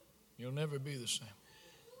 you'll never be the same.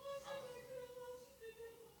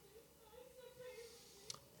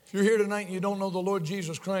 If you're here tonight and you don't know the Lord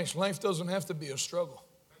Jesus Christ, life doesn't have to be a struggle.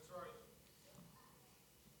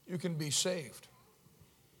 You can be saved.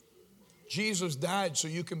 Jesus died so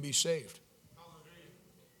you can be saved.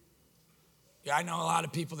 Yeah, I know a lot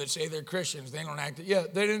of people that say they're Christians. They don't act. Yeah,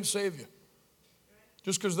 they didn't save you.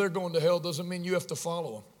 Just because they're going to hell doesn't mean you have to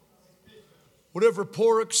follow them. Whatever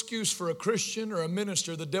poor excuse for a Christian or a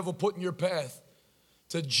minister the devil put in your path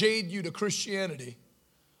to jade you to Christianity,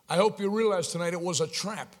 I hope you realize tonight it was a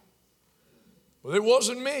trap. Well, it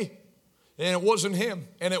wasn't me, and it wasn't him,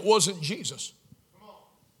 and it wasn't Jesus.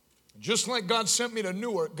 Just like God sent me to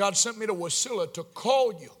Newark, God sent me to Wasilla to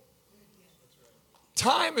call you.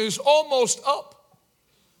 Time is almost up.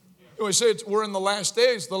 We say we're in the last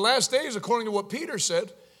days. The last days, according to what Peter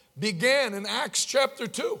said, began in Acts chapter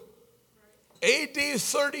 2, AD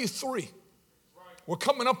 33. We're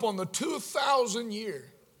coming up on the 2,000 year.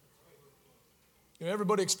 You know,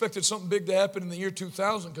 everybody expected something big to happen in the year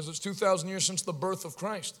 2000 because it's 2,000 years since the birth of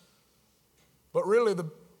Christ. But really,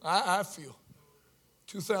 I feel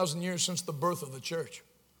 2,000 years since the birth of the church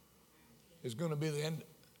is going to be the end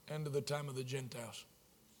of the time of the Gentiles.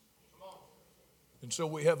 And so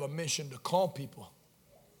we have a mission to call people.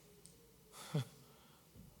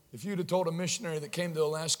 If you'd have told a missionary that came to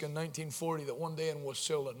Alaska in 1940 that one day in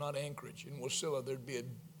Wasilla, not Anchorage, in Wasilla, there'd be a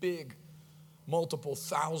big, multiple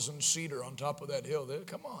thousand seater on top of that hill.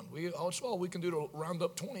 Come on, that's all we can do to round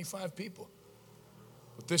up 25 people.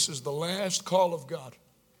 But this is the last call of God,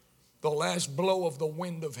 the last blow of the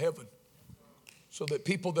wind of heaven. so that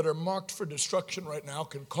people that are marked for destruction right now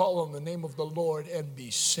can call on the name of the Lord and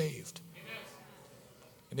be saved.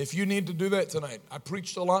 And if you need to do that tonight, I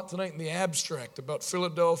preached a lot tonight in the abstract about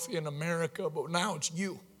Philadelphia and America, but now it's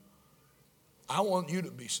you. I want you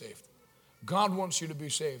to be saved. God wants you to be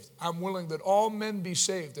saved. I'm willing that all men be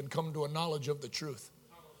saved and come to a knowledge of the truth.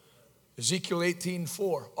 Ezekiel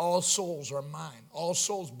 18:4, all souls are mine. All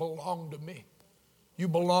souls belong to me. You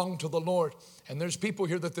belong to the Lord. And there's people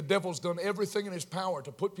here that the devil's done everything in his power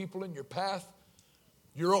to put people in your path.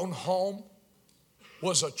 Your own home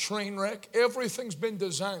was a train wreck. Everything's been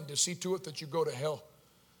designed to see to it that you go to hell.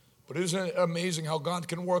 But isn't it amazing how God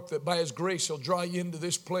can work that by His grace He'll draw you into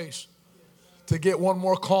this place to get one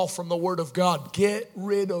more call from the Word of God. Get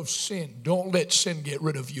rid of sin. Don't let sin get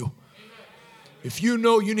rid of you. If you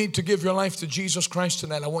know you need to give your life to Jesus Christ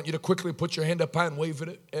tonight, I want you to quickly put your hand up high and wave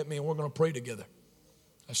it at me, and we're going to pray together.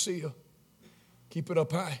 I see you. Keep it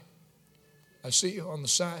up high. I see you on the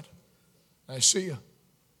side. I see you.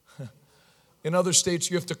 In other states,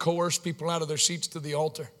 you have to coerce people out of their seats to the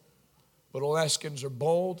altar. But Alaskans are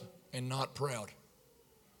bold and not proud.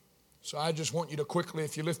 So I just want you to quickly,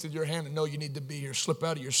 if you lifted your hand and know you need to be here, slip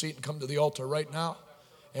out of your seat and come to the altar right now.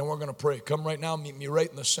 And we're going to pray. Come right now, meet me right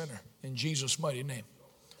in the center. In Jesus' mighty name.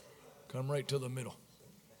 Come right to the middle.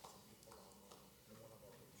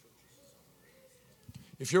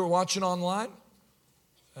 If you're watching online,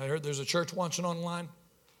 I heard there's a church watching online,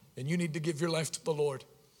 and you need to give your life to the Lord.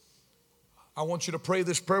 I want you to pray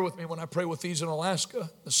this prayer with me when I pray with these in Alaska.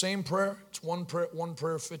 The same prayer. It's one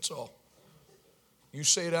prayer fits all. You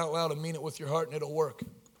say it out loud and mean it with your heart, and it'll work.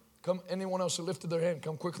 Come, anyone else who lifted their hand,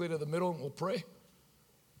 come quickly to the middle, and we'll pray.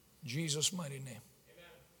 In Jesus' mighty name.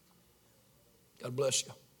 God bless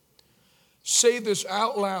you. Say this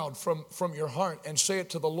out loud from your heart and say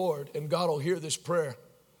it to the Lord, and God will hear this prayer.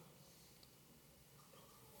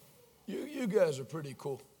 You guys are pretty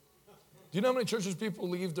cool. Do you know how many churches people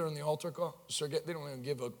leave during the altar call? They don't even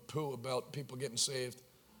give a poo about people getting saved.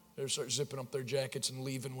 They start zipping up their jackets and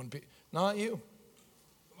leaving when people. Not you.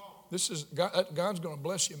 This is God's going to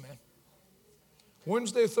bless you, man.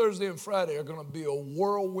 Wednesday, Thursday, and Friday are going to be a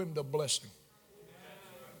whirlwind of blessing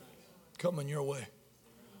coming your way.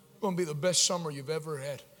 It's going to be the best summer you've ever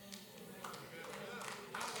had.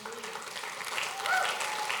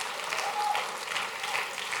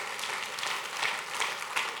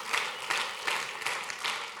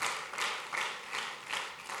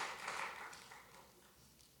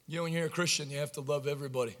 You know, when you're a Christian, you have to love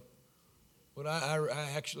everybody. But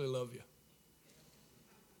I actually love you.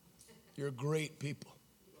 You're great people.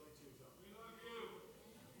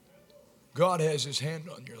 God has His hand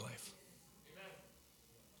on your life.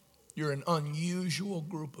 You're an unusual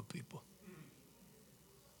group of people.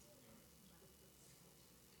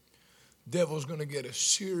 Devil's going to get a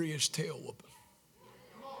serious tail whooping.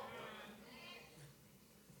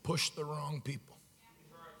 Push the wrong people.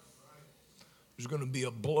 There's going to be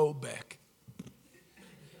a blowback.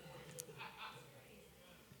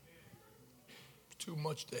 Too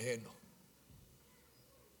much to handle.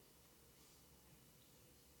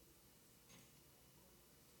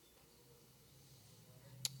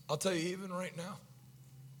 I'll tell you, even right now,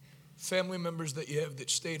 family members that you have that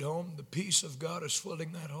stayed home, the peace of God is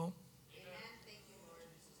flooding that home.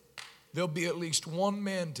 There'll be at least one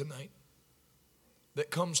man tonight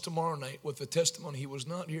that comes tomorrow night with the testimony he was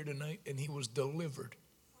not here tonight and he was delivered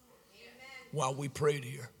while we prayed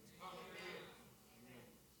here.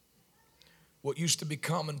 What used to be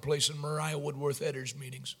commonplace in Mariah Woodworth Edders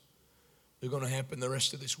meetings, they're going to happen the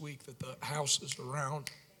rest of this week, that the houses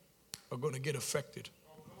around are going to get affected.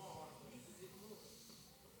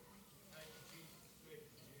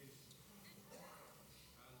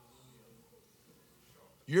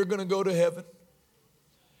 You're going to go to heaven,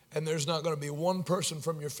 and there's not going to be one person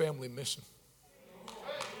from your family missing.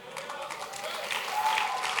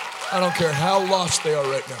 I don't care how lost they are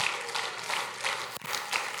right now.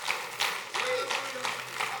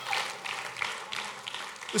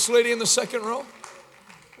 This lady in the second row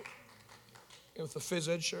with the phys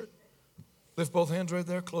ed shirt. Lift both hands right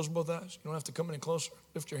there. Close both eyes. You don't have to come any closer.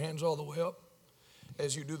 Lift your hands all the way up.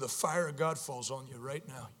 As you do, the fire of God falls on you right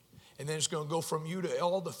now. And then it's going to go from you to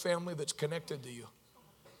all the family that's connected to you.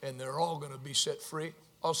 And they're all going to be set free.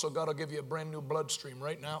 Also, God will give you a brand new bloodstream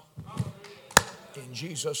right now. In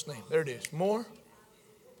Jesus' name. There it is. More.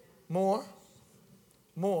 More.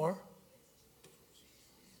 More.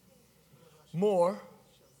 More.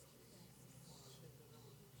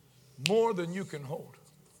 More than you can hold.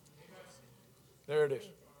 There it is.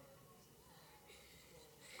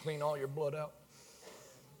 Clean all your blood out.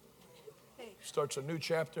 Starts a new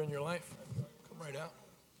chapter in your life. Come right out.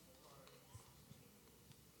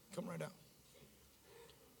 Come right out.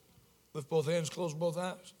 Lift both hands, close both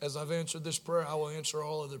eyes. As I've answered this prayer, I will answer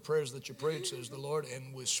all other prayers that you prayed, says the Lord,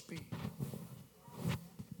 and with speed.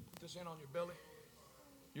 Put this hand on your belly.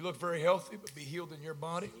 You look very healthy, but be healed in your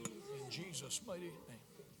body. In Jesus' mighty name.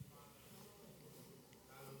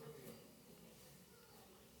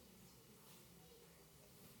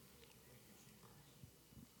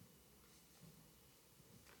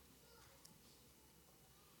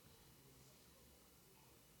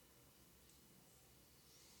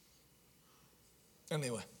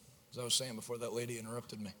 Anyway, as I was saying before that lady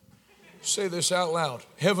interrupted me, say this out loud.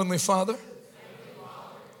 Heavenly Father,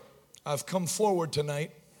 I've come forward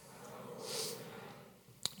tonight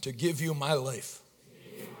to give you my life.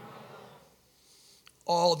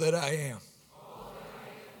 All that I am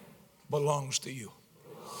belongs to you.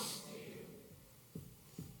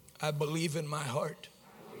 I believe in my heart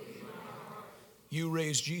you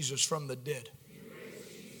raised Jesus from the dead.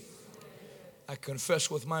 I confess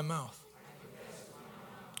with my mouth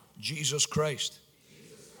Jesus Christ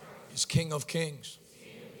is King of Kings,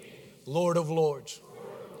 Lord of Lords,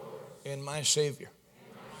 and my Savior.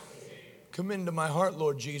 Come into my heart,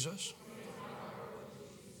 Lord Jesus.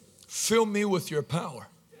 Fill me with your power.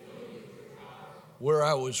 Where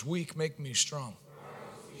I was weak, make me strong.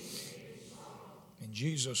 In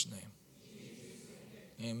Jesus' name.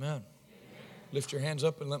 Amen. Lift your hands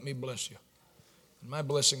up and let me bless you. And my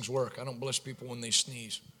blessings work. I don't bless people when they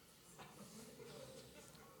sneeze.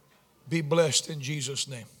 Be blessed in Jesus'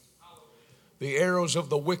 name. The arrows of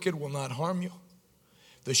the wicked will not harm you.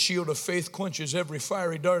 The shield of faith quenches every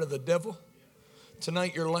fiery dart of the devil.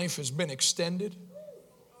 Tonight your life has been extended.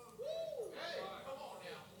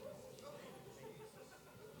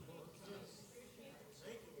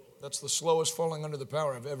 That's the slowest falling under the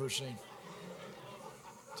power I've ever seen.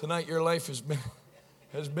 Tonight your life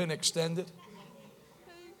has been extended.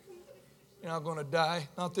 You're not going to die.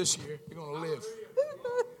 Not this year. You're going to live.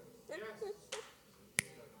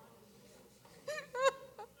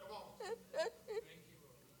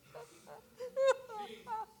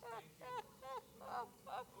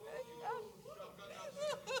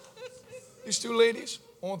 These two ladies,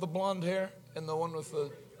 one with the blonde hair and the one with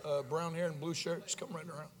the brown hair and blue shirt, just come right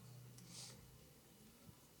around.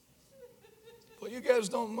 Well, you guys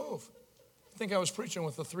don't move. I think I was preaching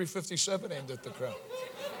with the 357 aimed at the crowd.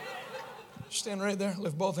 Stand right there,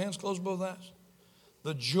 lift both hands, close both eyes.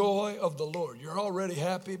 The joy of the Lord. You're already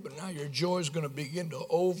happy, but now your joy is going to begin to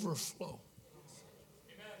overflow.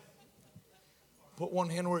 Put one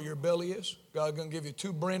hand where your belly is. God's going to give you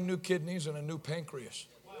 2 brand new kidneys and a new pancreas.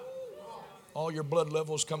 All your blood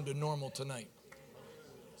levels come to normal tonight.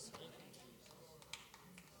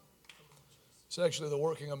 It's actually the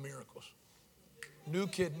working of miracles. New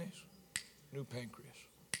kidneys, new pancreas.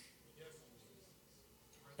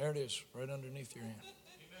 There it is, right underneath your hand.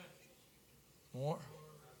 More.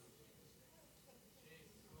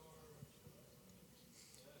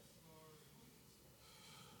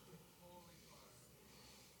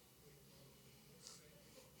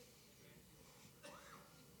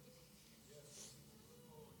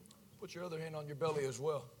 Put your other hand on your belly as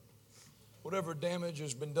well. Whatever damage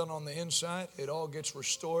has been done on the inside, it all gets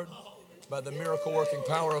restored by the miracle working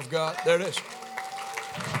power of God. There it is.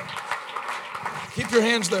 Keep your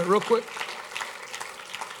hands there real quick.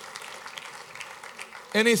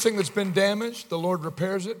 Anything that's been damaged, the Lord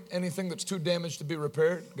repairs it. Anything that's too damaged to be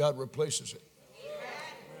repaired, God replaces it.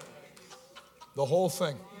 The whole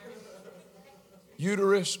thing.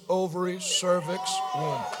 Uterus, ovaries, cervix,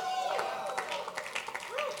 womb.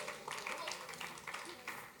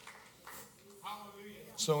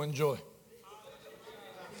 So enjoy.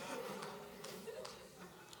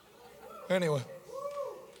 Anyway,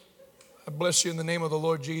 I bless you in the name of the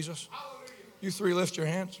Lord Jesus. You 3 lift your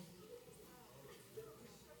hands.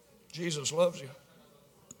 Jesus loves you.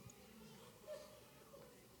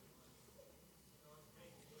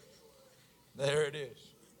 There it is.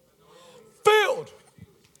 Filled.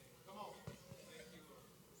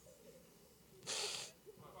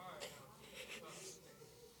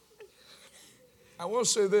 I will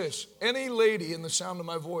say this. Any lady in the sound of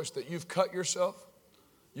my voice that you've cut yourself,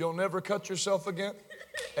 you'll never cut yourself again.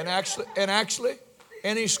 And actually,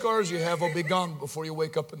 any scars you have will be gone before you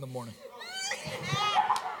wake up in the morning.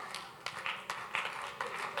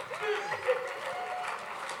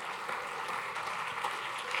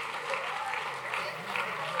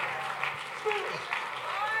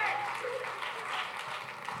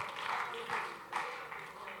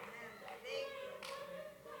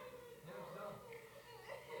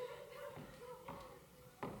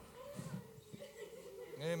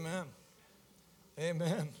 Amen.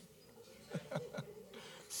 Amen.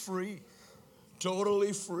 free.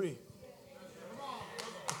 Totally free.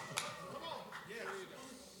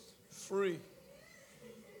 Free.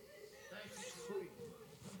 Free.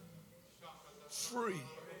 Free.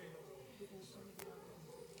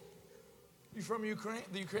 You from Ukraine?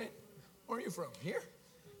 The Ukraine? Where are you from? Here?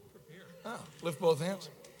 Oh, lift both hands.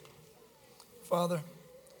 Father,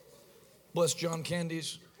 bless John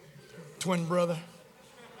Candy's twin brother.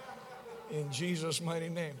 In Jesus' mighty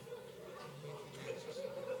name.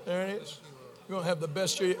 There it is. You're going to have the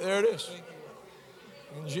best year. There it is.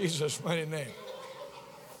 In Jesus' mighty name.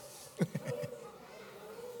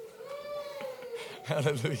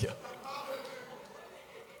 Hallelujah.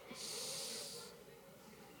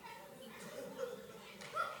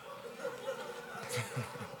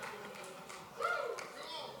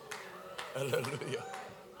 Hallelujah.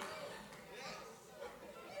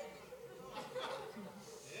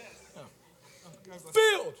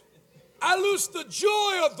 Filled. I loose the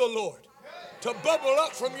joy of the Lord to bubble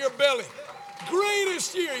up from your belly.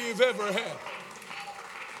 Greatest year you've ever had.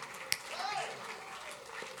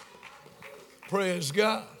 Praise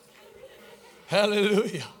God.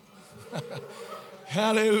 Hallelujah.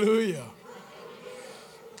 Hallelujah.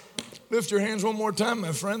 Lift your hands one more time,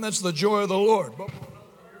 my friend. That's the joy of the Lord.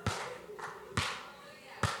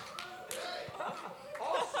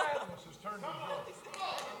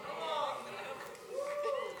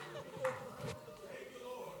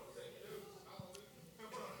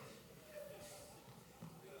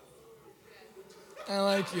 I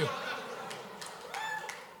like you.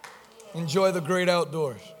 Enjoy the great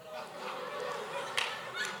outdoors.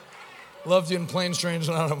 Loved you in planes, trains,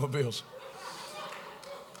 and automobiles.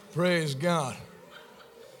 Praise God.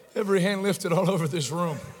 Every hand lifted all over this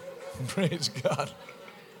room. Praise God.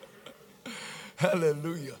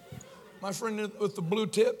 Hallelujah. My friend with the blue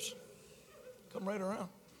tips, come right around.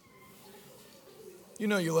 You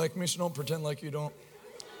know you like me, so don't pretend like you don't.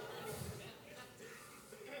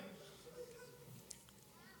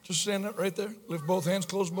 Just stand up right there. Lift both hands,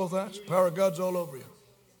 close both eyes. Power of God's all over you.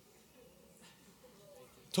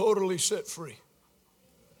 Totally set free.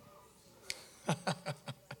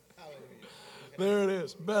 There it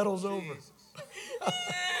is. Battle's over.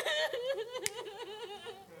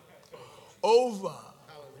 Over.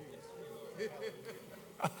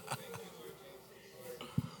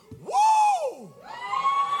 Woo!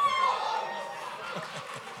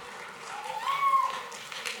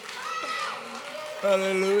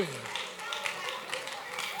 Hallelujah.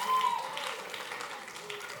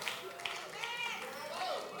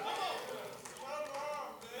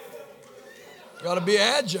 Got to be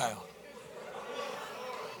agile.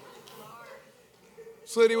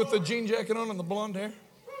 This lady with the jean jacket on and the blonde hair.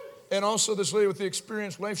 And also this lady with the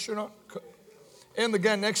Experience Life shirt on. And the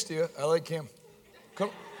guy next to you. I like him.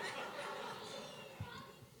 Come.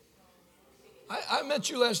 I met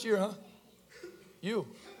you last year, huh? You.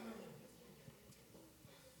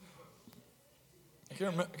 I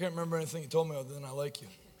can't remember anything you told me other than I like you.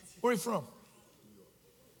 Where are you from?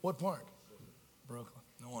 What part? Brooklyn.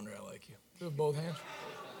 No wonder I like you. You have both hands.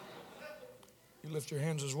 You lift your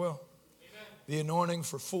hands as well. The anointing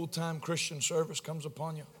for full-time Christian service comes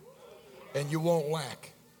upon you. And you won't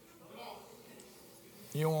lack.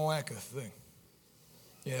 You won't lack a thing.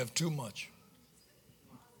 You have too much.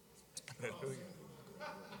 Hallelujah.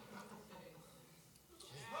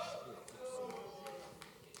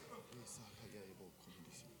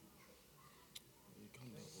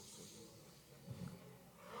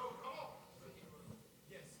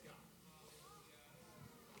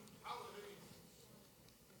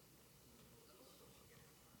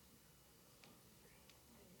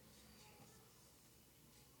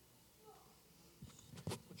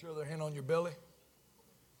 Put your other hand on your belly.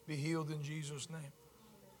 Be healed in Jesus' name.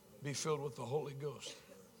 Be filled with the Holy Ghost.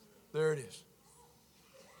 There it is.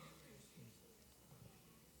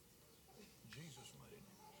 Jesus' mighty name.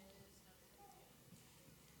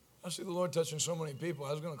 I see the Lord touching so many people.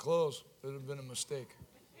 I was going to close. It would have been a mistake.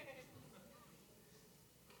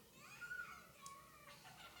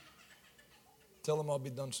 Tell them I'll be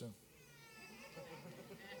done soon.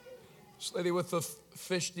 This lady with the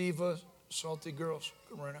fish diva, salty girls,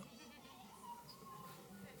 come right out.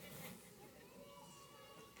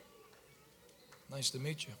 Nice to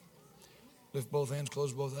meet you. Lift both hands,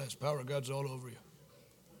 close both eyes. Power of God's all over you.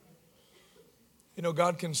 You know,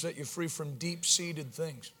 God can set you free from deep-seated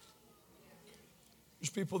things. There's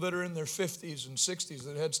people that are in their 50s and 60s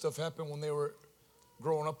that had stuff happen when they were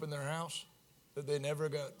growing up in their house that they never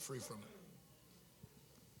got free from it.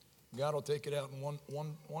 God will take it out in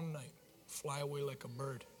one night. Fly away like a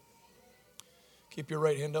bird. Keep your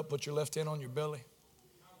right hand up. Put your left hand on your belly.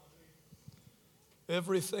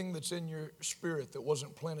 Everything that's in your spirit that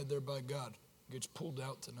wasn't planted there by God gets pulled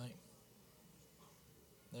out tonight.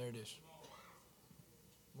 There it is.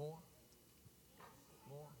 More.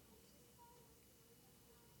 More.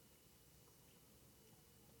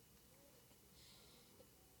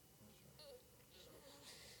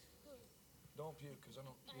 Don't puke, because I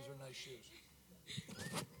don't. These are nice shoes.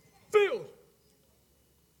 Filled.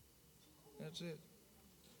 That's it.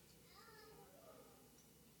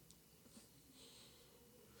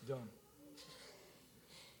 Done.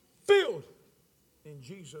 Filled in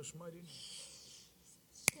Jesus' mighty name.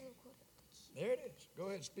 There it is. Go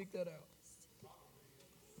ahead, speak that out.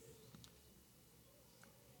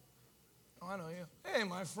 Oh, I know you. Hey,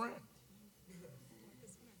 my friend.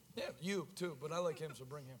 Yeah, you too, but I like him, so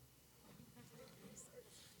bring him.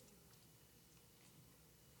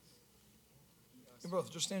 You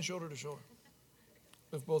both, just stand shoulder to shoulder.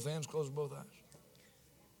 Lift both hands, close both eyes.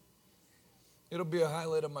 It'll be a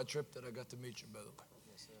highlight of my trip that I got to meet you, by the way.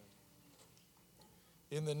 Yes, sir.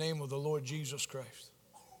 In the name of the Lord Jesus Christ,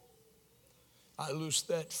 I loose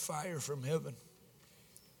that fire from heaven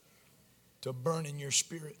to burn in your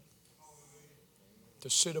spirit, to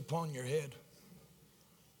sit upon your head,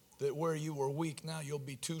 that where you were weak, now you'll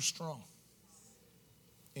be too strong.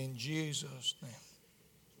 In Jesus' name.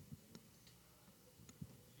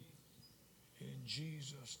 In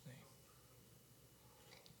Jesus' name.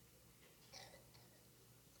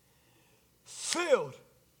 Filled.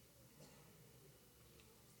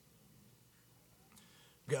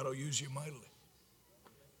 God will use you mightily.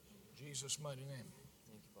 In Jesus' mighty name.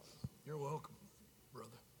 You're welcome, brother.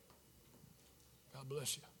 God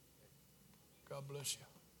bless you. God bless you.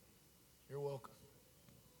 You're welcome.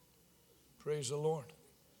 Praise the Lord.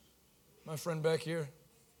 My friend back here,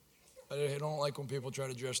 I don't like when people try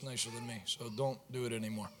to dress nicer than me, so don't do it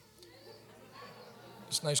anymore.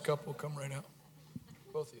 This nice couple, come right out.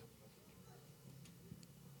 Both of you.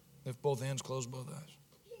 Lift both hands, close both eyes.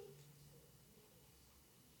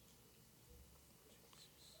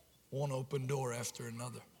 One open door after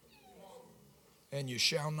another. And you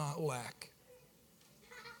shall not lack.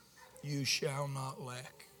 You shall not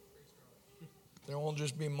lack. There won't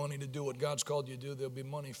just be money to do what God's called you to do. There'll be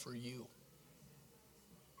money for you.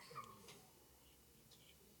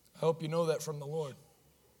 I hope you know that from the Lord.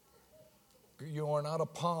 You are not a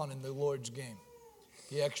pawn in the Lord's game.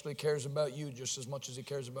 He actually cares about you just as much as he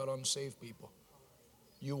cares about unsaved people.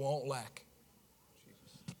 You won't lack.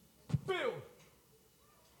 Filled. There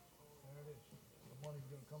it is. The money's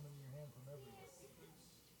going to come in your hand from everywhere.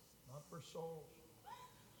 Not for souls,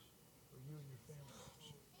 for you and your family.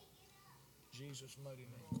 Jesus' mighty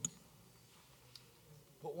name.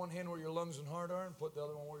 Put one hand where your lungs and heart are and put the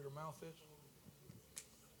other one where your mouth is.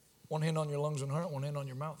 One hand on your lungs and heart, one hand on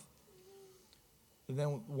your mouth. And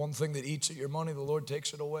then one thing that eats at your money, the Lord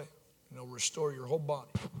takes it away. And he'll restore your whole body.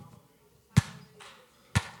 There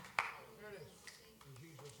it is. In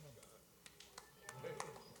Jesus' name.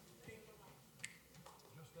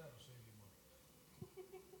 Just that will save you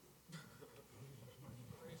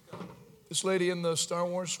money. This lady in the Star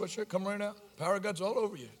Wars sweatshirt, come right out. Power of God's all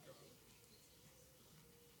over you.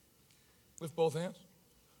 Lift both hands.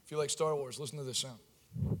 If you like Star Wars, listen to this sound.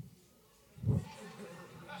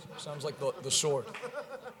 Sounds like the sword.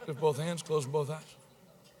 Lift both hands, close both eyes.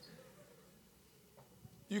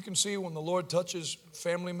 You can see when the Lord touches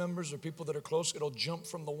family members or people that are close, it'll jump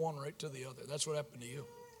from the one right to the other. That's what happened to you.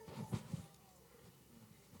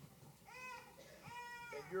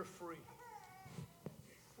 And you're free.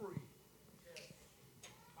 Free.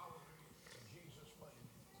 Jesus' mighty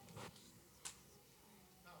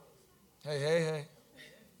name. Hey.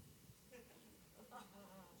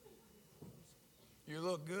 You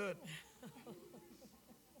look good.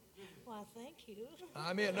 Well, thank you.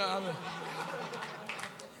 I'm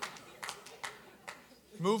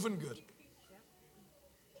moving good.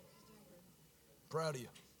 Proud of you.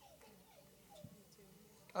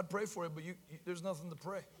 I'd pray for you, but there's nothing to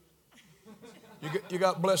pray. You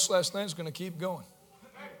got blessed last night. It's going to keep going.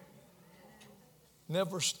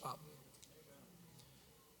 Never stop.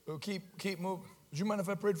 We'll keep moving. Would you mind if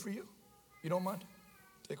I prayed for you? You don't mind?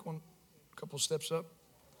 Take a couple steps up.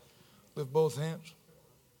 Lift both hands.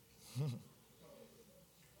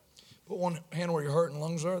 Put one hand where your heart and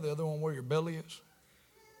lungs are, the other one where your belly is.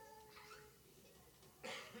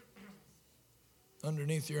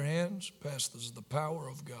 Underneath your hands passes the power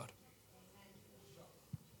of God.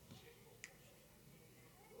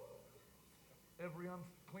 Every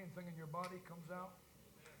unclean thing in your body comes out,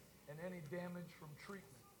 and any damage from treatment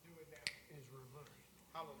is reversed.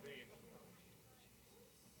 Hallelujah.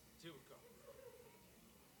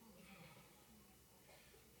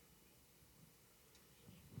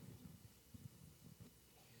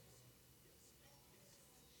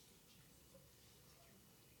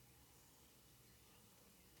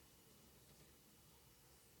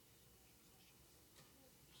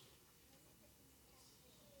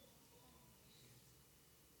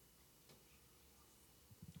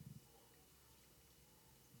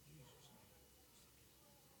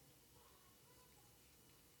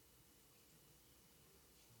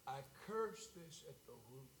 curse this at the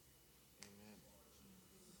root.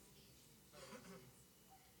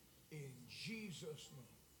 In Jesus' name.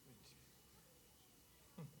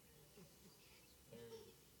 Come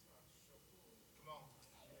on.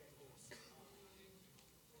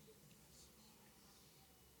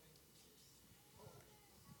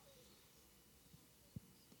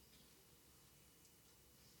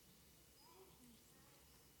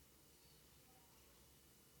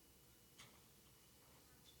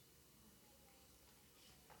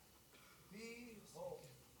 Be whole.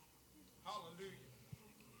 Hallelujah.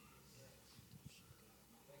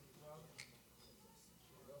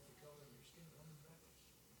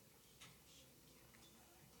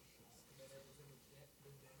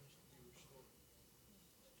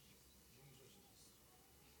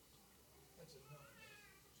 That's enough.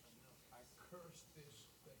 I curse this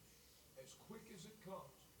thing. As quick as it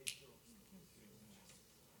comes, it goes.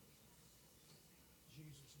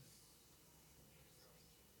 Jesus' name.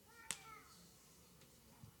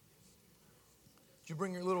 Did you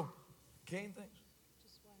bring your little cane things?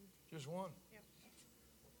 Just one. Just one? Yep.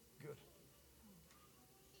 Good.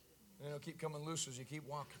 And it'll keep coming loose as you keep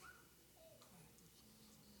walking.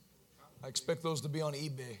 I expect those to be on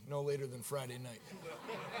eBay no later than Friday night.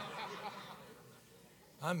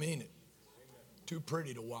 I mean it. Too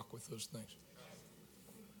pretty to walk with those things.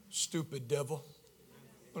 Stupid devil.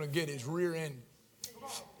 I'm going to get his rear end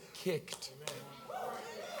kicked.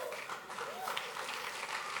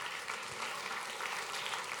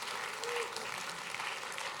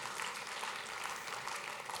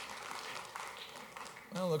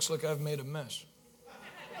 Well, looks like I've made a mess.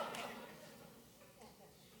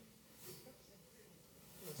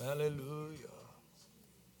 Hallelujah.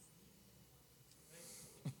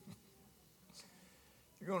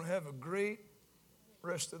 You're going to have a great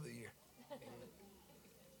rest of the year.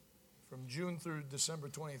 From June through December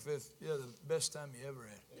 25th, yeah, the best time you ever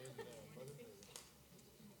had.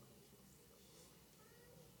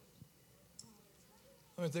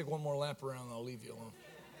 Let me take one more lap around and I'll leave you alone.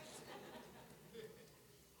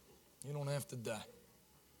 You don't have to die.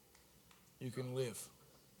 You can live.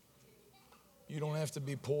 You don't have to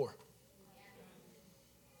be poor.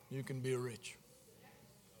 You can be rich.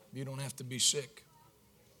 You don't have to be sick.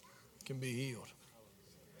 You can be healed.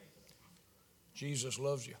 Jesus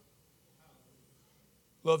loves you.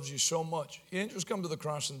 Loves you so much. He didn't just come to the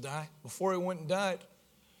cross and die. Before he went and died,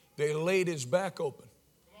 they laid his back open.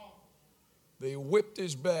 They whipped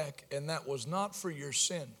his back, and that was not for your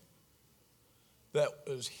sin. That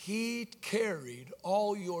was, he carried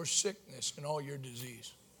all your sickness and all your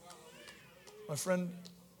disease. My friend,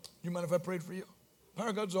 you mind if I prayed for you? Power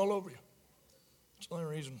of God's all over you. That's the only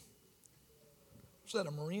reason. Is that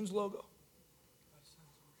a Marines logo?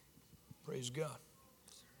 Praise God.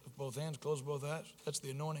 Lift both hands, close both eyes. That's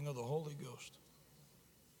the anointing of the Holy Ghost.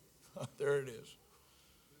 There it is.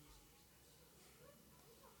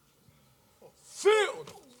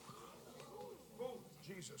 Filled.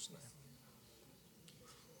 Jesus' name.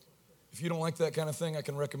 If you don't like that kind of thing, I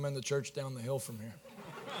can recommend the church down the hill from here.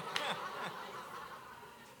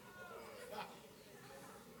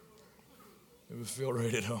 It would feel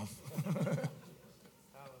right at home.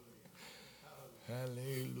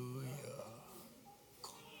 Hallelujah.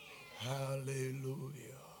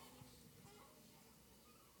 Hallelujah.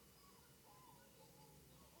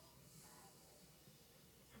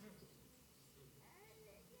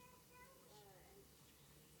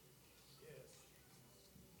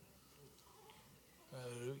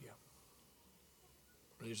 Hallelujah.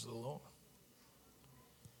 Praise the Lord.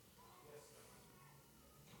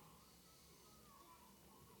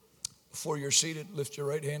 Before you're seated, lift your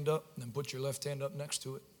right hand up and then put your left hand up next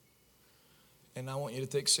to it. And I want you to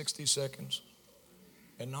take 60 seconds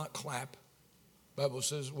and not clap. The Bible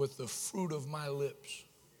says, with the fruit of my lips.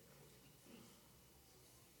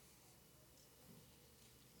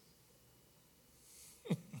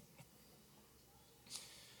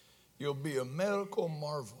 You'll be a medical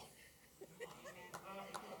marvel.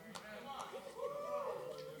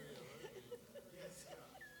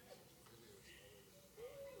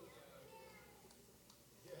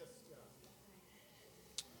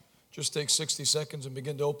 Just take 60 seconds and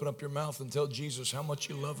begin to open up your mouth and tell Jesus how much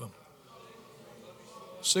you love him.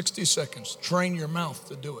 60 seconds. Train your mouth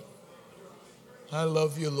to do it. I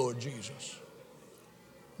love you, Lord Jesus.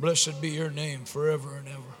 Blessed be your name forever and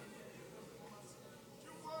ever.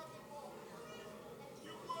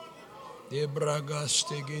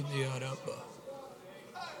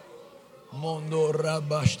 Mondo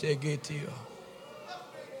rabashtegetia.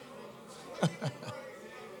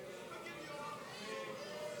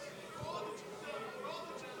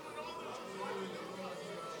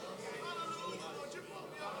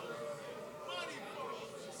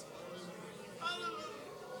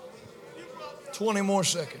 20 more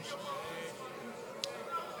seconds.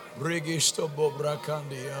 Brigisto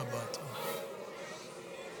bobrakandi abata.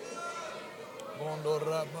 Bondo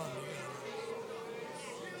rabandi.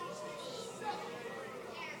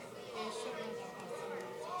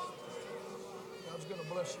 God's going to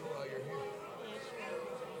bless you while you're here.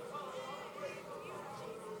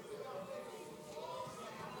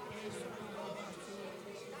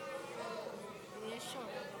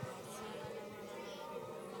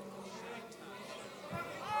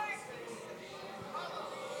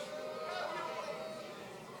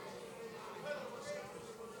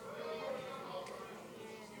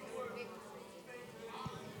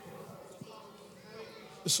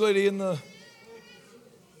 This lady in the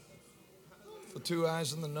two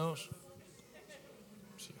eyes and the nose.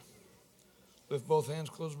 Lift both hands,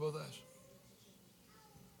 close both eyes.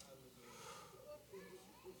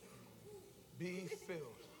 Be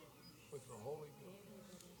filled with the Holy Ghost.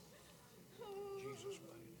 Jesus'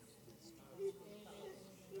 mighty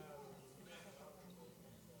name.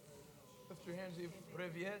 Lift your hands,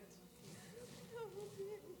 Breviet.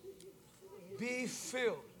 Be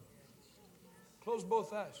filled. Close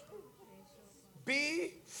both eyes.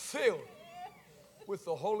 Be filled with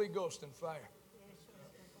the Holy Ghost and fire.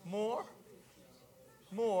 More.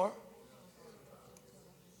 More.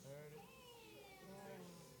 There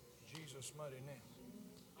it is. Jesus' mighty name.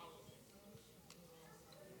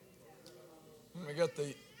 We got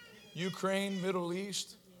the Ukraine, Middle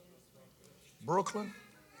East, Brooklyn.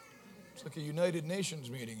 It's like a United Nations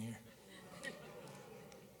meeting here.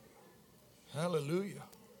 Hallelujah.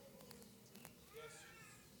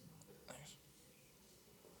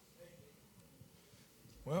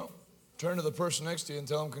 Well, turn to the person next to you and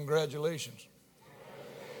tell them congratulations.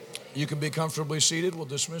 You can be comfortably seated. We'll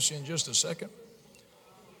dismiss you in just a second.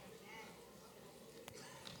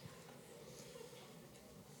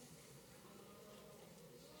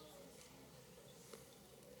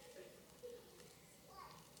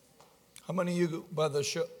 How many of you, by the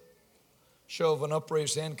show of an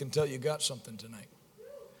upraised hand, can tell you got something tonight?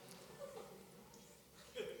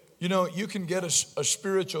 You know, you can get a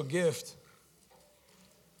spiritual gift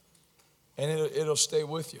and it'll stay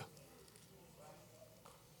with you.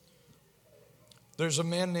 There's a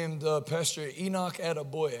man named Pastor Enoch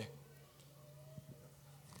Adeboye.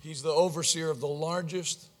 He's the overseer of the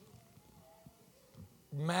largest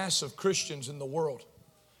mass of Christians in the world.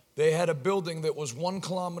 They had a building that was 1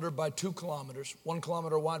 kilometer by 2 kilometers, 1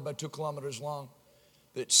 kilometer wide by 2 kilometers long,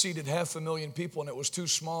 that seated 500,000 people, and it was too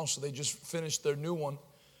small, so they just finished their new one.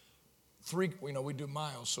 We do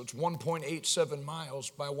miles, so it's 1.87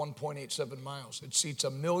 miles by 1.87 miles. It seats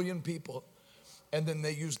 1 million people, and then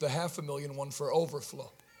they used the 500,000 one for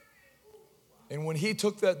overflow. And when he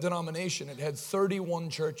took that denomination, it had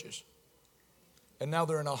 31 churches, and now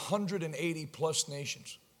they're in 180 plus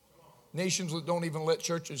nations. Nations that don't even let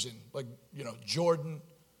churches in, like, Jordan.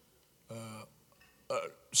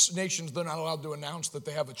 Nations they're not allowed to announce that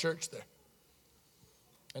they have a church there.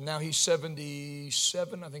 And now he's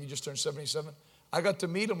 77. I think he just turned 77. I got to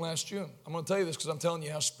meet him last June. I'm going to tell you this because I'm telling you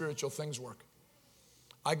how spiritual things work.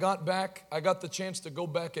 I got the chance to go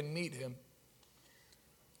back and meet him.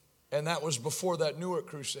 And that was before that Newark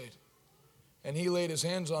crusade. And he laid his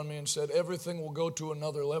hands on me and said, everything will go to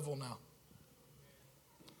another level now.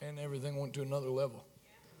 And everything went to another level.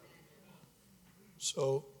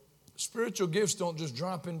 So spiritual gifts don't just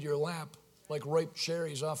drop into your lap like ripe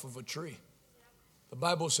cherries off of a tree. The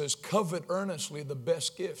Bible says, covet earnestly the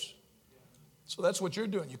best gifts. So that's what you're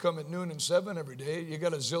doing. You come at noon and 7 every day. You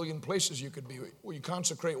got a zillion places you could be. Well, you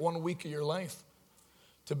consecrate 1 week of your life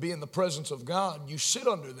to be in the presence of God. You sit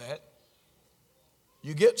under that.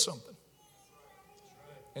 You get something.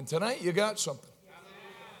 And tonight you got something.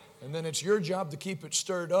 And then it's your job to keep it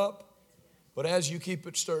stirred up. But as you keep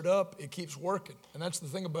it stirred up, it keeps working. And that's the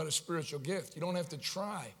thing about a spiritual gift. You don't have to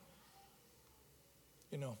try.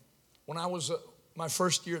 When I was my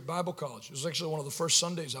first year at Bible college, it was actually one of the first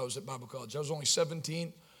Sundays I was at Bible college. I was only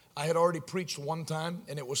 17. I had already preached one time,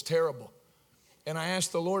 and it was terrible. And I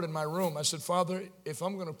asked the Lord in my room, I said, Father, if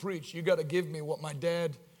I'm going to preach, you got to give me what my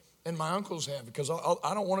dad and my uncles have, because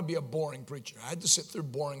I don't want to be a boring preacher. I had to sit through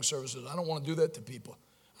boring services. I don't want to do that to people.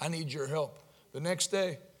 I need your help. The next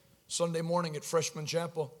day, Sunday morning at Freshman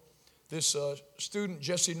Chapel, this student,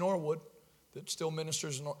 Jesse Norwood, that still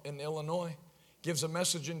ministers in Illinois, gives a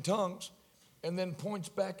message in tongues and then points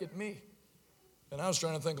back at me. And I was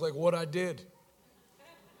trying to think like what I did.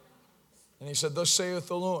 And he said, thus saith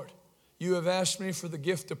the Lord, you have asked me for the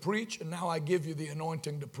gift to preach, and now I give you the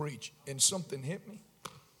anointing to preach. And something hit me.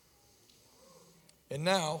 And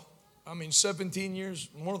now, 17 years,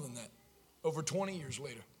 more than that, over 20 years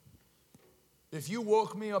later, If you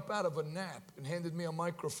woke me up out of a nap and handed me a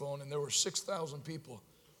microphone and there were 6,000 people,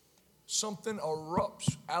 something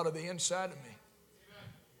erupts out of the inside of me.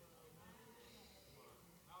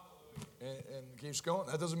 And keeps going.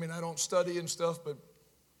 That doesn't mean I don't study and stuff, but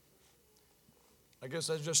I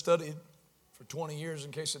guess I just studied for 20 years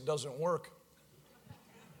in case it doesn't work.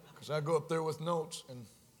 Because I go up there with notes, and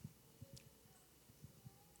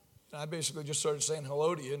I basically just started saying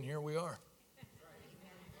hello to you, and here we are.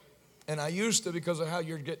 And I used to, because of how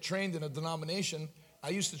you get trained in a denomination, I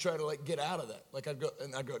used to try to get out of that.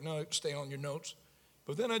 I'd go, no, stay on your notes.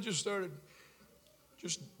 But then I just started,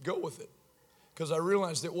 just go with it. Because I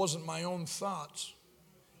realized it wasn't my own thoughts.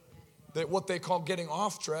 That what they call getting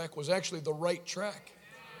off track was actually the right track.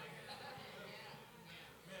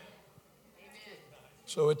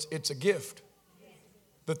 So it's a gift.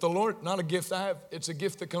 That the Lord, not a gift I have, it's a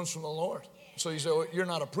gift that comes from the Lord. So you say, well, you're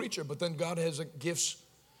not a preacher, but then God has gifts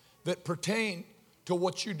that pertain to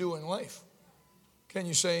what you do in life. Can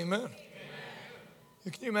you say amen? Amen?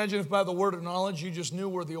 Can you imagine if by the word of knowledge you just knew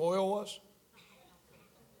where the oil was?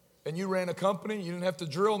 And you ran a company, you didn't have to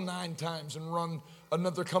drill 9 times and run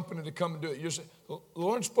another company to come and do it. You say, the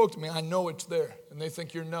Lord spoke to me, I know it's there. And they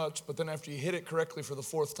think you're nuts, but then after you hit it correctly for the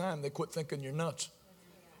 4th time, they quit thinking you're nuts.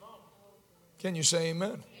 Can you say amen?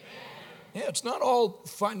 Amen. Yeah, it's not all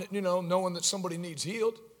finding, knowing that somebody needs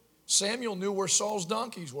healed. Samuel knew where Saul's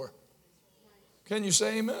donkeys were. Can you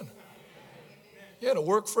say amen? He had to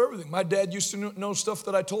work for everything. My dad used to know stuff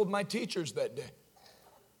that I told my teachers that day.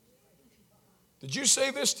 Did you say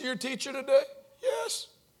this to your teacher today? Yes.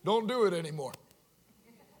 Don't do it anymore.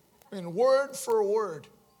 Word for word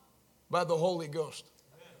by the Holy Ghost.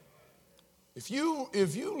 If you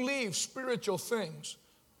leave spiritual things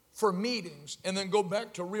for meetings and then go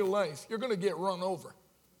back to real life, you're going to get run over.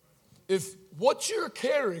 If what you're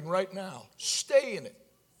carrying right now, stay in it.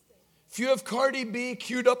 If you have Cardi B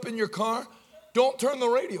queued up in your car, don't turn the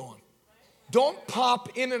radio on. Don't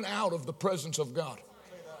pop in and out of the presence of God.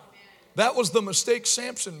 That was the mistake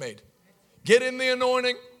Samson made. Get in the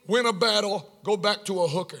anointing, win a battle, go back to a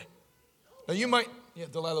hooker. Now you might,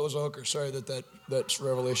 Delilah was a hooker. Sorry that's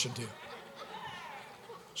revelation to you.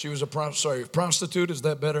 She was a prostitute, is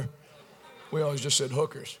that better? We always just said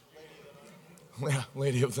hookers. Yeah,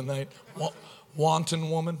 lady of the night. Wanton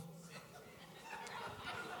woman.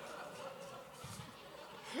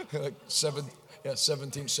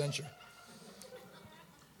 17th century.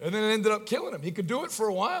 And then it ended up killing him. He could do it for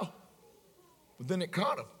a while. But then it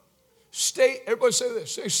caught him. Everybody say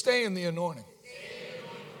this. Stay in the anointing.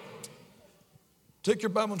 Take your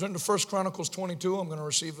Bible and turn to 1 Chronicles 22. I'm going to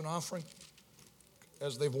receive an offering.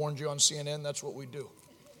 As they've warned you on CNN, that's what we do.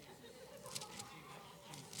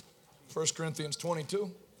 1 Corinthians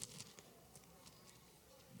 22.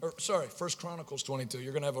 1 Chronicles 22.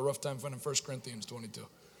 You're going to have a rough time finding 1 Corinthians 22.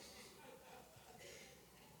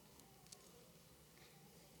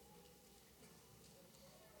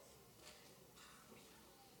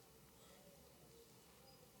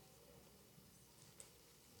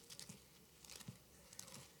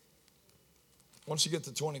 Once you get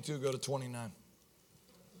to 22, go to 29.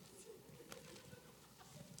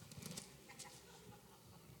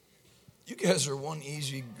 You guys are one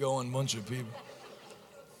easy-going bunch of people.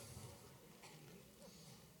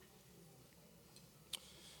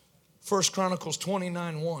 First Chronicles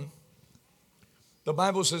 29:1. The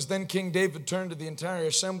Bible says, Then King David turned to the entire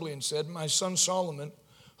assembly and said, My son Solomon,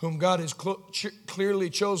 whom God has clearly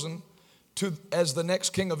chosen as the next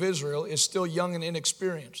king of Israel, is still young and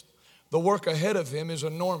inexperienced. The work ahead of him is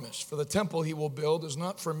enormous, for the temple he will build is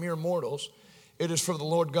not for mere mortals, it is for the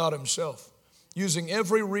Lord God himself. Using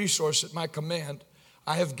every resource at my command,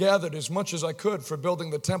 I have gathered as much as I could for building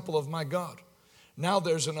the temple of my God. Now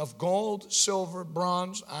there's enough gold, silver,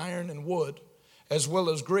 bronze, iron, and wood, as well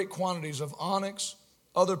as great quantities of onyx,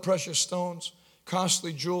 other precious stones,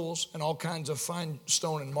 costly jewels, and all kinds of fine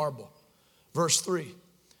stone and marble. Verse 3,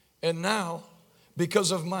 And now,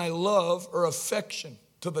 because of my love or affection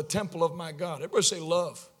to the temple of my God. Everybody say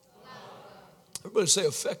love. Everybody say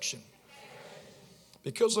affection.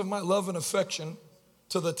 Because of my love and affection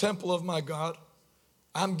to the temple of my God,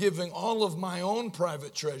 I'm giving all of my own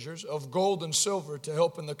private treasures of gold and silver to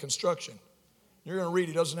help in the construction. You're going to read,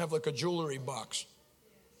 he doesn't have like a jewelry box.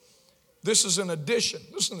 This is an addition.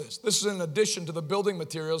 Listen to this. This is in addition to the building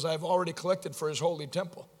materials I've already collected for his holy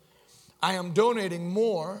temple. I am donating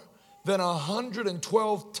more than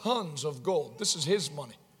 112 tons of gold. This is his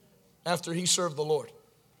money after he served the Lord.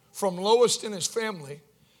 From lowest in his family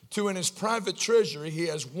to in his private treasury, he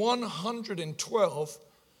has 112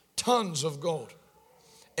 tons of gold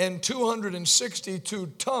and 262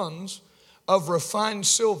 tons of refined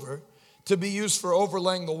silver to be used for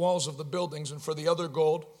overlaying the walls of the buildings, and for the other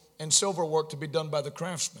gold and silver work to be done by the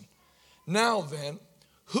craftsmen. Now then,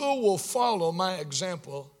 who will follow my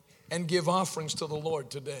example and give offerings to the Lord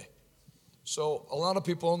today? So a lot of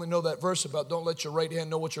people only know that verse about don't let your right hand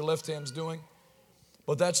know what your left hand's doing.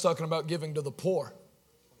 But that's talking about giving to the poor.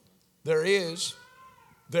 There is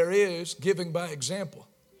giving by example.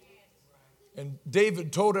 And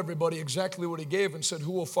David told everybody exactly what he gave and said,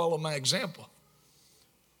 who will follow my example?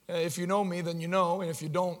 If you know me, then you know. And if you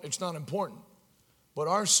don't, it's not important. But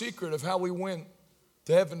our secret of how we went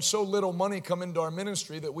to having so little money come into our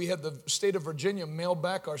ministry that we had the state of Virginia mail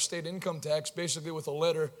back our state income tax basically with a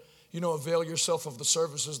letter, avail yourself of the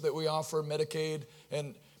services that we offer, Medicaid,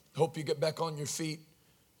 and hope you get back on your feet.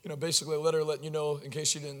 Basically a letter letting you know, in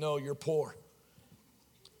case you didn't know, you're poor.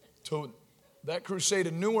 So that crusade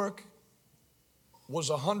in Newark was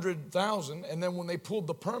 $100,000, and then when they pulled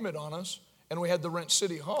the permit on us and we had to rent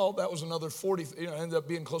City Hall, that was another ended up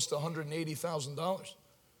being close to $180,000.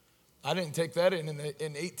 I didn't take that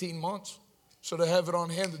in 18 months. So to have it on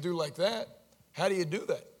hand to do like that, how do you do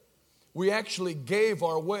that? We actually gave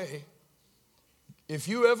our way. If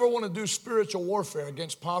you ever want to do spiritual warfare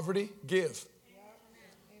against poverty, give.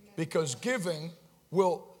 Because giving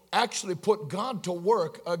will actually put God to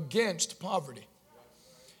work against poverty.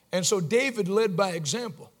 And so David led by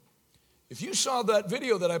example. If you saw that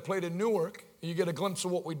video that I played in Newark, you get a glimpse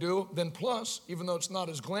of what we do, then plus, even though it's not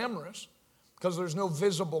as glamorous, because there's no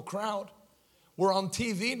visible crowd, we're on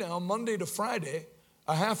TV now, Monday to Friday,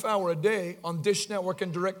 a half hour a day on Dish Network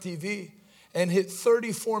and DirecTV, and hit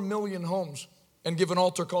 34 million homes and give an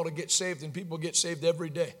altar call to get saved, and people get saved every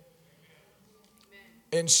day.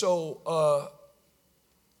 And so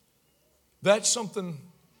that's something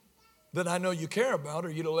that I know you care about, or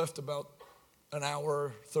you'd have left about an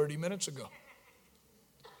hour, 30 minutes ago.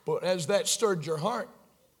 But as that stirred your heart,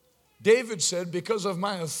 David said, because of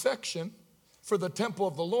my affection for the temple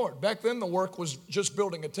of the Lord. Back then the work was just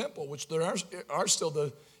building a temple, which there are still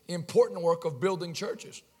the important work of building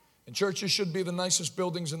churches. And churches should be the nicest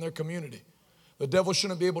buildings in their community. The devil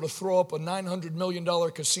shouldn't be able to throw up a $900 million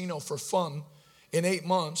casino for fun in 8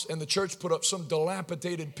 months, and the church put up some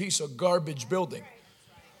dilapidated piece of garbage building.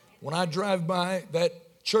 When I drive by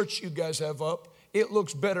that church you guys have up, it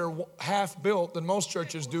looks better half built than most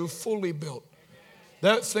churches do fully built.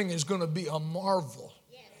 That thing is going to be a marvel.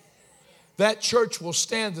 That church will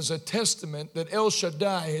stand as a testament that El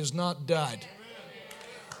Shaddai has not died.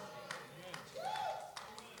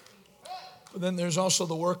 But then there's also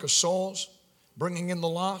the work of souls, bringing in the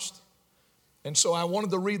lost. And so I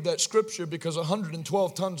wanted to read that scripture because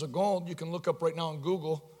 112 tons of gold, you can look up right now on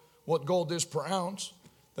Google what gold is per ounce,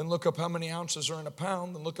 then look up how many ounces are in a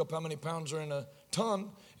pound, then look up how many pounds are in a ton,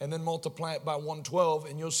 and then multiply it by 112,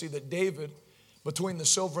 and you'll see that David, between the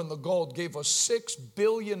silver and the gold, gave a $6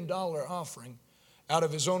 billion offering out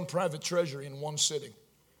of his own private treasury in one sitting.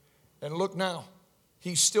 And look now,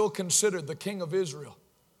 he's still considered the king of Israel.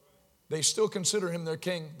 They still consider him their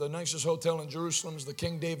king. The nicest hotel in Jerusalem is the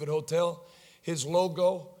King David Hotel. His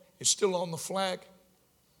logo is still on the flag.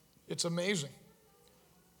 It's amazing.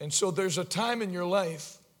 And so there's a time in your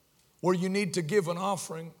life where you need to give an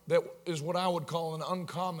offering that is what I would call an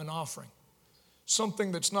uncommon offering.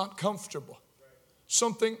 Something that's not comfortable.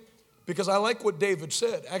 Something, because I like what David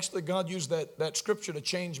said. Actually, God used that scripture to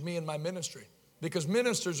change me in my ministry. Because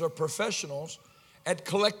ministers are professionals at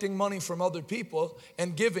collecting money from other people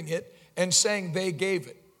and giving it and saying they gave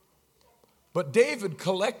it. But David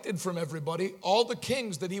collected from everybody. All the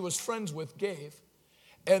kings that he was friends with gave.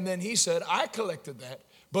 And then he said, I collected that.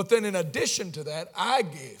 But then in addition to that, I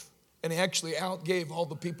gave. And he actually outgave all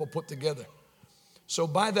the people put together. So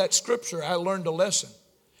by that scripture, I learned a lesson.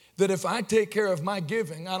 That if I take care of my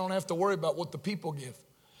giving, I don't have to worry about what the people give.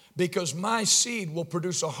 Because my seed will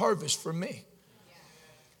produce a harvest for me.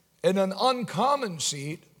 And an uncommon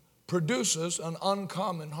seed produces an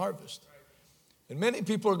uncommon harvest. And many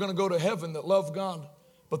people are going to go to heaven that love God,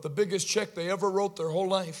 but the biggest check they ever wrote their whole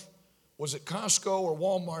life was at Costco or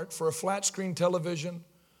Walmart for a flat screen television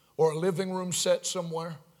or a living room set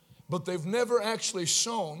somewhere. But they've never actually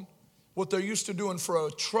sown what they're used to doing for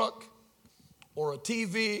a truck or a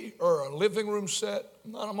TV or a living room set.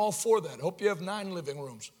 I'm all for that. Hope you have 9 living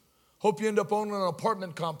rooms. Hope you end up owning an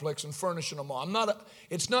apartment complex and furnishing them all.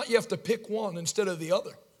 It's not you have to pick one instead of the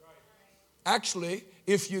other. Actually,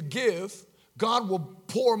 if you give, God will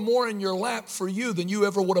pour more in your lap for you than you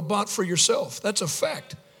ever would have bought for yourself. That's a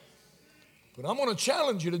fact. But I'm going to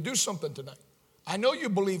challenge you to do something tonight. I know you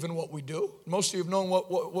believe in what we do. Most of you have known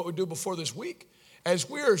what we do before this week. As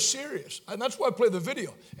we are serious, and that's why I play the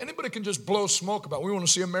video. Anybody can just blow smoke about, we want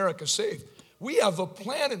to see America saved. We have a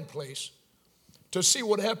plan in place to see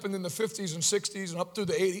what happened in the 50s and 60s and up through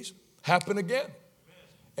the 80s happen again.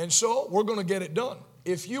 And so we're going to get it done.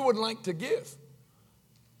 If you would like to give,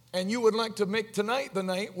 and you would like to make tonight the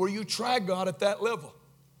night where you try God at that level,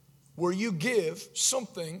 where you give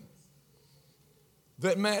something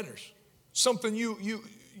that matters, something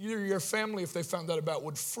your family, if they found out about,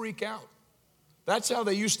 would freak out. That's how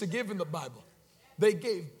they used to give in the Bible. They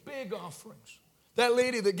gave big offerings. That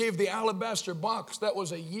lady that gave the alabaster box, that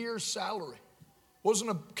was a year's salary.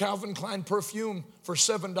 Wasn't a Calvin Klein perfume for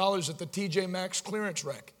 $7 at the TJ Maxx clearance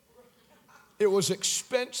rack. It was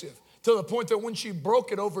expensive to the point that when she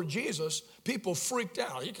broke it over Jesus, people freaked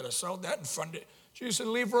out. He could have sold that and funded it. Jesus said,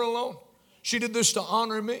 leave her alone. She did this to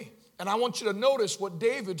honor me. And I want you to notice what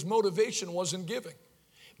David's motivation was in giving.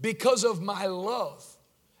 Because of my love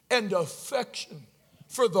and affection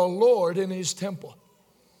for the Lord in his temple.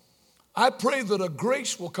 I pray that a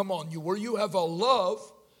grace will come on you where you have a love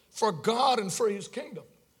for God and for his kingdom.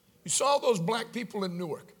 You saw those black people in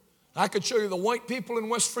Newark. I could show you the white people in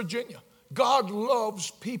West Virginia. God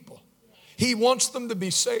loves people. He wants them to be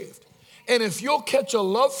saved. And if you'll catch a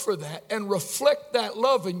love for that and reflect that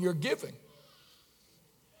love in your giving,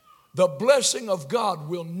 the blessing of God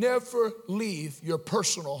will never leave your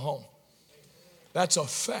personal home. That's a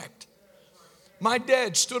fact. My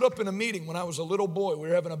dad stood up in a meeting when I was a little boy. We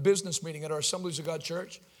were having a business meeting at our Assemblies of God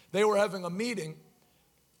church. They were having a meeting.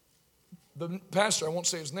 The pastor, I won't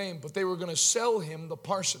say his name, but they were going to sell him the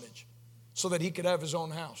parsonage so that he could have his own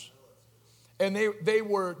house. And they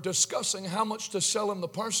were discussing how much to sell him the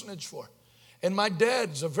parsonage for. And my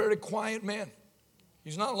dad is a very quiet man.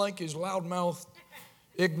 He's not like his loudmouth,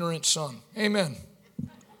 ignorant son. Amen.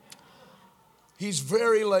 He's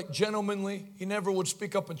very gentlemanly. He never would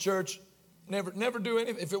speak up in church. Never do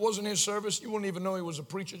anything. If it wasn't his service, you wouldn't even know he was a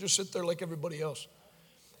preacher. Just sit there like everybody else.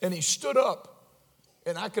 And he stood up,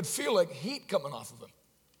 and I could feel like heat coming off of him.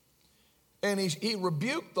 And he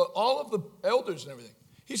rebuked all of the elders and everything.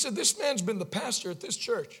 He said, this man's been the pastor at this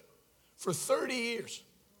church for 30 years.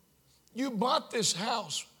 You bought this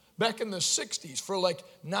house back in the 60s for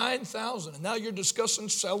 $9,000, and now you're discussing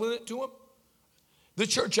selling it to him? The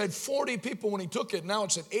church had 40 people when he took it. Now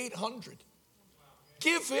it's at 800.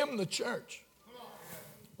 Give him the church.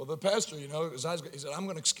 Well, the pastor, he said, I'm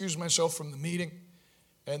going to excuse myself from the meeting.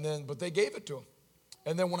 But they gave it to him.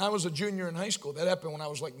 And then when I was a junior in high school, that happened when I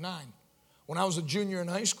was 9. When I was a junior in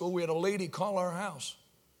high school, we had a lady call our house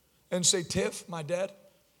and say, Tiff, my dad,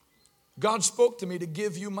 God spoke to me to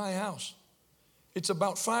give you my house. It's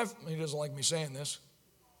about he doesn't like me saying this,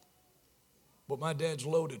 but my dad's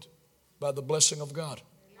loaded by the blessing of God.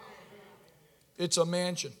 It's a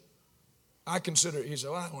mansion. I consider, he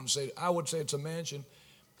said, well, I would say it's a mansion,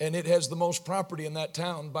 and it has the most property in that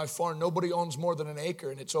town. By far, nobody owns more than an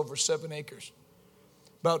acre, and it's over 7 acres.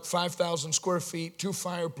 About 5,000 square feet, 2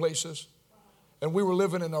 fireplaces. And we were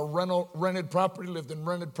living in a rented property, lived in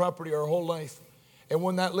rented property our whole life. And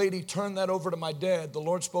when that lady turned that over to my dad, the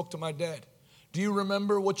Lord spoke to my dad. Do you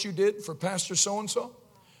remember what you did for Pastor so-and-so?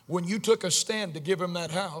 When you took a stand to give him that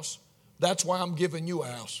house, that's why I'm giving you a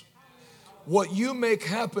house. What you make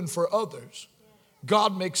happen for others,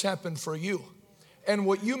 God makes happen for you. And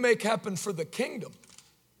what you make happen for the kingdom,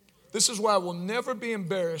 this is why I will never be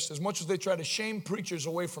embarrassed as much as they try to shame preachers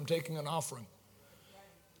away from taking an offering.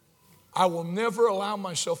 I will never allow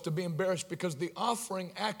myself to be embarrassed because the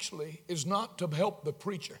offering actually is not to help the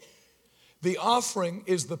preacher. The offering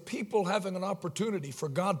is the people having an opportunity for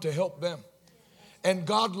God to help them. And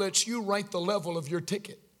God lets you write the level of your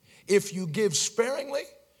ticket. If you give sparingly,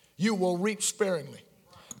 you will reap sparingly.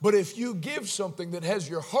 But if you give something that has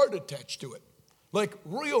your heart attached to it, like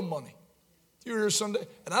real money, you're here Sunday,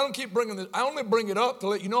 and I don't keep bringing this, I only bring it up to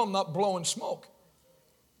let you know I'm not blowing smoke.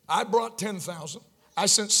 I brought 10,000. I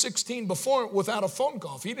sent 16 before without a phone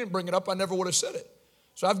call. If he didn't bring it up, I never would have said it.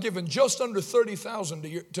 So I've given just under 30,000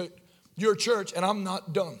 to your church, and I'm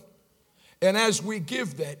not done. And as we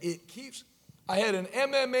give that, it keeps. I had an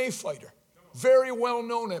MMA fighter, very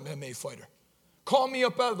well-known MMA fighter, call me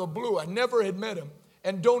up out of the blue. I never had met him,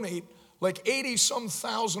 and donate 80-some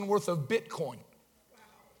thousand worth of Bitcoin.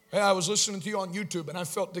 Hey, I was listening to you on YouTube, and I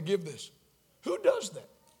felt to give this. Who does that?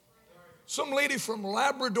 Some lady from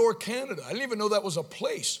Labrador, Canada. I didn't even know that was a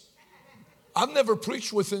place. I've never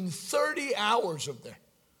preached within 30 hours of there.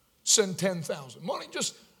 Send 10,000. Money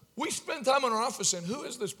we spend time in our office saying, who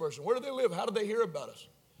is this person? Where do they live? How do they hear about us?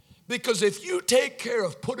 Because if you take care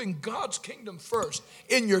of putting God's kingdom first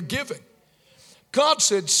in your giving, God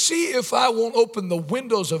said, see if I won't open the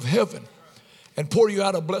windows of heaven and pour you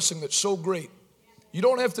out a blessing that's so great. You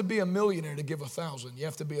don't have to be a millionaire to give 1,000. You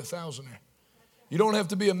have to be a thousandaire. You don't have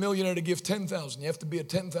to be a millionaire to give 10,000. You have to be a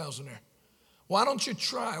 10,000-aire. Why don't you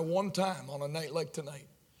try one time on a night like tonight,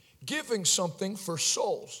 giving something for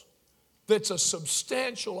souls that's a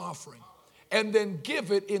substantial offering, and then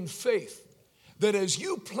give it in faith that as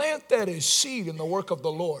you plant that as seed in the work of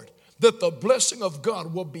the Lord, that the blessing of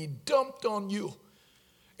God will be dumped on you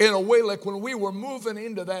in a way like when we were moving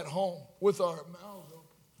into that home with our mouths open,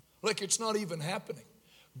 like it's not even happening.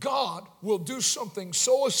 God will do something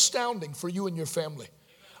so astounding for you and your family.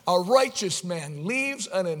 A righteous man leaves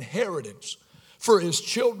an inheritance for his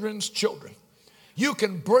children's children. You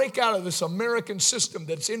can break out of this American system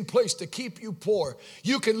that's in place to keep you poor.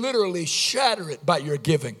 You can literally shatter it by your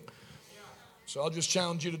giving. So I'll just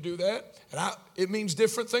challenge you to do that. And it means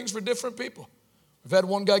different things for different people. We've had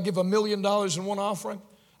one guy give $1 million in one offering.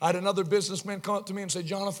 I had another businessman come up to me and say,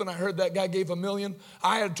 Jonathan, I heard that guy gave $1 million.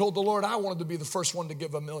 I had told the Lord I wanted to be the first one to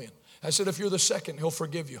give $1 million. I said, if you're the second, he'll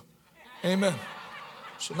forgive you. Amen.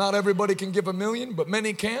 So not everybody can give $1 million, but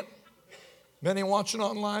many can. Many watching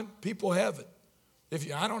online, people have it.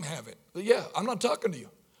 I don't have it. Yeah, I'm not talking to you.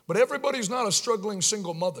 But everybody's not a struggling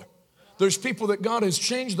single mother. There's people that God has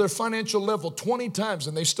changed their financial level 20 times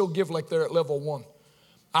and they still give like they're at level 1.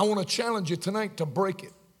 I want to challenge you tonight to break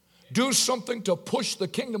it. Do something to push the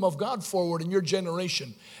kingdom of God forward in your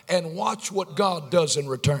generation and watch what God does in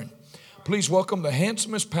return. Please welcome the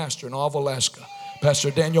handsomest pastor in all of Alaska,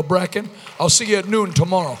 Pastor Daniel Bracken. I'll see you at noon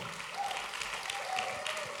tomorrow.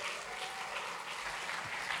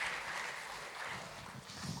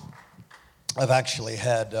 I've actually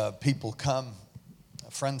had people come,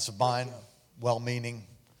 friends of mine, well-meaning.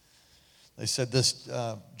 They said this,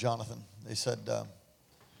 Jonathan, they said,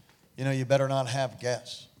 you better not have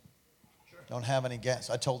gas. Don't have any gas.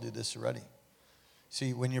 I told you this already.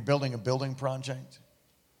 See, when you're building a building project,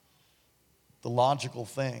 the logical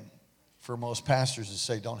thing for most pastors is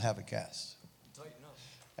say, don't have a gas.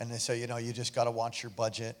 And they say, you just got to watch your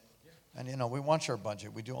budget. And, we watch our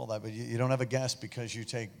budget. We do all that. But you don't have a gas because you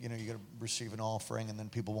take, you got to receive an offering and then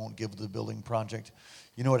people won't give to the building project.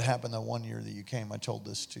 You know what happened that one year that you came? I told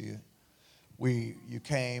this to you. You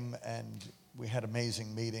came and we had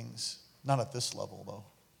amazing meetings. Not at this level, though.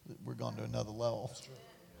 We're going to another level. That's true.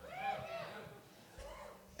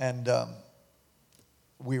 And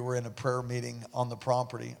we were in a prayer meeting on the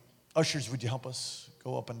property. Ushers, would you help us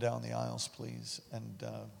go up and down the aisles, please? And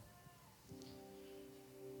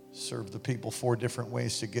serve the people 4 different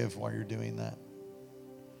ways to give while you're doing that.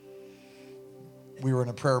 We were in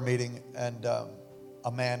a prayer meeting, and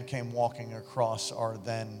a man came walking across our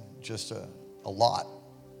then just a lot.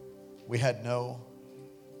 We had no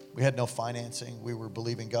financing. We were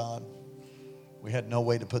believing God. We had no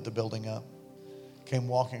way to put the building up. Came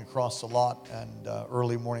walking across the lot, and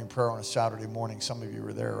early morning prayer on a Saturday morning. Some of you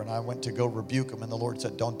were there, and I went to go rebuke him, and the Lord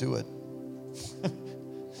said, don't do it.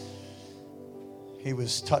 He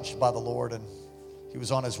was touched by the Lord, and he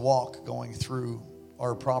was on his walk going through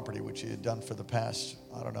our property, which he had done for the past,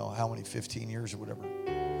 I don't know how many, 15 years or whatever.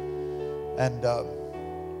 And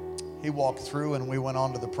he walked through, and we went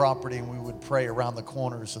onto the property, and we would pray around the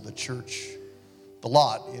corners of the church, the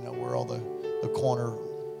lot, where all the corner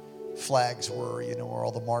flags were, where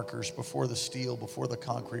all the markers, before the steel, before the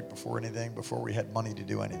concrete, before anything, before we had money to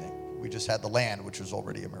do anything. We just had the land, which was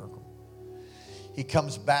already a miracle. He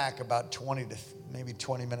comes back about 20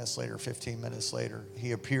 minutes later, 15 minutes later.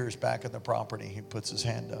 He appears back at the property. He puts his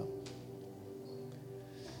hand up.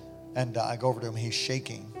 And I go over to him. He's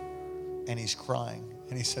shaking and he's crying.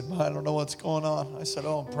 And he said, I don't know what's going on. I said,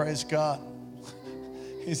 oh, praise God.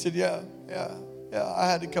 He said, yeah, I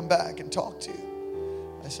had to come back and talk to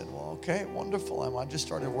you. I said, well, okay, wonderful. I just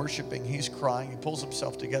started worshiping. He's crying. He pulls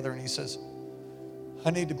himself together and he says,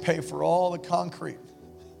 I need to pay for all the concrete.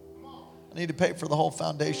 I need to pay for the whole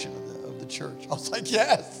foundation of the church. I was like,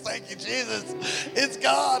 yes, thank you, Jesus. It's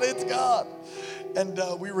God, it's God. And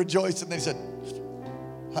we rejoiced, and they said,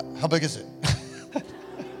 how big is it?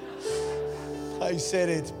 I said,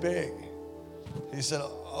 it's big. He said,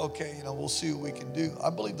 okay, we'll see what we can do. I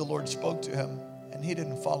believe the Lord spoke to him, and he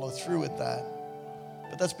didn't follow through with that.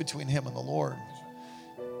 But that's between him and the Lord.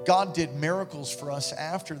 God did miracles for us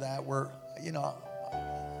after that where,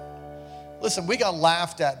 listen, we got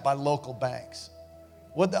laughed at by local banks.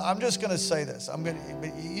 I'm just going to say this.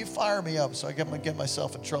 You fire me up so I can get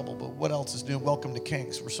myself in trouble, but what else is new? Welcome to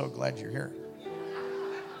Kings. We're so glad you're here.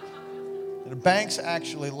 The banks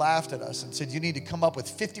actually laughed at us and said, you need to come up with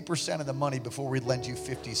 50% of the money before we lend you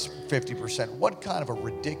 50%. What kind of a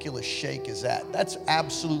ridiculous shake is that? That's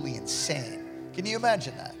absolutely insane. Can you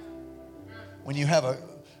imagine that? When you have a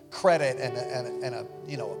credit and a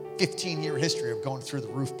 15-year history of going through the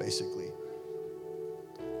roof, basically.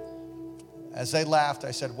 as they laughed,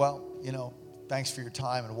 I said, well, you know, thanks for your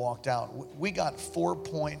time, and walked out. We got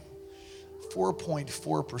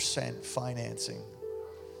 4.4% financing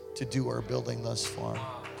to do our building thus far.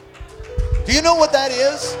 Do you know what that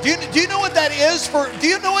is? Do you know what that is for? Do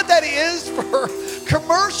you know what that is for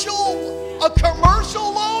commercial? A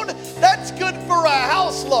commercial loan? That's good for a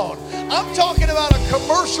house loan. I'm talking about a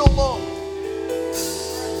commercial loan.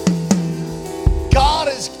 God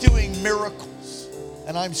is doing miracles,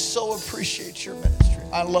 and I so appreciate your ministry.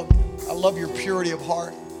 I love your purity of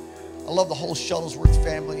heart. I love the whole Shuttlesworth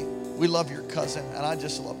family. We love your cousin, and I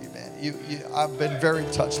just love you, man. I've been very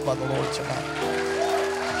touched by the Lord tonight.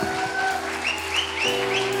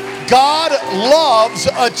 God loves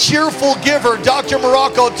a cheerful giver. Dr.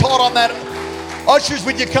 Morocco taught on that. Ushers,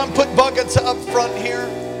 would you come put buckets up front here?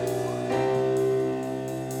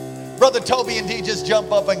 Brother Toby and Dee, just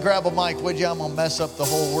jump up and grab a mic, would you? I'm going to mess up the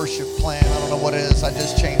whole worship plan. I don't know what it is. I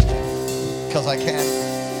just changed it because I can.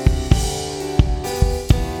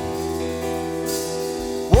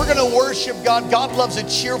 We're going to worship God. God loves a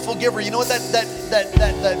cheerful giver. You know what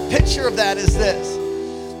that picture of that is this?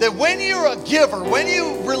 That when you're a giver, when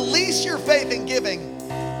you release your faith in giving,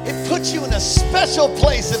 it puts you in a special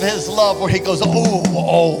place of His love where He goes,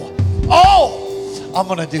 oh, I'm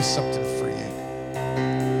going to do something for you.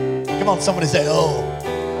 Come on, somebody say, oh.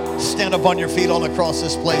 Stand up on your feet all across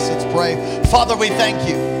this place. Let's pray. Father, we thank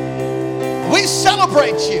you. We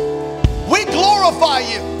celebrate you. We glorify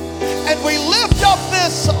you. And we lift up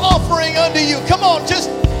this offering unto you. Come on, just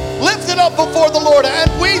lift it up before the Lord. And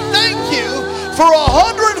we thank you for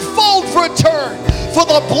 100-fold return, for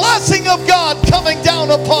the blessing of God coming down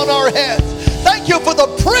upon our heads. Thank you for the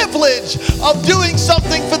privilege of doing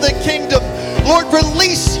something for the kingdom. Lord,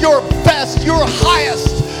 release your best, your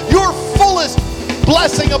highest, your fullest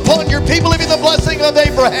blessing upon your people, even the blessing of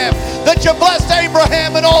Abraham, that you blessed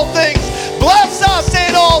Abraham in all things. Bless us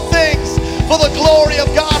in all things for the glory of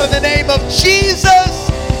God in the name of Jesus.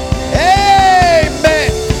 Amen.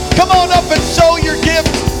 Come on up and sow your gift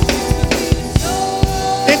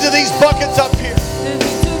into these buckets up here. The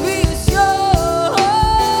victory is yours.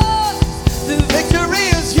 The victory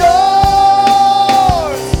is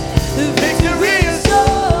yours. The victory is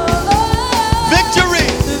yours. Victory.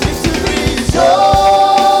 The victory is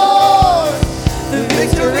yours. The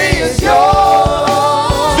victory is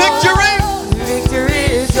yours. Victory. The victory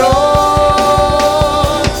is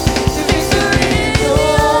yours. The victory is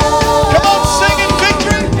yours. Come on, sing it,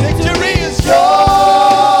 victory. Victory is yours.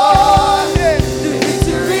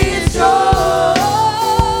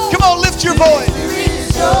 Your voice. Victory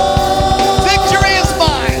is yours. Victory is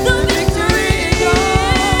mine. The victory is yours.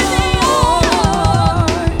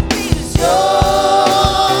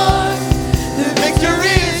 The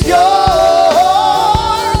victory is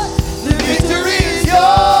yours. The victory is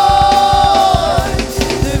yours.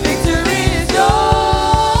 The victory is yours.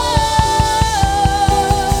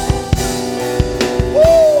 Woo.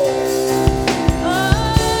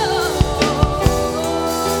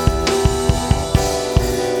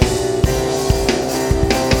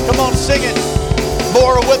 Come on, sing it.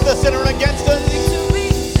 More are with us than are against us.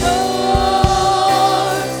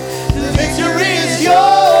 The victory is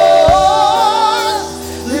yours.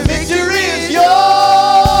 The victory is yours. The victory is yours.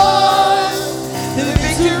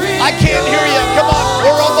 I can't hear you. Come on,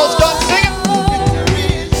 we're almost done. Sing it.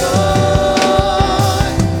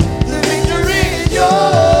 The victory is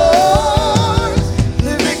yours.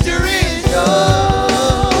 The victory is yours.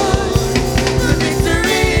 The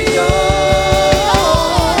victory is yours.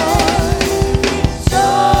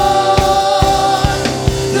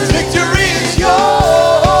 The victory is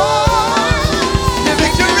yours. The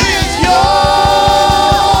victory is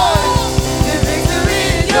yours. The victory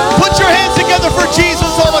is yours. Put your hands together for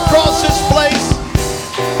Jesus all across this place.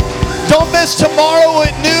 Don't miss tomorrow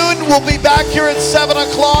at noon. We'll be back here at 7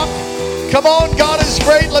 o'clock. Come on, God is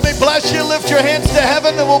great. Let me bless you. Lift your hands to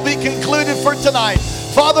heaven and we'll be concluded for tonight.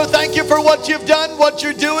 Father, thank you for what you've done, what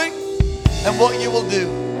you're doing, and what you will do.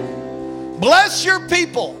 Bless your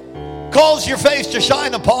people. Cause your face to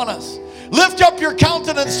shine upon us. Lift up your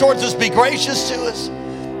countenance towards us. Be gracious to us.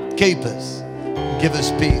 Keep us. Give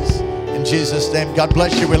us peace. In Jesus' name, God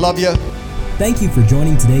bless you. We love you. Thank you for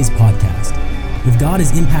joining today's podcast. If God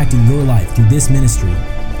is impacting your life through this ministry,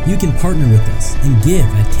 you can partner with us and give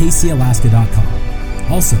at kcalaska.com.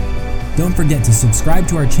 Also, don't forget to subscribe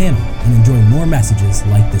to our channel and enjoy more messages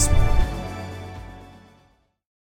like this one.